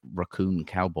of like raccoon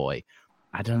cowboy.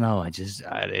 I don't know. It is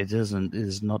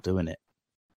not doing it.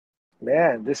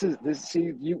 Man, this.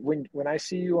 See you when I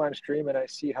see you on stream and I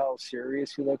see how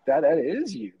serious you look. That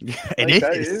is you. It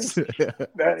is.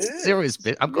 That is serious.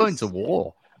 I'm going to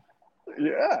war.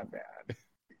 Yeah, man.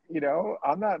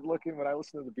 I'm not looking when I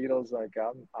listen to the Beatles. Like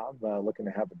I'm looking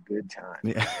to have a good time.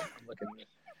 Yeah. I'm looking.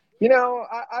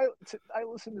 I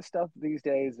listen to stuff these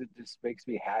days that just makes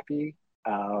me happy.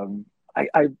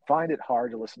 I find it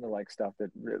hard to listen to like stuff that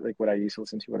like what I used to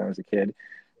listen to when I was a kid.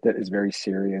 That is very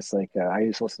serious. Like I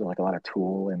used to listen to like a lot of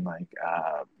Tool and like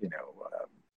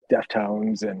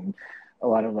Deftones and a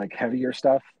lot of like heavier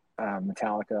stuff,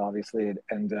 Metallica obviously,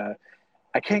 and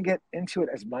I can't get into it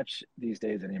as much these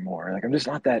days anymore. Like I'm just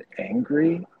not that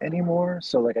angry anymore.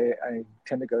 So like I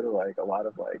tend to go to like a lot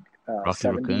of like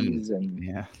 70s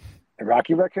and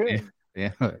Rocky Raccoon.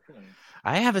 Yeah.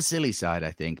 I have a silly side,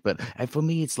 I think, but for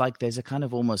me, it's like there's a kind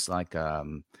of almost like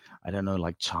I don't know,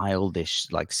 like childish,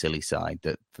 like silly side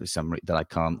that for some reason that I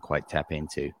can't quite tap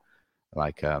into.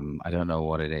 Like I don't know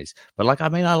what it is, but like I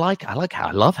mean, I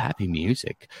love happy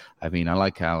music. I mean, I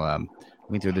like how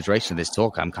I mean, through the duration of this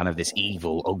talk, I'm kind of this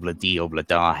evil, obla-dee,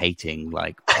 obla-da, hating,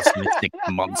 like, pessimistic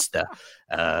monster,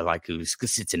 like, who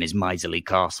sits in his miserly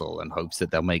castle and hopes that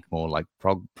they'll make more, like,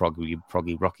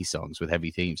 proggy, rocky songs with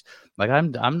heavy themes. Like,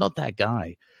 I'm not that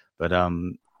guy. But,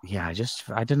 yeah,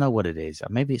 I don't know what it is.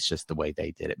 Maybe it's just the way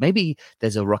they did it. Maybe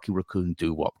there's a Rocky Raccoon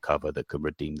doo-wop cover that could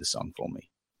redeem the song for me.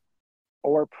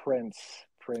 Or Prince.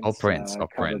 Prince.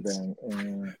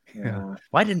 Yeah.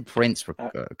 Why didn't Prince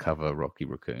cover Rocky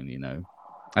Raccoon, you know?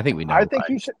 I think we know. I think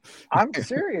he should. I'm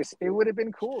serious. It would have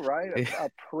been cool, right? A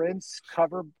Prince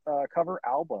cover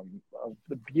album of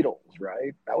the Beatles,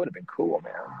 right? That would have been cool,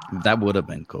 man. That would have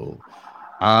been cool.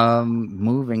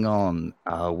 Moving on,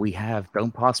 we have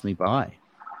 "Don't Pass Me By."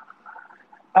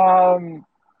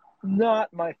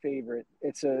 Not my favorite.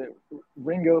 It's a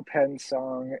Ringo Penn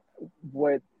song.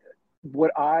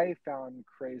 What I found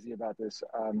crazy about this,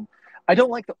 I don't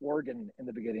like the organ in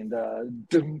the beginning, the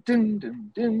dum dum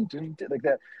dum dum dum, like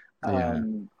that.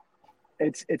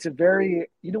 It's a very,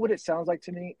 you know what it sounds like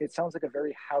to me? It sounds like a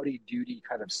very Howdy Doody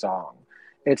kind of song.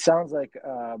 It sounds like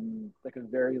a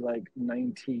very like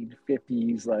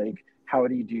 1950s like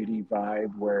Howdy Doody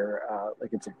vibe where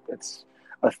like it's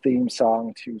a theme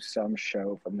song to some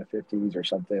show from the 50s or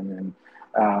something,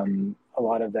 and a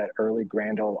lot of that early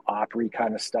Grand Ole Opry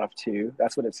kind of stuff too.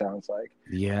 That's what it sounds like.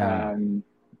 Yeah.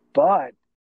 But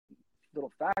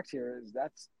little fact here is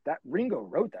that Ringo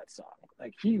wrote that song.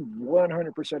 Like he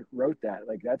 100% wrote that.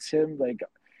 Like that's him. Like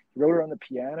he wrote it on the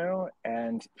piano,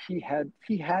 and he had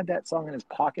that song in his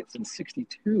pocket since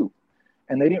 '62,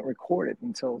 and they didn't record it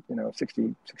until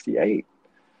 68.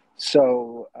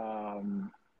 So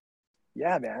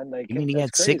yeah, man. Like I mean, he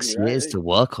had crazy, 6 years to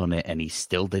work on it, and he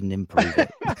still didn't improve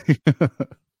it.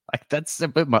 Like that's a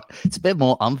bit more. It's a bit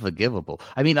more unforgivable.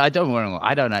 I mean, I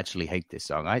don't actually hate this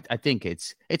song. I think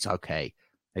it's okay.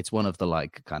 It's one of the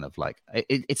like kind of like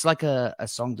it's like a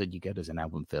song that you get as an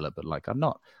album filler, but like I'm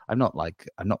not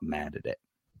mad at it.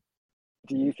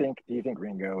 Do you think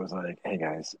Ringo was like, hey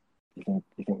guys, you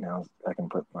think now I can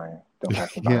put my Don't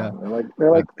Pass Me By? Yeah.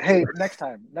 They're like, hey, next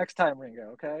time,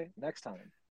 Ringo, okay, next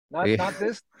time. Not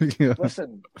this. Yeah.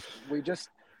 Listen, we're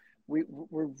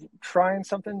trying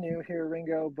something new here,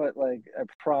 Ringo. But like, I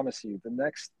promise you,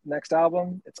 the next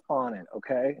album, it's on it.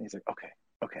 Okay? And he's like, okay.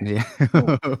 Yeah.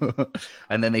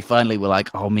 And then they finally were like,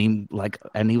 oh, I mean, like,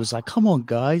 and he was like, come on,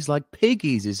 guys, like,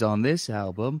 Piggies is on this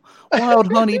album. Wild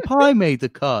Honey Pie made the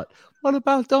cut. What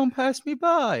about Don't Pass Me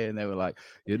By? And they were like,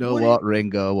 you know what,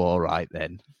 Ringo? All right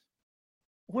then.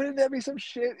 Wouldn't that be some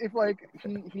shit if like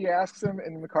he asks him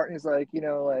and McCartney's like,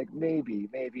 like maybe,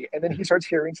 and then he starts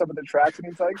hearing some of the tracks and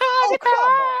he's like, oh, come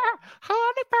on,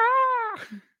 honey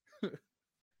pie.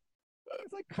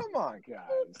 It's like, come on,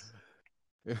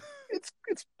 guys.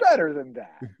 It's better than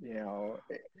that,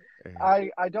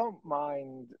 I don't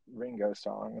mind Ringo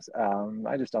songs.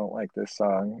 I just don't like this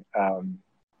song.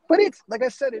 But it's like I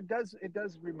said, it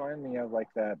does remind me of like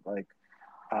that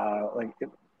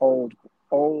old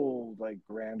like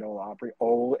Grand Ole Opry,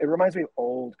 it reminds me of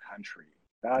old country.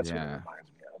 That's what it reminds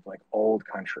me of, like old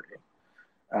country.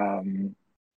 Dun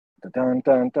dun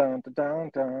dun dun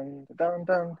dun dun dun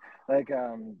dun, like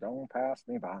don't pass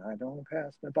me by, don't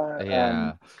pass me by.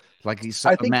 Yeah, like he's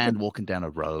a man walking down a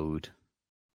road.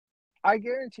 I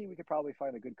guarantee we could probably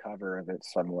find a good cover of it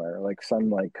somewhere, like some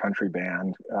like country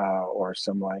band or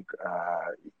some like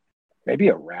maybe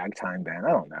a ragtime band.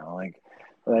 I don't know, like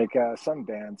some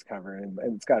bands cover it, and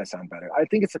it's got to sound better. I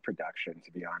think it's the production,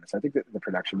 to be honest. I think that the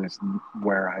production is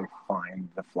where I find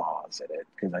the flaws in it,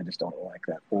 because I just don't like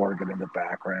that organ in the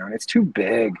background. It's too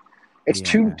big. It's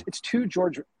too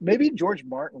George. Maybe George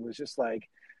Martin was just like,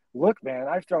 look, man,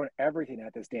 I've thrown everything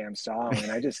at this damn song,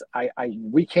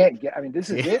 and we can't get. I mean,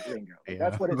 this is it, Ringo.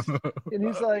 That's what it's. And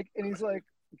he's like,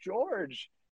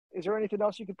 George, is there anything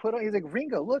else you could put on? He's like,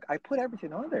 Ringo, look, I put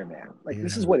everything on there, man. Like,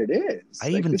 this is what it is. I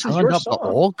even turned up the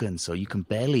organ so you can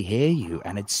barely hear you,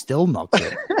 and it's still not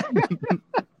good.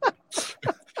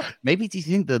 Maybe do you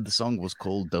think that the song was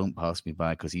called "Don't Pass Me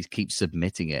By" because he keeps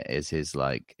submitting it as his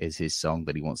song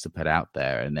that he wants to put out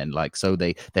there, and then like so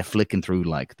they're flicking through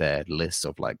like their list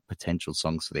of like potential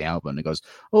songs for the album, and it goes,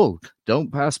 "Oh,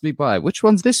 Don't Pass Me By. Which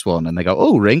one's this one?" And they go,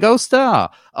 "Oh, Ringo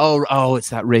Starr. Oh, it's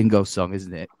that Ringo song,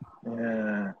 isn't it?"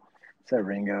 Yeah, it's that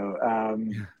Ringo.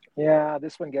 Yeah,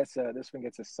 this one gets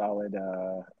a solid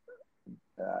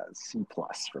C+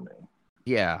 for me.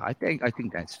 Yeah, I think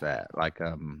that's fair. Like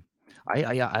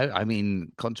I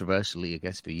mean, controversially, I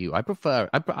guess for you, I prefer.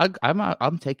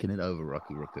 I'm taking it over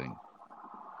Rocky Raccoon.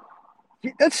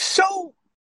 That's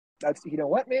you know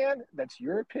what, man? That's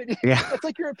your opinion. Yeah, that's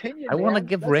like your opinion. I want to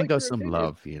give Ringo some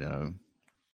love,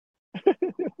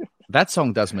 That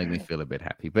song does make me feel a bit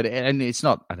happy, but and it's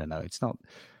not. I don't know. It's not.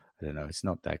 I don't know. It's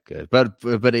not that good,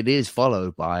 but it is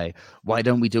followed by "Why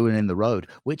Don't We Do It in the Road,"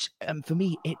 which for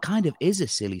me it kind of is a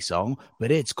silly song,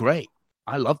 but it's great.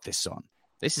 I love this song.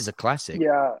 This is a classic.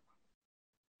 Yeah.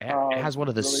 It has one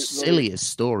of the silliest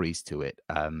stories to it.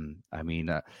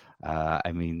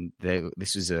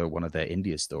 This was one of their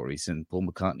India stories, and Paul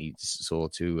McCartney saw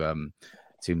two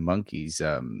monkeys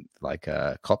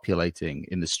copulating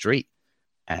in the street,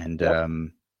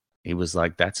 and he was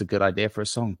like, "That's a good idea for a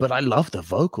song." But I love the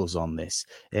vocals on this;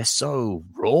 they're so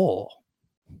raw.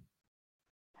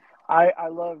 I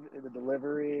love the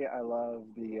delivery. I love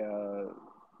the.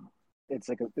 It's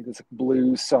like this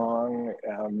blues song,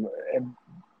 and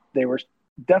they were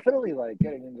definitely like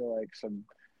getting into like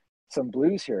some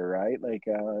blues here, right? Like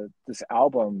this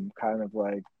album kind of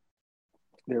like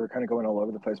they were kind of going all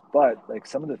over the place, but like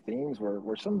some of the themes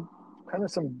were some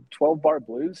 12-bar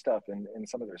blues stuff in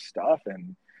some of their stuff,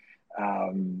 and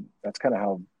that's kind of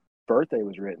how Birthday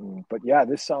was written. But yeah,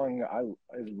 this song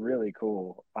is really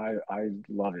cool. I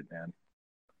love it, man.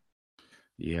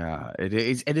 Yeah, it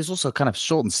is. It is also kind of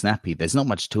short and snappy. There's not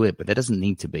much to it, but there doesn't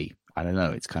need to be. I don't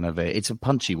know. It's kind of it's a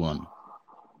punchy one.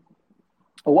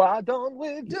 Why don't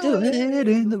we do it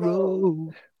in the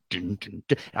road?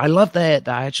 I love that.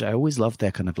 Actually, I always love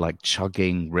their kind of like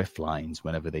chugging riff lines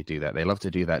whenever they do that. They love to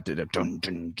do that. I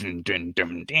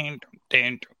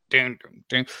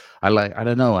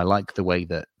don't know. I like the way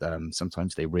that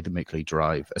sometimes they rhythmically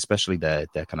drive, especially their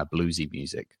kind of bluesy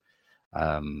music.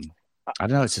 I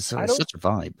don't know. It's such a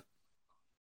vibe.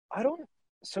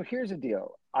 So here's the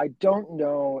deal. I don't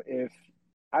know if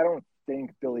I don't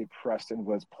think Billy Preston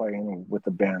was playing with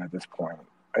the band at this point.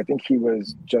 I think he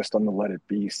was just on the Let It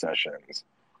Be sessions.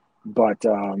 But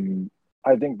I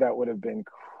think that would have been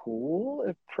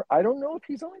cool. I don't know if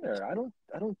he's on there. I don't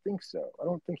think so. I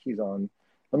don't think he's on.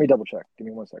 Let me double check. Give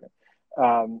me 1 second.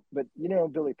 But you know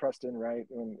Billy Preston, right?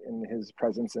 In his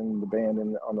presence in the band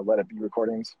and on the Let It Be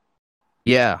recordings.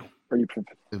 Yeah. Are you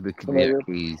familiar? The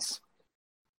keys.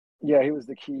 Yeah, he was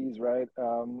the keys, right?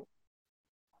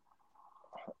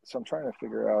 So I'm trying to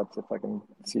figure out if I can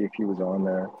see if he was on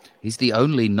there. He's the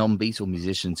only non-Beatle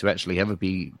musician to actually ever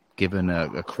be given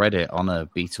a credit on a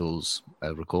Beatles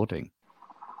recording.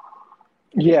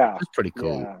 Yeah. That's pretty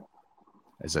cool. Yeah.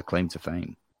 As a claim to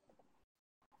fame.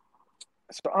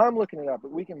 So I'm looking it up,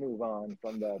 but we can move on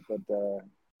from that. But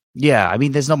yeah, I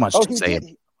mean, there's not much to say.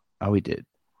 He did.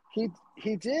 He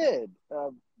did.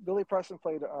 Billy Preston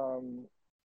played. No.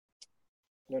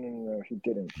 He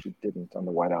didn't. He didn't on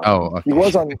the White Album. Oh, okay.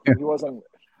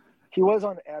 He was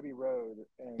on Abbey Road,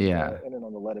 and then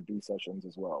on the Let It Be sessions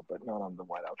as well, but not on the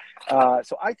White Album.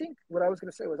 So I think what I was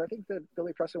going to say was I think that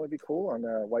Billy Preston would be cool on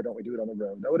Why Don't We Do It on the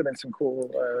Road. That would have been some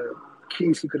cool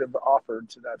keys he could have offered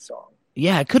to that song.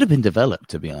 Yeah, it could have been developed,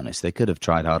 to be honest. They could have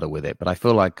tried harder with it, but I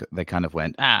feel like they kind of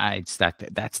went, it's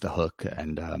that's the hook,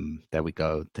 and there we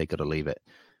go, take it or leave it.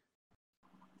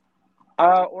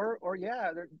 Or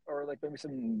like maybe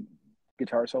some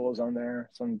guitar solos on there.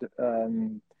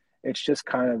 It's just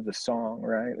kind of the song,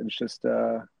 right? It's just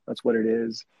that's what it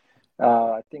is.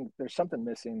 I think there's something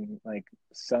missing, like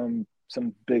some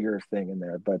bigger thing in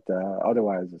there, but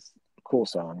otherwise it's a cool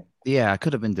song. Yeah, it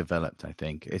could have been developed, I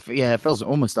think. It feels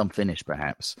almost unfinished,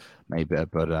 perhaps, maybe,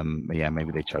 but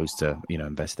maybe they chose to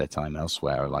invest their time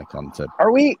elsewhere, like onto.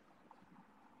 Are we?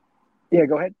 Yeah,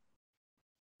 go ahead.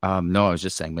 No, I was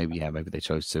just saying maybe they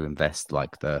chose to invest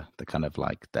like the kind of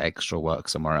like the extra work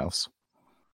somewhere else.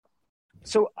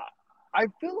 So I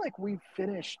feel like we've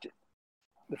finished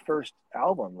the first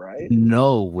album, right?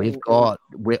 No, we're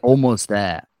almost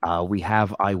there. We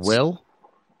have I Will,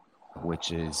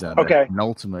 which is an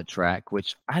ultimate track,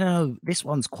 which I don't know. This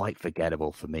one's quite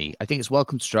forgettable for me. I think it's well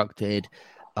constructed.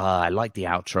 I like the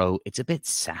outro. It's a bit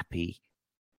sappy.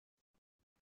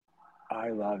 I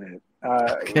love it.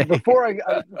 Before I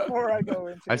go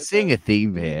into I'm seeing a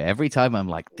theme here. Every time I'm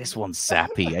like, this one's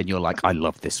sappy, and you're like, I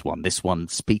love this one. This one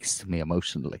speaks to me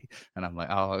emotionally, and I'm like,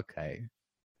 oh, okay.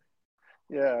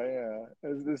 Yeah.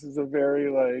 This is a very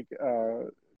like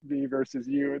me versus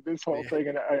you and this whole thing,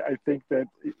 and I think that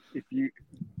if the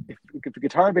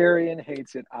Guitarbarian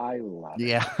hates it, I love it.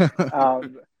 Yeah.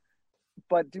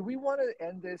 But do we want to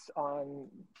end this on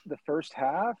the first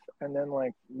half and then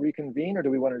like reconvene, or do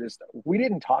we want to just? We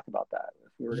didn't talk about that.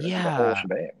 If we were going to do the whole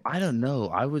shebang. I don't know.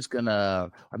 I was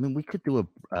gonna. I mean, we could do a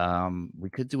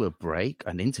break,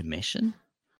 an intermission.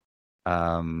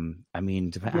 I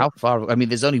mean, how far? I mean,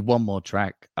 there's only one more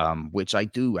track, which I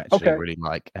do actually really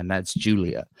like, and that's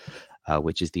Julia.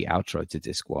 Which is the outro to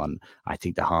disc 1. I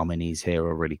think the harmonies here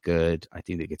are really good. I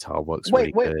think the guitar works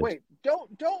really good. Wait.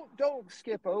 Don't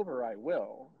skip over I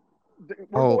Will.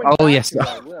 we're going back yes. to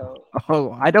I Will.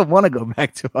 Oh, I don't want to go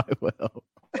back to I Will.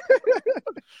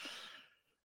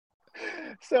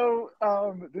 So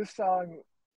this song,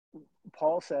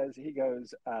 Paul says, he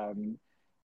goes,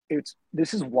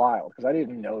 this is wild because I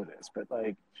didn't know this, but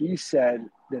like he said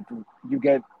that you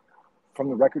get from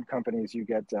the record companies, you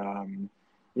get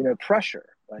pressure.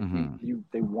 Like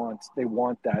they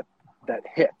want that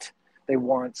hit. They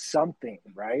want something,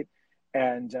 right?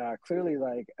 And clearly,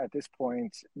 like at this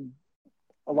point,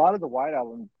 a lot of the White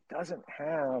Album doesn't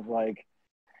have like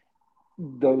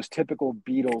those typical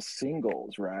Beatles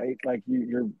singles, right? Like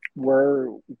you're where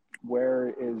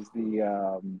is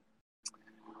the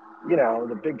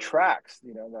the big tracks,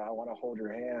 the I Want to Hold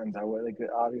Your Hands. I would like,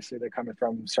 obviously they're coming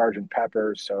from Sgt.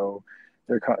 Pepper, so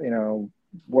they're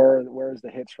where's the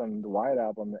hits from the White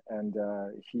Album? And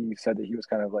he said that he was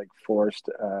kind of like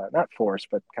not forced,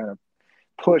 but kind of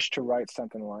pushed to write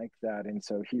something like that, and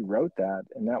so he wrote that,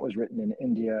 and that was written in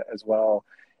India as well.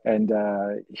 And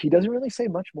he doesn't really say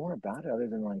much more about it other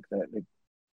than like that. Like,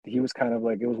 he was kind of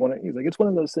like it's one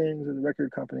of those things that the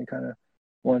record company kind of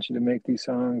wants you to make these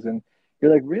songs, and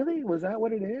you're like, really? Was that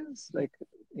what it is? Like,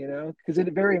 because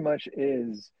it very much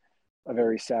is a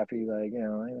very sappy, like,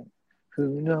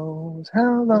 who knows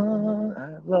how long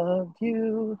I've loved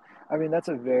you. I mean, that's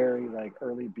a very like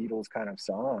early Beatles kind of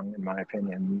song, in my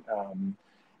opinion.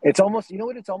 It's almost,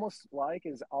 what it's almost like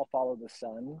is I'll Follow the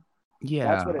Sun.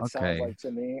 Yeah, that's what it sounds like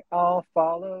to me. I'll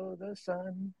follow the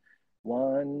sun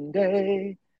one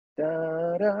day,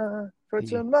 da-da, for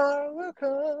tomorrow will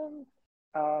come.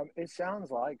 It sounds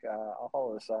like I'll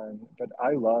Follow the Sun, but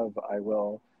I love I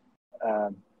Will.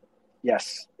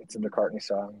 Yes, it's a McCartney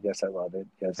song. Yes, I love it.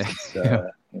 Yes, it's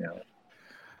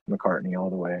McCartney all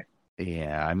the way.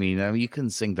 Yeah, I mean, you can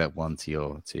sing that one to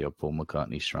your Paul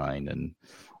McCartney shrine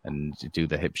and do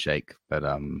the hip shake, but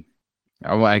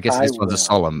I guess this one's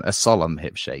a solemn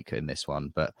hip shake in this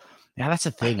one. But yeah, that's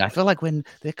the thing. I feel like when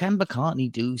the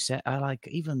McCartney do set, I like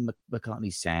even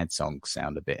McCartney's sad songs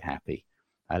sound a bit happy.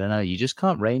 I don't know. You just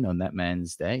can't rain on that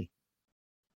man's day.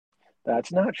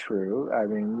 That's not true. I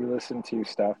mean, you listen to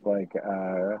stuff like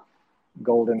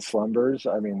Golden Slumbers.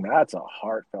 I mean, that's a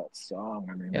heartfelt song.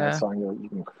 I mean, that song,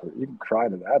 you can cry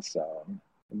to that song.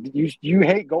 You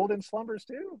hate Golden Slumbers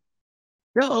too?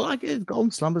 Yeah, I like it.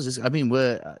 Golden Slumbers is. I mean,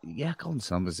 Golden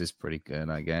Slumbers is pretty good,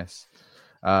 I guess.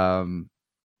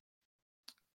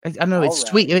 I know it's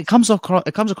sweet. It comes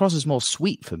across as more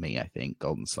sweet for me, I think,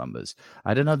 Golden Slumbers.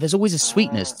 I don't know. There's always a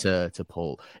sweetness to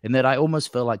Paul, in that I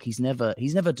almost feel like he's never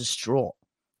distraught.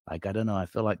 Like, I don't know. I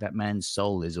feel like that man's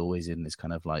soul is always in this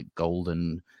kind of like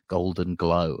golden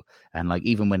glow. And like,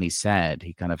 even when he's sad,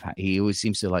 he always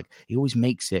seems to like, he always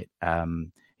makes it,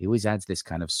 he always adds this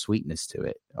kind of sweetness to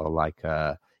it. Or like,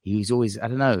 he's always, I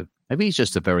don't know, maybe he's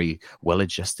just a very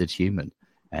well-adjusted human.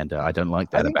 And I don't like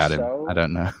that about him. I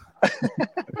don't know.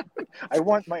 I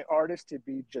want my artist to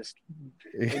be just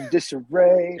in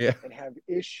disarray and have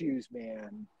issues,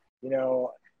 man.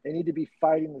 They need to be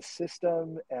fighting the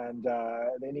system, and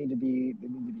they need to be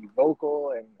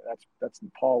vocal, and that's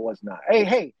Paul was not.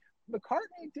 Hey,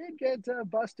 McCartney did get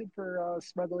busted for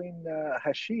smuggling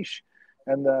hashish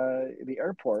and the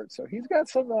airport, so he's got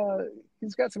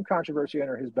some controversy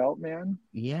under his belt, man.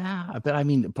 Yeah, but I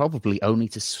mean, probably only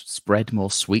to spread more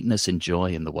sweetness and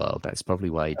joy in the world. That's probably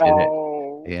why he did it.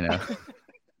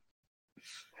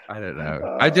 I don't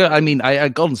know. I do. I mean,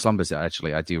 Golden Slumbers,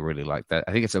 actually, I do really like that.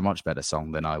 I think it's a much better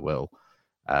song than I Will.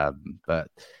 But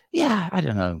yeah, I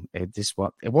don't know.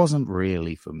 It wasn't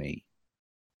really for me.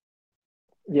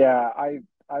 Yeah,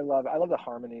 I love the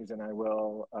harmonies, and I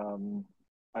Will.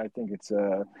 I think it's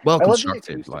well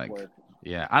constructed. Like, work.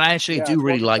 Yeah, and I actually do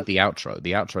really like the outro.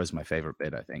 The outro is my favorite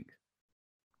bit, I think.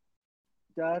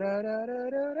 Da, da, da, da,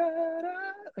 da, da, da.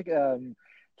 Like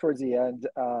towards the end,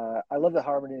 I love the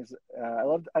harmonies. I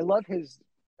love his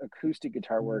acoustic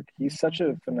guitar work. He's such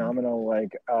a phenomenal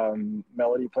like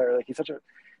melody player. Like, he's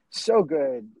so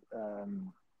good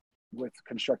with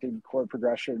constructing chord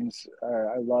progressions.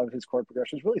 I love his chord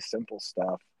progressions. Really simple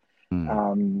stuff,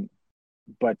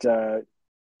 but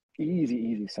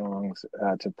easy songs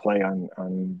to play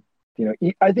on.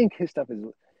 I think his stuff is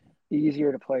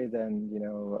easier to play than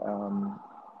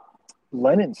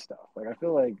Lennon's stuff. Like, I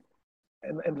feel like,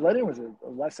 and Lennon was a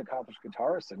less accomplished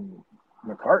guitarist than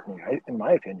McCartney, in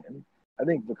my opinion. I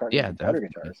think McCartney was a better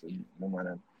guitarist than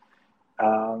Lennon.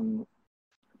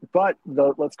 But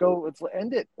let's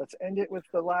end it. Let's end it with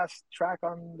the last track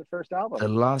on the first album. The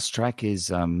last track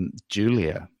is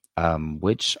Julia,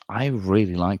 which I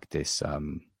really like this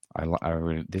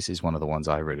This is one of the ones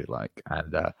I really like,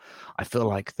 and I feel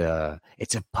like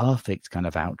it's a perfect kind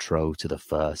of outro to the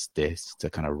first disc to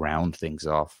kind of round things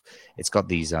off. It's got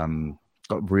these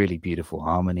got really beautiful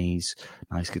harmonies,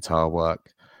 nice guitar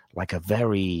work, like a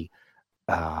very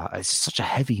it's such a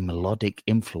heavy melodic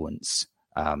influence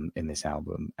in this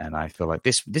album, and I feel like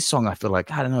this song, I feel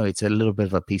like, I don't know, it's a little bit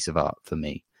of a piece of art for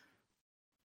me.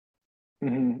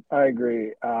 I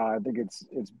agree. I think it's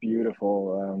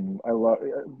beautiful. I love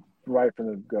right from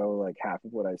the go. Like half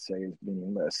of what I say is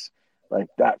meaningless. Like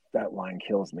that line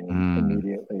kills me Mm.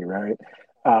 immediately. Right.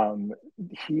 Um,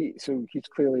 he's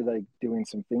clearly like doing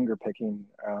some finger picking.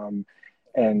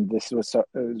 And it was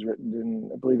written in,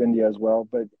 I believe, India as well.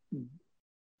 But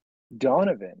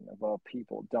Donovan, of all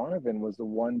people, Donovan was the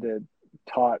one that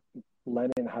taught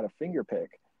Lennon how to finger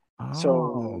pick. Oh,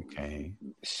 So okay.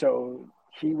 so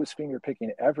he was finger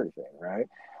picking everything, right?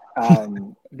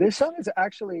 This song is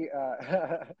actually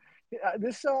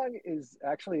this song is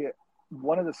actually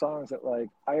one of the songs that like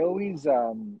I always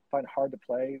find hard to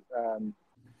play.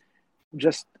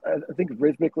 Just I think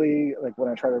rhythmically, like when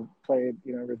I try to play it,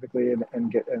 rhythmically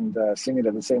and sing it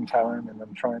at the same time, and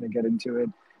I'm trying to get into it.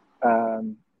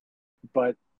 Um,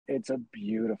 but it's a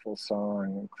beautiful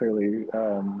song, clearly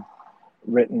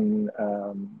written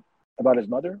about his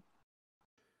mother,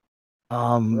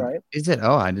 right? Is it?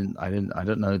 Oh, I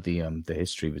don't know the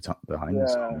history behind the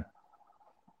Yeah, song.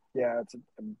 yeah. It's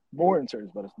more in series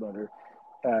about his mother,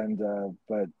 and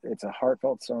but it's a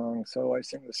heartfelt song. So I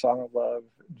sing the song of love,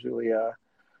 Julia.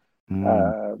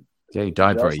 Mm. Uh, Yeah, he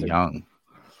died very just a young.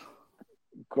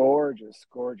 gorgeous,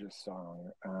 gorgeous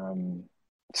song.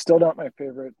 Still not my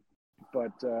favorite,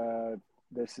 but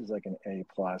this is like an A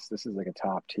plus. This is like a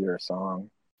top tier song.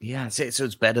 Yeah, so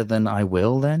it's better than I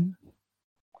Will then?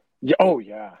 Yeah. Oh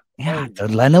yeah. Yeah, Oh the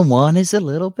yeah. Lennon one is a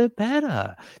little bit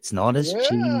better. It's not as Yeah.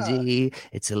 cheesy.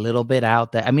 It's a little bit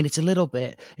out there. I mean,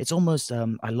 it's almost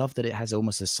I love that it has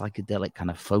almost a psychedelic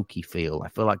kind of folky feel. I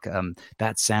feel like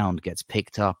that sound gets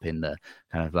picked up in the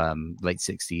kind of late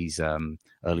 60s,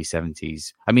 early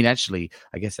 70s. I mean, actually,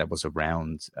 I guess that was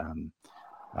around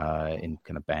in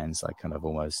kind of bands like kind of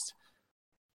almost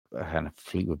kind of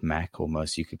Fleetwood Mac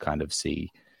almost, you could kind of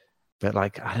see. But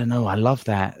like, I don't know, I love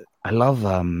that. I love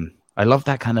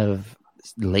that kind of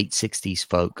late 60s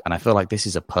folk, and I feel like this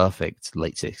is a perfect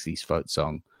late 60s folk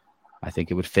song. I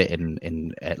think it would fit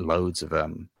in at loads of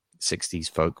 60s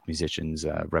folk musicians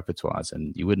repertoires,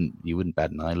 and you wouldn't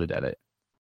bat an eyelid at it.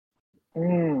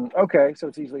 Okay, so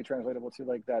it's easily translatable to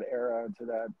like that era, to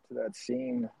that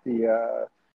scene, the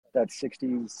that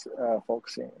 '60s folk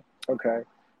scene. Okay,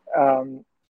 um,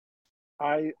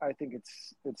 I think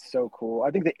it's so cool.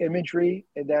 I think the imagery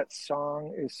in that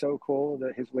song is so cool.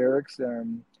 That his lyrics,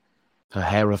 Her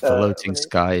hair a let floating me,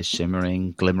 sky is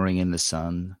shimmering, glimmering in the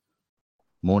sun,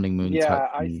 morning moon yeah,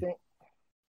 I touching. think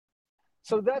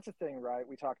so. That's the thing, right?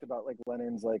 We talked about like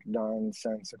Lennon's like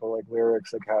nonsensical like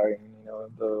lyrics, like how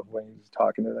the when he's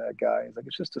talking to that guy, he's like,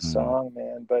 it's just a Mm. song,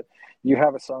 man. But you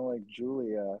have a song like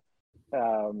Julia.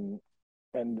 Um,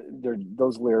 and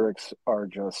those lyrics are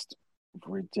just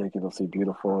ridiculously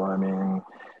beautiful. I mean,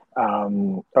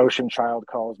 Ocean Child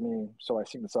calls me, so I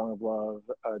sing the song of love.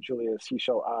 Julia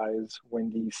Seashell Eyes,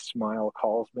 windy smile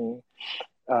calls me.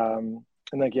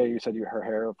 And like, yeah, you said her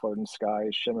hair floating sky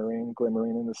is shimmering,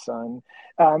 glimmering in the sun.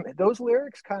 Those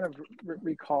lyrics kind of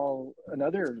recall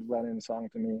another Lennon song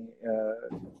to me,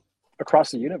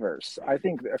 Across the Universe. I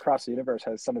think Across the Universe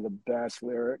has some of the best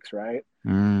lyrics, right?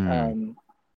 Mm. Um,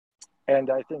 and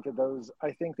I think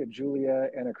that Julia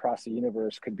and Across the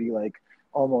Universe could be like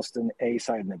almost an A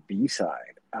side and a B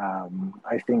side.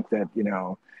 I think that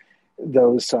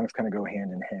those songs kind of go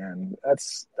hand in hand.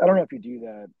 I don't know if you do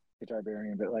that,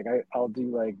 Guitarbarian, but like I'll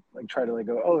do like try to like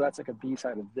go, oh, that's like a B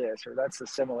side of this, or that's a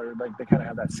similar, like they kind of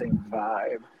have that same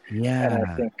vibe. And I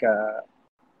Yeah. think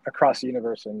Across the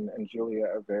Universe and Julia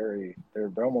are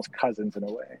they're almost cousins in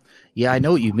a way. Yeah, I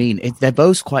know what you mean. They're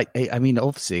both quite. I mean,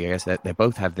 obviously, I guess they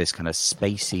both have this kind of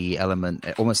spacey element,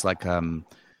 almost like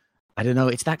I don't know.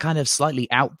 It's that kind of slightly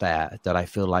out there that I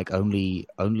feel like only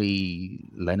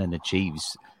Lennon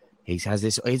achieves. He has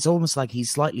this. It's almost like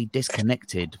he's slightly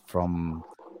disconnected from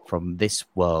this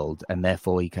world, and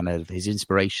therefore he kind of his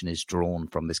inspiration is drawn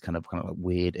from this kind of like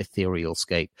weird ethereal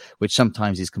scape, which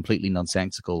sometimes is completely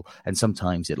nonsensical, and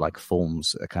sometimes it like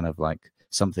forms a kind of like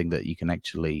something that you can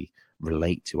actually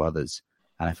relate to others.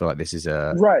 And I feel like this is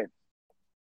Right.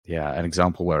 an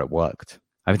example where it worked.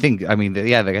 I mean,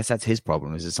 yeah, I guess that's his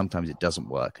problem is that sometimes it doesn't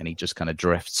work and he just kind of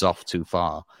drifts off too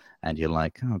far. And you're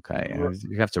like, okay,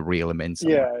 you have to reel him in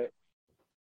somewhere. Yeah.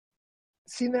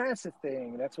 See, that's the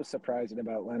thing. That's what's surprising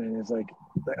about Lennon is like,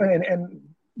 and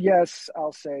yes,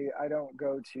 I'll say I don't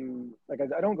go to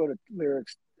I don't go to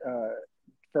lyrics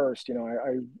first.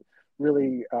 I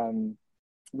really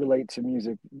relate to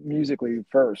musically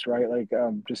first, right? Like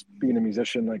just being a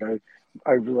musician, like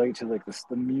I relate to like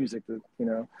the music that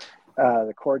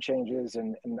the chord changes,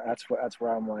 and that's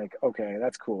where I'm like, okay,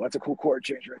 that's cool. That's a cool chord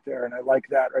change right there, and I like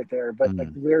that right there. But like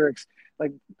Mm. lyrics,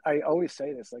 like I always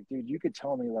say this, like, dude, you could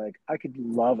tell me like I could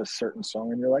love a certain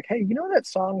song, and you're like, hey, that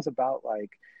song's about like,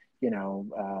 you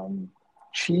know,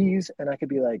 cheese, and I could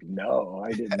be like, no,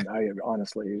 I didn't. I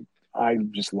honestly, I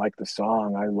just like the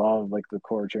song. I love like the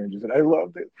chord changes, and I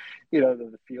love the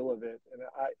feel of it. And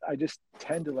I just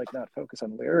tend to like not focus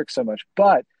on lyrics so much.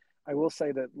 But I will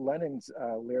say that Lennon's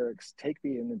lyrics take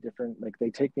me in a different, like they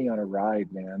take me on a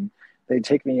ride, man. They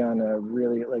take me on a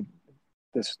really like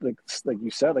this, like you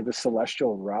said, like the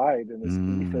celestial ride in this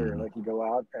ether. Mm. Like you go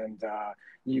out and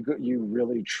you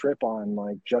really trip on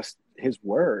like just his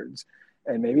words.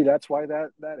 And maybe that's why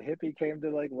that hippie came to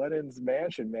like Lennon's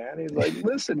mansion, man. He's like,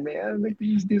 listen, man, like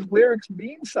these lyrics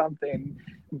mean something.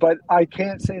 But I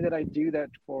can't say that I do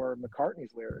that for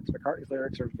McCartney's lyrics. McCartney's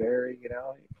lyrics are very,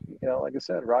 like I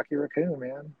said, Rocky Raccoon,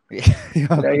 man.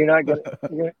 You're not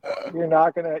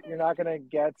gonna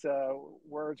get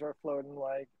words are floating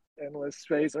like endless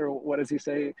space, or what does he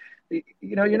say?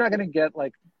 You're not gonna get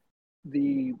like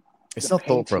the It's the not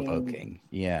thought painting. provoking.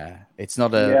 Yeah. It's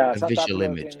not Yeah, a it's not thought visual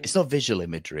image. provoking. It's not visual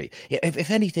imagery. Yeah, if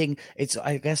anything,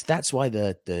 I guess that's why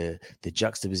the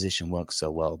juxtaposition works so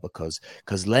well, because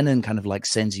Lennon kind of like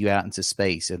sends you out into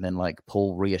space, and then like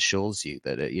Paul reassures you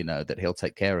that that he'll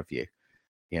take care of you.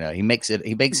 He makes it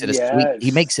a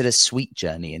Yes. sweet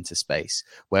journey into space.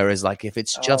 Whereas like if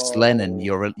it's just Lennon,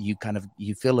 Oh,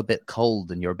 you feel a bit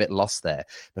cold and you're a bit lost there,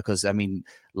 because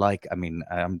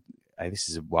this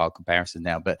is a wild comparison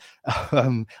now, but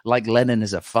like Lennon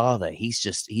as a father,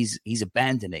 he's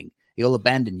abandoning. He'll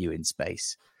abandon you in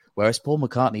space, whereas Paul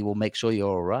McCartney will make sure you're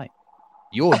all right.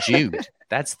 You're Jude.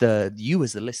 You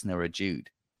as the listener are Jude.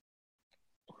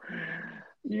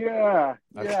 yeah,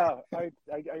 Okay. yeah.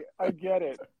 I get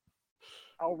it.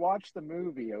 I'll watch the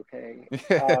movie. Okay.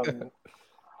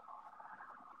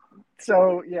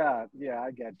 So yeah,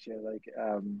 I get you. Like,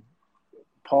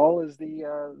 Paul is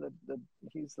the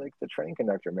he's like the train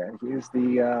conductor, man. He's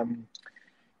the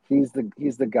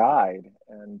guide,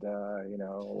 and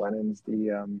Lennon's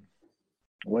the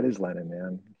what is Lennon,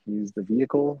 man? He's the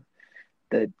vehicle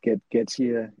that gets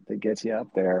you up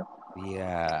there.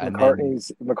 Yeah, and then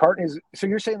McCartney's. So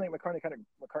you're saying like McCartney kind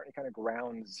of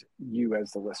grounds you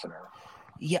as the listener.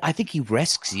 yeah, I think he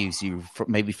rescues you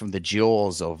maybe from the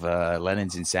jaws of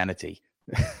Lennon's insanity.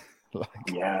 Like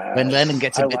when Lennon Yes,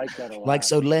 gets a I bit like that a like, lot.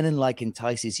 so Lennon like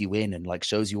entices you in and like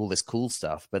shows you all this cool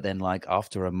stuff, but then like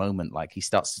after a moment, like he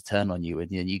starts to turn on you, and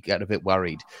then you get a bit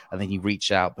worried, and then you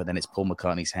reach out, but then it's Paul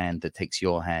McCartney's hand that takes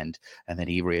your hand, and then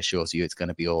he reassures you it's going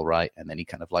to be all right, and then he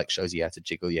kind of like shows you how to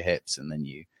jiggle your hips, and then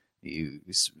you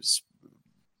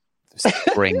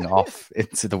spring off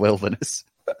into the wilderness.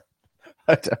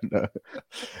 I don't know.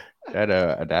 I don't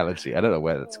know analogy. I don't know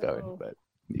where that's going, Oh, but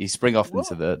you spring off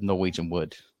into well, the Norwegian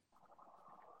wood.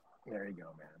 there you go,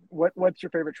 man. What's your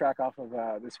favorite track off of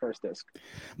this first disc?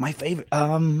 My favorite,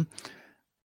 I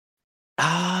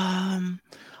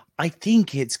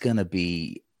think it's gonna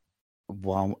be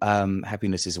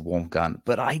happiness is a warm gun,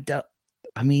 but I don't.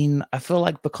 I mean, I feel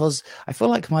like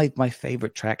my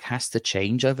favorite track has to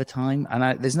change over time,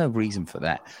 and there's no reason for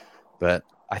that. But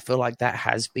I feel like that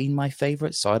has been my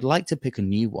favorite, so I'd like to pick a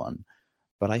new one.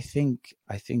 But I think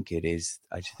it is.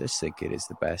 I just think it is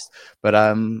the best. But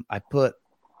I put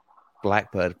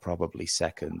Blackbird probably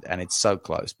second, and it's so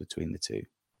close between the two.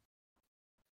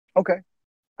 Okay,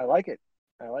 I like it.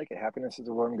 I like it. Happiness is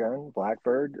a warm gun.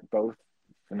 Blackbird, both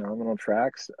phenomenal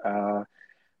tracks.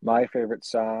 My favorite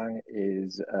song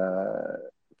is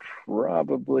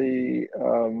probably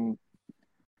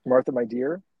Martha, My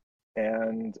Dear,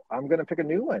 and I'm gonna pick a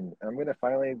new one. I'm gonna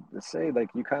finally say like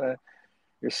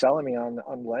you're selling me on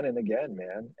Lennon again,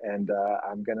 man, and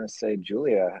I'm gonna say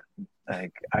Julia.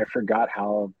 Like I forgot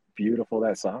how beautiful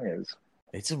that song is.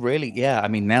 It's a really, yeah. I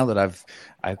mean, now that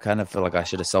I kind of feel like I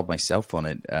should have sold myself on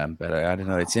it, but I don't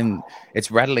know.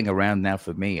 It's rattling around now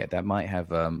for me. That might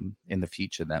have, in the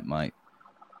future, that might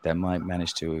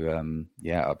manage to,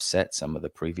 yeah, upset some of the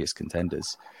previous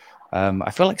contenders.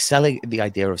 I feel like the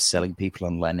idea of selling people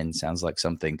on Lennon sounds like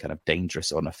something kind of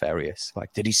dangerous or nefarious.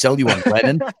 Like, did he sell you on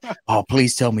Lennon? Oh,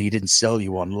 please tell me he didn't sell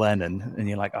you on Lennon. And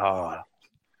you're like, oh,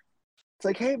 It's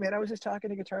like, hey man, I was just talking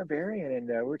to Guitarbarian, and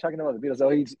we were talking about the Beatles.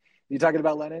 Oh, you talking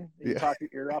about Lennon? You yeah, talk your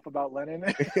ear off about Lennon?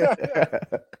 yeah.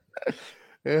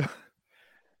 Yeah.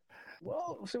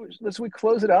 Well, so let's we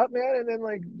close it up, man, and then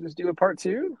like just do a part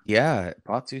two. Yeah,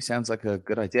 part two sounds like a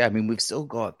good idea. I mean, we've still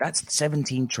got that's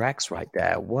 17 tracks right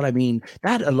there. What I mean,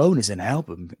 that alone is an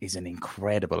album, is an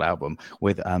incredible album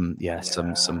with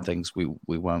some things we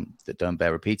won't that don't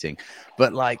bear repeating.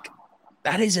 But like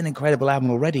that is an incredible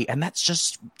album already, and that's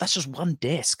just one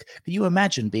disc. Can you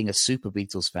imagine being a super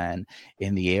Beatles fan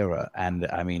in the era? And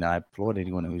I mean, I applaud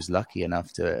anyone who's lucky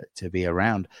enough to be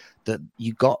around that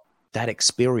you got that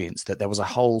experience, that there was a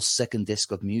whole second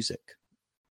disc of music.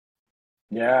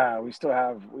 Yeah, we still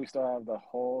have the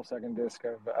whole second disc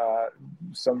of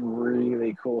some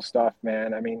really cool stuff,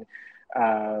 man. I mean,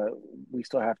 we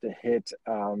still have to hit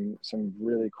some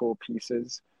really cool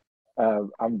pieces.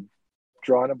 I'm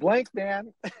drawing a blank,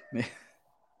 man.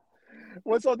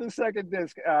 What's on the second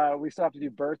disc? We still have to do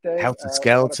Birthday. Helter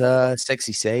Skelter,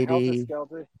 Sexy Sadie.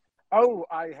 Oh,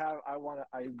 I want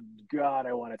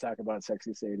to talk about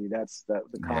Sexy Sadie. That's the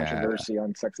controversy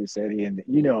on Sexy Sadie, and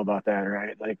you know about that,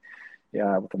 right? Like,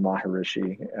 yeah, with the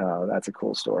Maharishi, that's a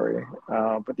cool story.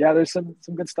 But yeah, there's some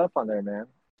good stuff on there, man.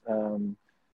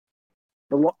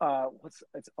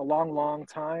 It's a long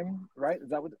time, right? Is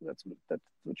that what that's the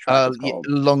track is called?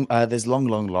 There's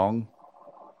long.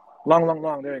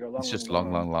 There you go. It's just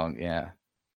long. Yeah.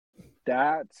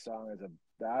 That song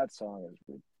is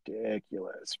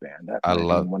ridiculous, man. I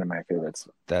love one of my favorites.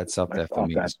 That's up there for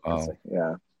me as well.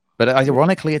 Yeah. But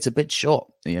ironically, it's a bit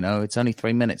short. You know, it's only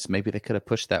 3 minutes. Maybe they could have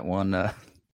pushed that one.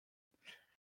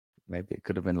 Maybe it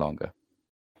could have been longer.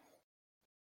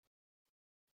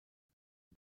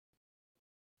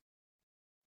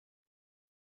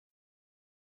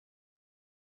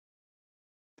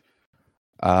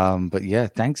 But yeah,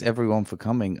 thanks everyone for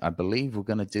coming. I believe we're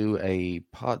gonna do a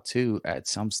part 2 at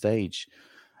some stage.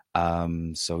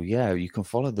 So yeah, you can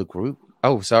follow the group.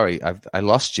 Oh, sorry, I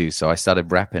lost you, so I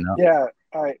started wrapping up. Yeah,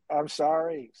 I'm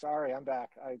sorry, I'm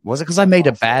back. Was it because I made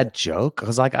a bad joke? I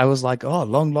was like, oh,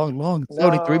 long. It's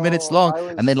only 3 minutes long,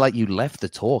 and then like you left the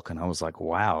talk, and I was like,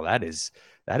 wow, that is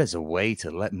a way to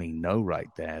let me know right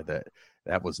there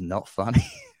that was not funny.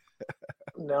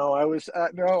 No, I was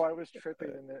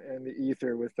tripping in the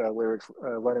ether with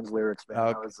Lennon's lyrics, man.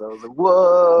 Okay. I was like,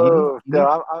 whoa.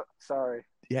 I'm sorry.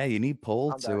 Yeah, you need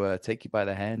Paul to take you by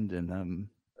the hand and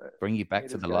bring you back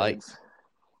to the light.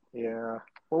 Yeah.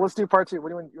 Well, let's do part 2. What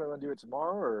do you want to do it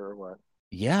tomorrow or what?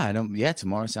 Yeah,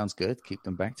 tomorrow sounds good. Keep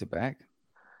them back to back.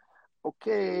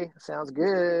 Okay, sounds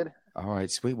good. All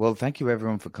right, sweet. Well, thank you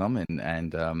everyone for coming,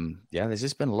 and there's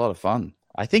just been a lot of fun.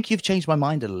 I think you've changed my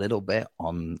mind a little bit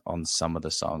on some of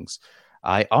the songs.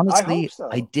 I honestly,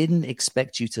 I didn't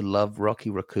expect you to love Rocky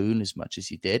Raccoon as much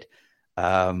as you did.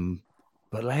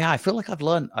 But yeah, I feel like I've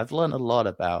learned a lot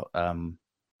about. I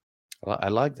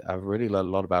really learned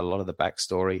a lot about a lot of the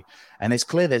backstory, and it's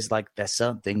clear there's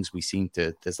certain things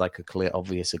there's like a clear,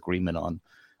 obvious agreement on,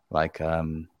 like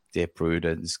Dear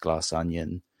Prudence, Glass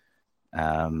Onion,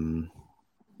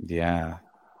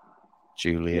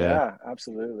 Julia. Yeah,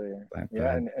 absolutely.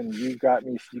 Yeah, and you got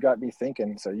me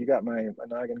thinking. So you got my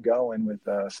noggin going with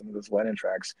some of those Lennon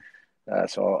tracks.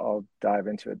 So I'll dive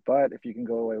into it. But if you can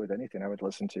go away with anything, I would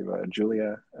listen to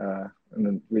Julia and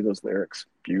then read those lyrics.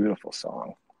 Beautiful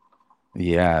song.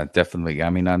 Yeah, definitely. I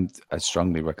mean, I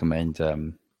strongly recommend.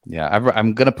 I'm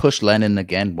gonna push Lennon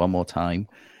again one more time.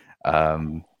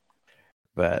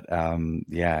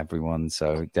 Everyone.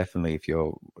 So definitely, if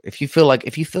you feel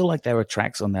like there are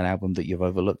tracks on that album that you've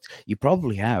overlooked, you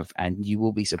probably have, and you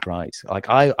will be surprised. Like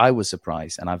I was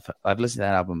surprised, and I've listened to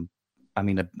that album. I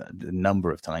mean, a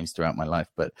number of times throughout my life,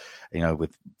 but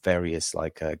with various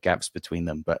gaps between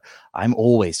them. But I'm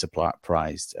always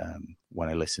surprised when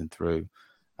I listen through.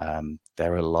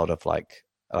 There are a lot of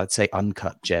I'd say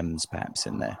uncut gems perhaps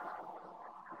in there.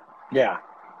 Yeah.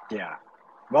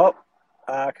 Well.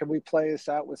 Can we play us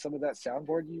out with some of that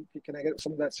soundboard? Can I get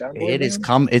some of that soundboard? It is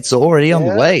It's already on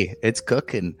the way. It's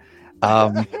cooking.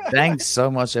 Thanks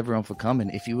so much, everyone, for coming.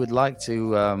 If you would like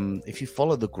to, if you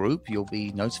follow the group, you'll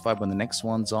be notified when the next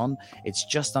one's on. It's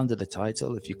just under the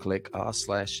title. If you click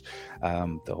r/the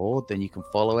Horde, then you can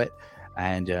follow it,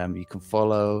 and you can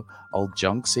follow old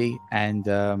Jeaunx, and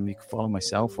you can follow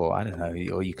myself, or I don't know,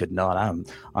 or you could not. I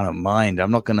don't mind.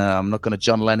 I'm not gonna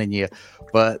John Lennon you,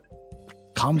 but.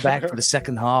 Come back for the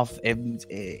second half.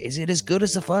 Is it as good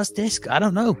as the first disc? I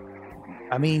don't know.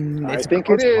 I mean, I think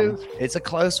it is. It's a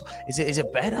close. Is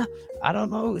it better? I don't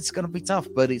know. It's going to be tough,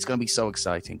 but it's going to be so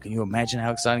exciting. Can you imagine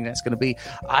how exciting that's going to be?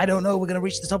 I don't know. We're going to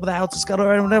reach the top of the Outer Scuttle.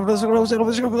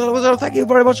 Thank you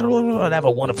very much, and have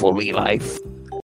a wonderful life.